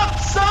 Wrap it up,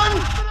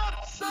 son.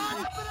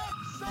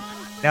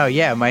 No,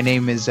 yeah, my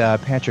name is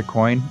Patrick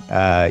Coyne.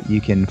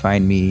 You can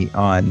find me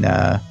on.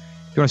 If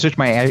you want to search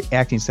my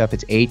acting stuff,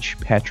 it's H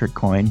Patrick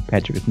Coyne,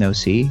 Patrick with no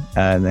C.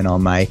 And then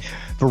on my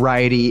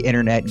variety,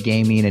 internet,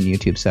 gaming, and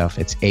YouTube stuff,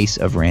 it's Ace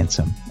of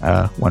Ransom.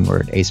 One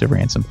word, Ace of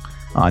Ransom.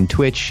 On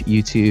Twitch,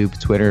 YouTube,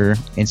 Twitter,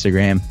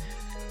 Instagram,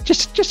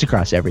 just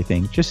across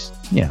everything. Just,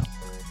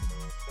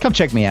 come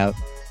check me out.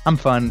 I'm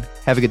fun.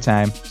 Have a good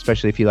time,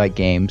 especially if you like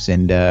games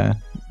and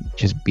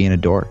just being a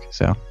dork.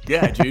 So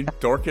yeah, dude,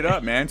 dork it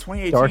up, man.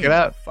 2018. Dork it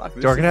up. Fuck,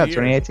 dork it up.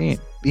 2018.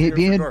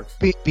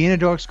 Being a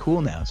dork's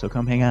cool now, so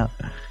come hang out.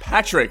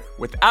 Patrick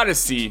without a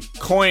C,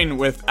 Coyne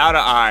without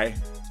an I,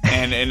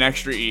 and an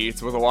extra E.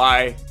 It's with a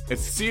Y.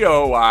 It's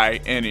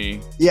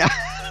COYNE. Yeah.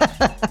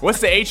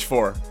 What's the H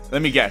for?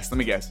 Let me guess. Let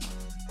me get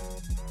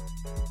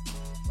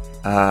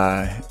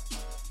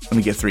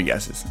 3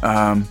 guesses.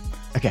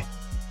 Okay.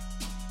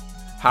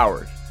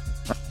 Howard.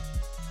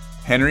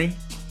 Henry.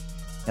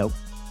 Nope.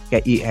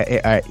 Yeah,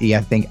 you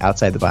gotta think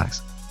outside the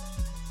box.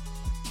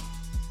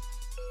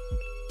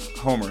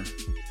 Homer.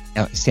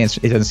 No, it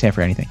doesn't stand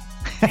for anything.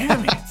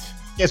 Damn it.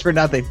 Yes, for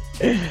nothing.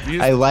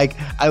 I like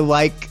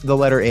the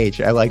letter H.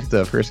 I liked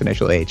the first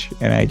initial H,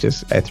 and I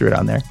threw it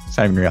on there. It's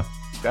not even real.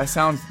 That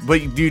sounds.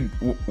 But dude,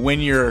 when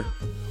you're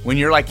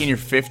like in your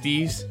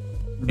 50s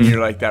and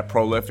you're like that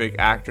prolific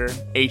actor,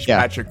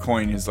 Patrick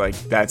Coyne is like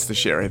that's the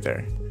shit right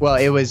there. Well,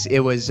 it was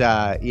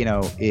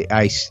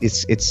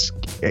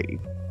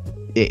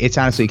it's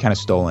honestly kind of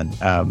stolen.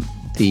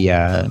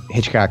 The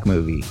Hitchcock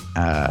movie,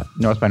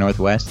 North by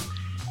Northwest.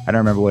 I don't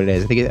remember what it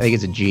is. I think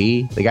it's a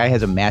G. The guy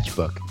has a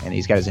matchbook, and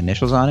he's got his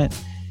initials on it.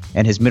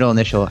 And his middle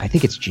initial, I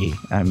think it's G.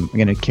 I'm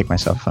going to kick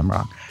myself if I'm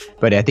wrong.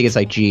 But I think it's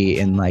like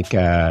G, and like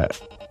the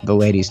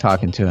lady's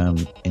talking to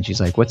him, and she's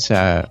like, what's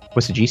the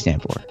G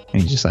stand for?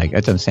 And he's just like,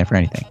 it doesn't stand for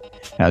anything.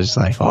 And I was just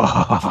like,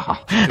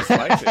 oh. Just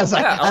liked it. I was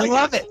like, Yeah, I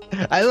love it.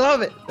 I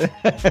love it.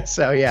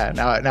 So yeah,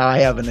 now I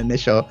have an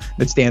initial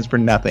that stands for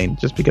nothing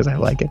just because I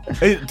like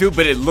it. Dude,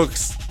 but it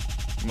looks,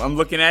 I'm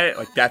looking at it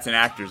like that's an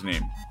actor's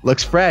name.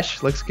 Looks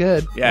fresh. Looks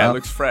good. Yeah, well, it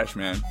looks fresh,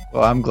 man.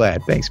 Well, I'm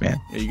glad. Thanks, man.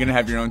 Yeah, you're going to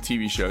have your own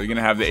TV show. You're going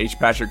to have the H.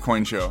 Patrick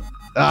Coin Show.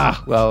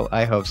 Well,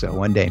 I hope so.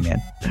 One day,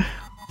 man.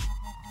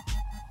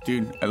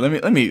 Dude,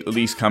 let me at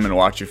least come and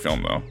watch your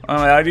film, though.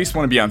 I at least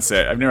want to be on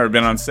set. I've never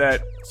been on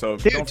set, so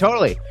dude,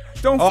 totally.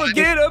 Don't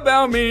forget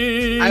about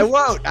me. I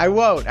won't. I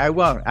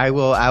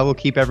will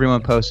keep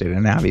everyone posted,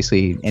 and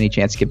obviously, any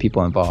chance to get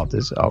people involved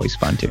is always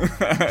fun too.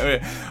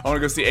 I want to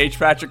go see H.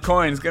 Patrick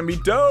Coin. It's gonna be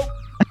dope.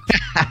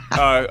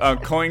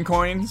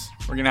 Coins.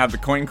 We're gonna have the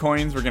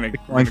coins. We're gonna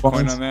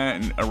coin on that,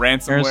 and a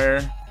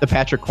ransomware. The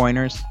Patrick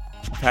Coiners.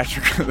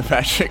 The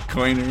Patrick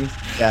Coiners.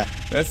 Yeah.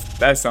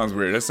 That sounds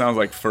weird. That sounds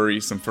like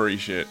some furry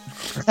shit.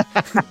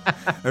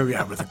 Oh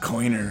yeah, with the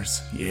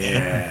coiners.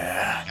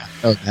 Yeah.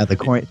 Oh god, the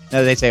coin.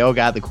 No, they say, oh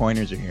god, the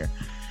coiners are here.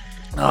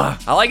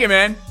 I like it,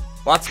 man.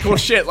 Lots of cool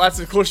shit. Lots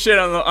of cool shit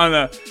on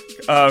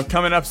the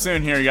coming up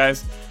soon here,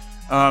 guys.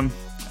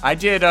 I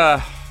did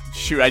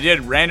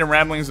Random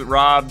Ramblings with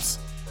Rob's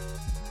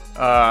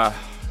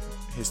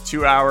his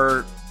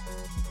 2-hour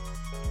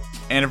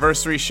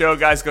anniversary show,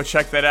 guys. Go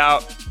check that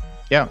out.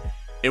 Yeah.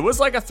 It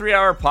was like a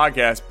 3-hour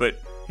podcast, but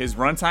his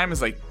runtime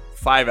is like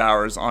 5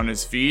 hours on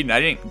his feed, and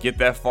I didn't get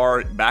that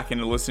far back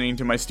into listening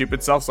to my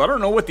stupid self, so I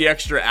don't know what the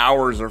extra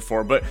hours are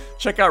for, but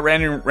check out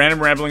Random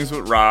Ramblings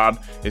with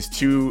Rob, his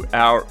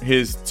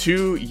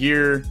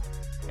 2-year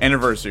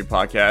anniversary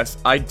podcast.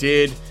 I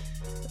did,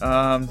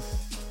 I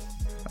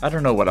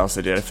don't know what else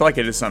I did. I feel like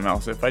I did something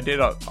else. If I did,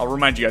 I'll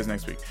remind you guys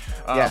next week.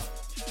 Yeah.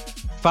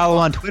 Follow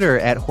on Twitter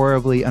at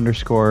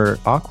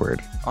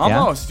horribly_awkward.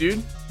 Almost,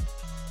 dude.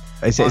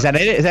 Is that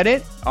it? Is that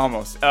it?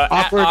 Almost.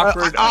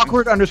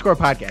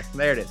 Awkward_podcast.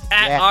 There it is.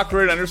 At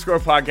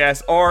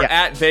awkward_podcast or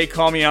at They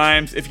Call Me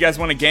Iams. If you guys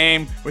want a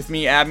game with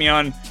me, add me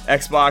on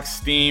Xbox,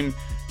 Steam,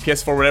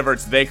 PS4, whatever.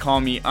 It's They Call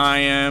Me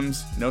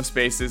Iams. No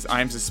spaces.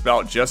 Iams is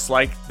spelled just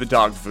like the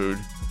dog food.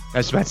 I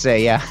was about to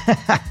say, yeah.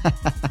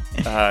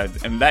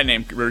 And that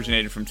name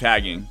originated from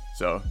tagging.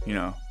 So,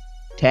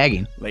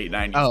 Tagging? Late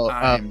 90s.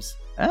 Iams.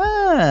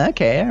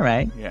 Okay. All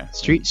right. Yeah.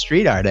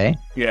 Street art, eh?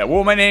 Yeah.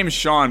 Well, my name is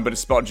Sean, but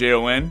it's spelled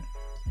Jon.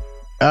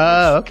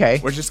 Oh, okay.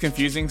 Which is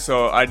confusing,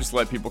 so I just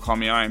let people call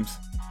me Iams.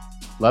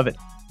 Love it.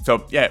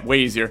 So, yeah, way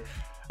easier.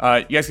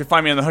 You guys can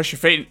find me on the Hush Your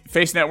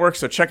Face Network,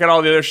 so check out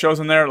all the other shows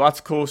on there. Lots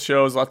of cool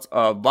shows, lots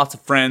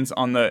of friends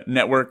on the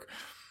network.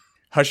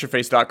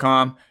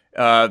 HushYourFace.com.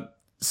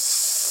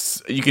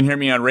 You can hear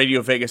me on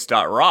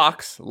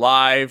RadioVegas.rocks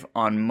live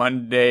on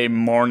Monday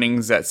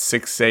mornings at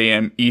 6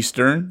 a.m.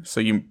 Eastern, so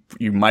you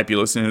might be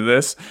listening to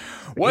this.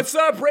 What's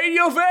up,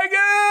 Radio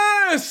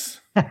Vegas?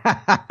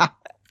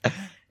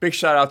 Big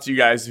shout out to you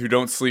guys who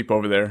don't sleep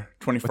over there.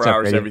 24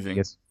 hours, Radio everything.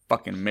 Vegas?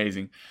 Fucking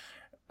amazing.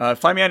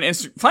 Find me on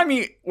Instagram. Find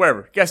me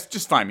wherever. Guess,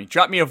 just find me.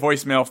 Drop me a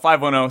voicemail,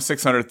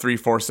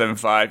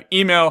 510-600-3475.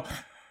 Email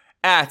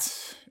at,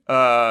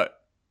 well,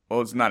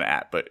 it's not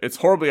at, but it's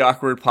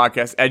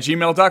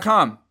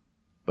horriblyawkwardpodcast@gmail.com.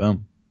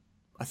 Boom.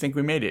 I think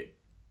we made it.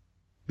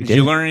 We Did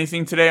you learn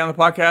anything today on the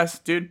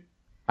podcast, dude?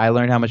 I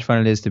learned how much fun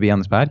it is to be on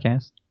this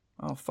podcast.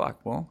 Oh, fuck.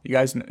 Well, you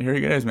guys, here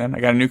he is, man. I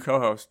got a new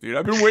co-host, dude.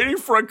 I've been waiting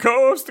for a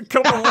co-host to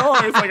come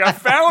along. It's like I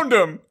found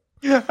him.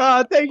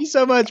 Oh, thank you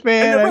so much,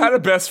 man. I never had a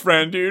best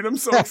friend, dude. I'm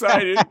so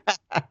excited.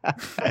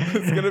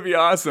 It's going to be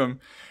awesome.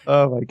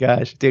 Oh, my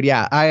gosh. Dude,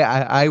 yeah.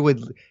 I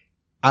would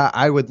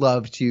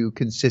love to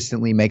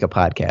consistently make a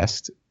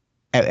podcast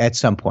at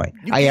some point.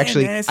 Man,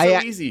 it's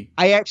so easy.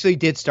 I actually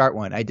did start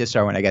one. I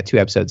got 2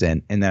 episodes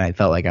in, and then I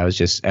felt like I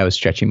was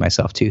stretching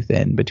myself too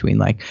thin between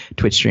like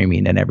Twitch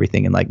streaming and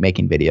everything and like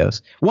making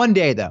videos. One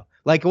day though,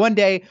 like one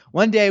day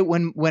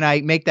when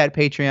I make that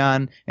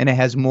Patreon and it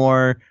has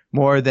more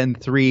than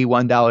 3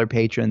 $1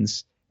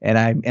 patrons and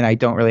I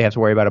don't really have to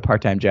worry about a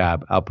part-time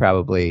job, I'll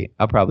probably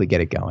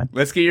get it going.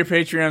 Let's get your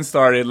Patreon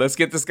started. Let's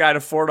get this guy to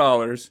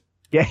 $4.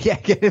 Yeah,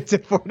 get it to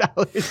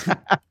 $4.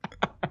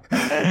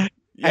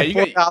 Yeah, at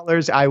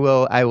 $4, I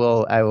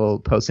will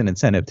post an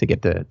incentive to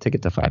get to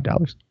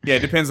 $5. Yeah, it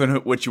depends on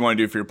what you want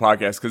to do for your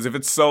podcast. Because if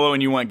it's solo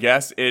and you want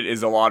guests, it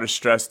is a lot of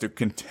stress to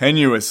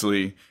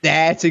continuously.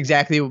 That's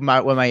exactly what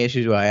my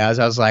issues were. I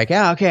was like,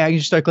 yeah, okay, I can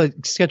just start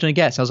scheduling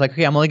guests. I was like,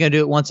 okay, I'm only gonna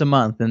do it once a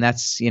month, and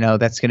that's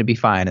gonna be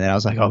fine. And then I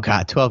was like, oh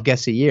god, 12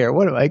 guests a year.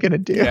 What am I gonna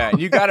do? Yeah,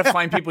 you got to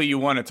find people you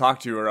want to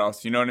talk to, or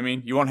else, you know what I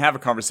mean. You won't have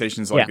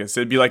conversations like this.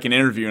 It'd be like an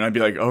interview, and I'd be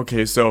like,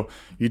 okay, so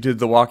you did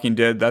The Walking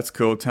Dead. That's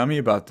cool. Tell me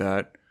about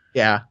that.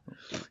 Yeah.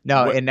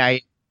 No, What? and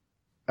I.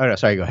 Oh no,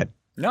 sorry. Go ahead.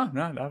 No,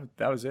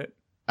 that was it.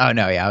 Oh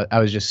no, yeah. I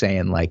was just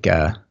saying, like,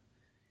 yeah.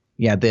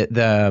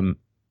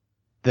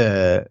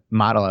 the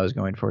model I was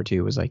going for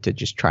too was like to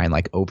just try and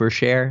like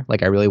overshare.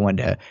 Like I really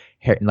wanted to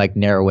like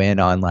narrow in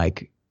on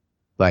like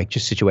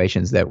just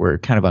situations that were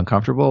kind of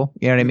uncomfortable,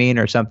 you know what I mean?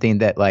 Or something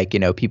that like, you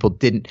know, people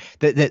didn't,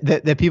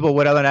 that people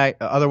would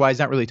otherwise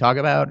not really talk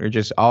about, or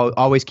just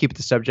always keep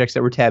the subjects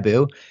that were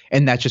taboo.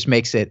 And that just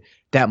makes it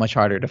that much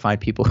harder to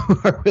find people who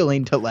are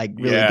willing to like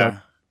really go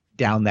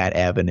down that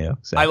avenue.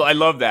 So I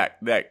love that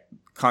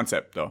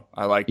concept though.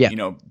 I like, you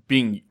know,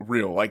 being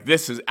real. Like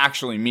this is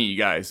actually me,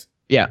 guys.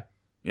 Yeah.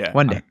 Yeah.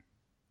 One day.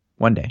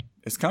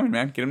 It's coming,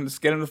 man. Get him to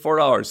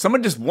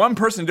 $4. One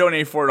person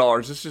donate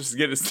 $4. Let's just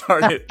get it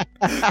started.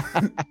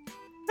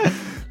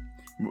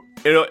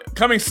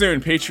 Coming soon,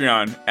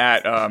 Patreon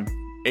at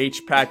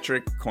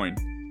HPatrickCoin.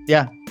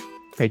 Yeah.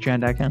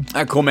 Patreon.com.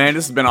 All right, cool, man.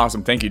 This has been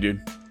awesome. Thank you, dude.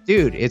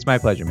 Dude, it's my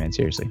pleasure, man.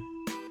 Seriously.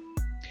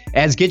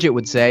 As Gidget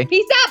would say.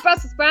 Peace out,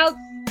 Brussels sprouts.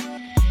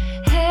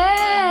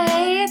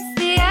 Hey, it's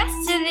the S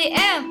to the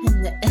M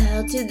and the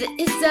L to the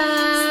Isa.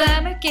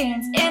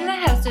 Slammerkins in the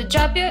house, so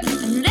drop your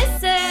and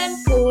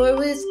listen. Poor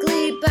with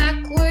glee,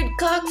 backward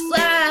cock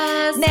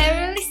flash.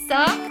 Merrily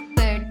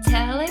sock-bird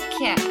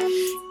telecast.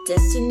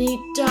 Destiny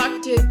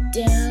doctor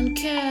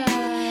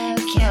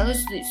downcast.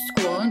 Carelessly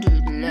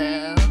squandered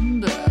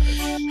lamb.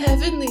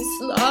 Heavenly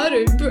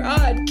slaughtered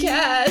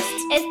broadcast.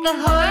 It's the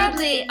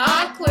Horribly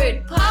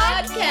Awkward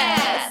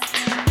Podcast.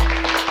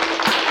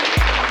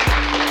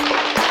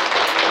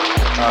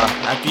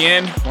 At the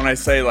end, when I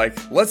say like,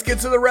 let's get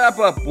to the wrap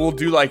up, we'll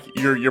do like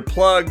your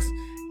plugs,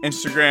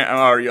 Instagram,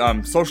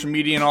 or social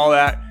media and all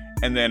that,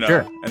 and then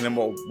sure. And then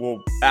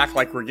we'll act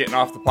like we're getting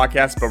off the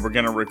podcast, but we're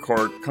gonna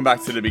come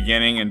back to the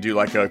beginning and do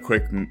like a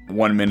quick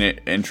 1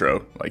 minute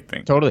intro like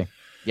thing. Totally.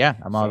 Yeah,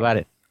 I'm all about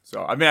it.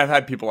 So I mean, I've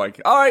had people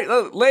like, all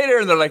right, later,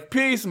 and they're like,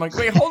 peace. I'm like,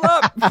 wait, hold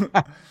up,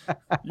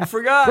 you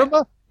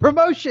forgot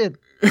promotion.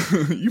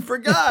 You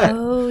forgot.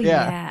 Oh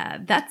yeah,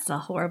 that's a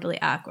Horribly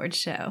Awkward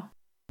show.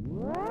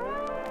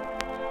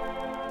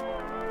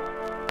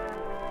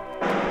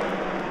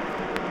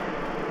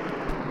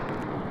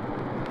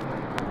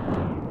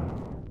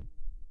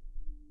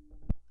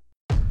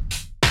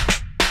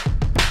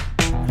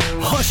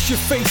 Hush Your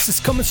Face is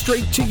coming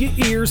straight to your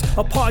ears.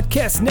 A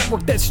podcast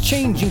network that's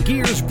changing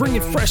gears,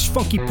 bringing fresh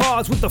funky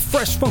pods with a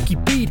fresh funky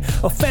beat.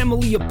 A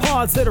family of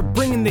pods that are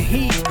bringing the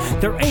heat.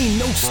 There ain't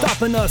no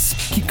stopping us.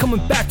 Keep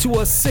coming back to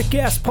us, sick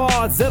ass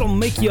pods that'll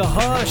make you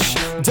hush.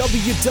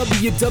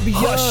 www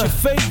Hush Your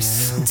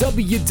Face.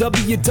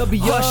 www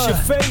Hush Your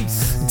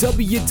Face.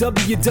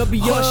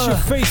 www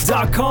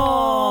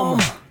HushYourFace.com.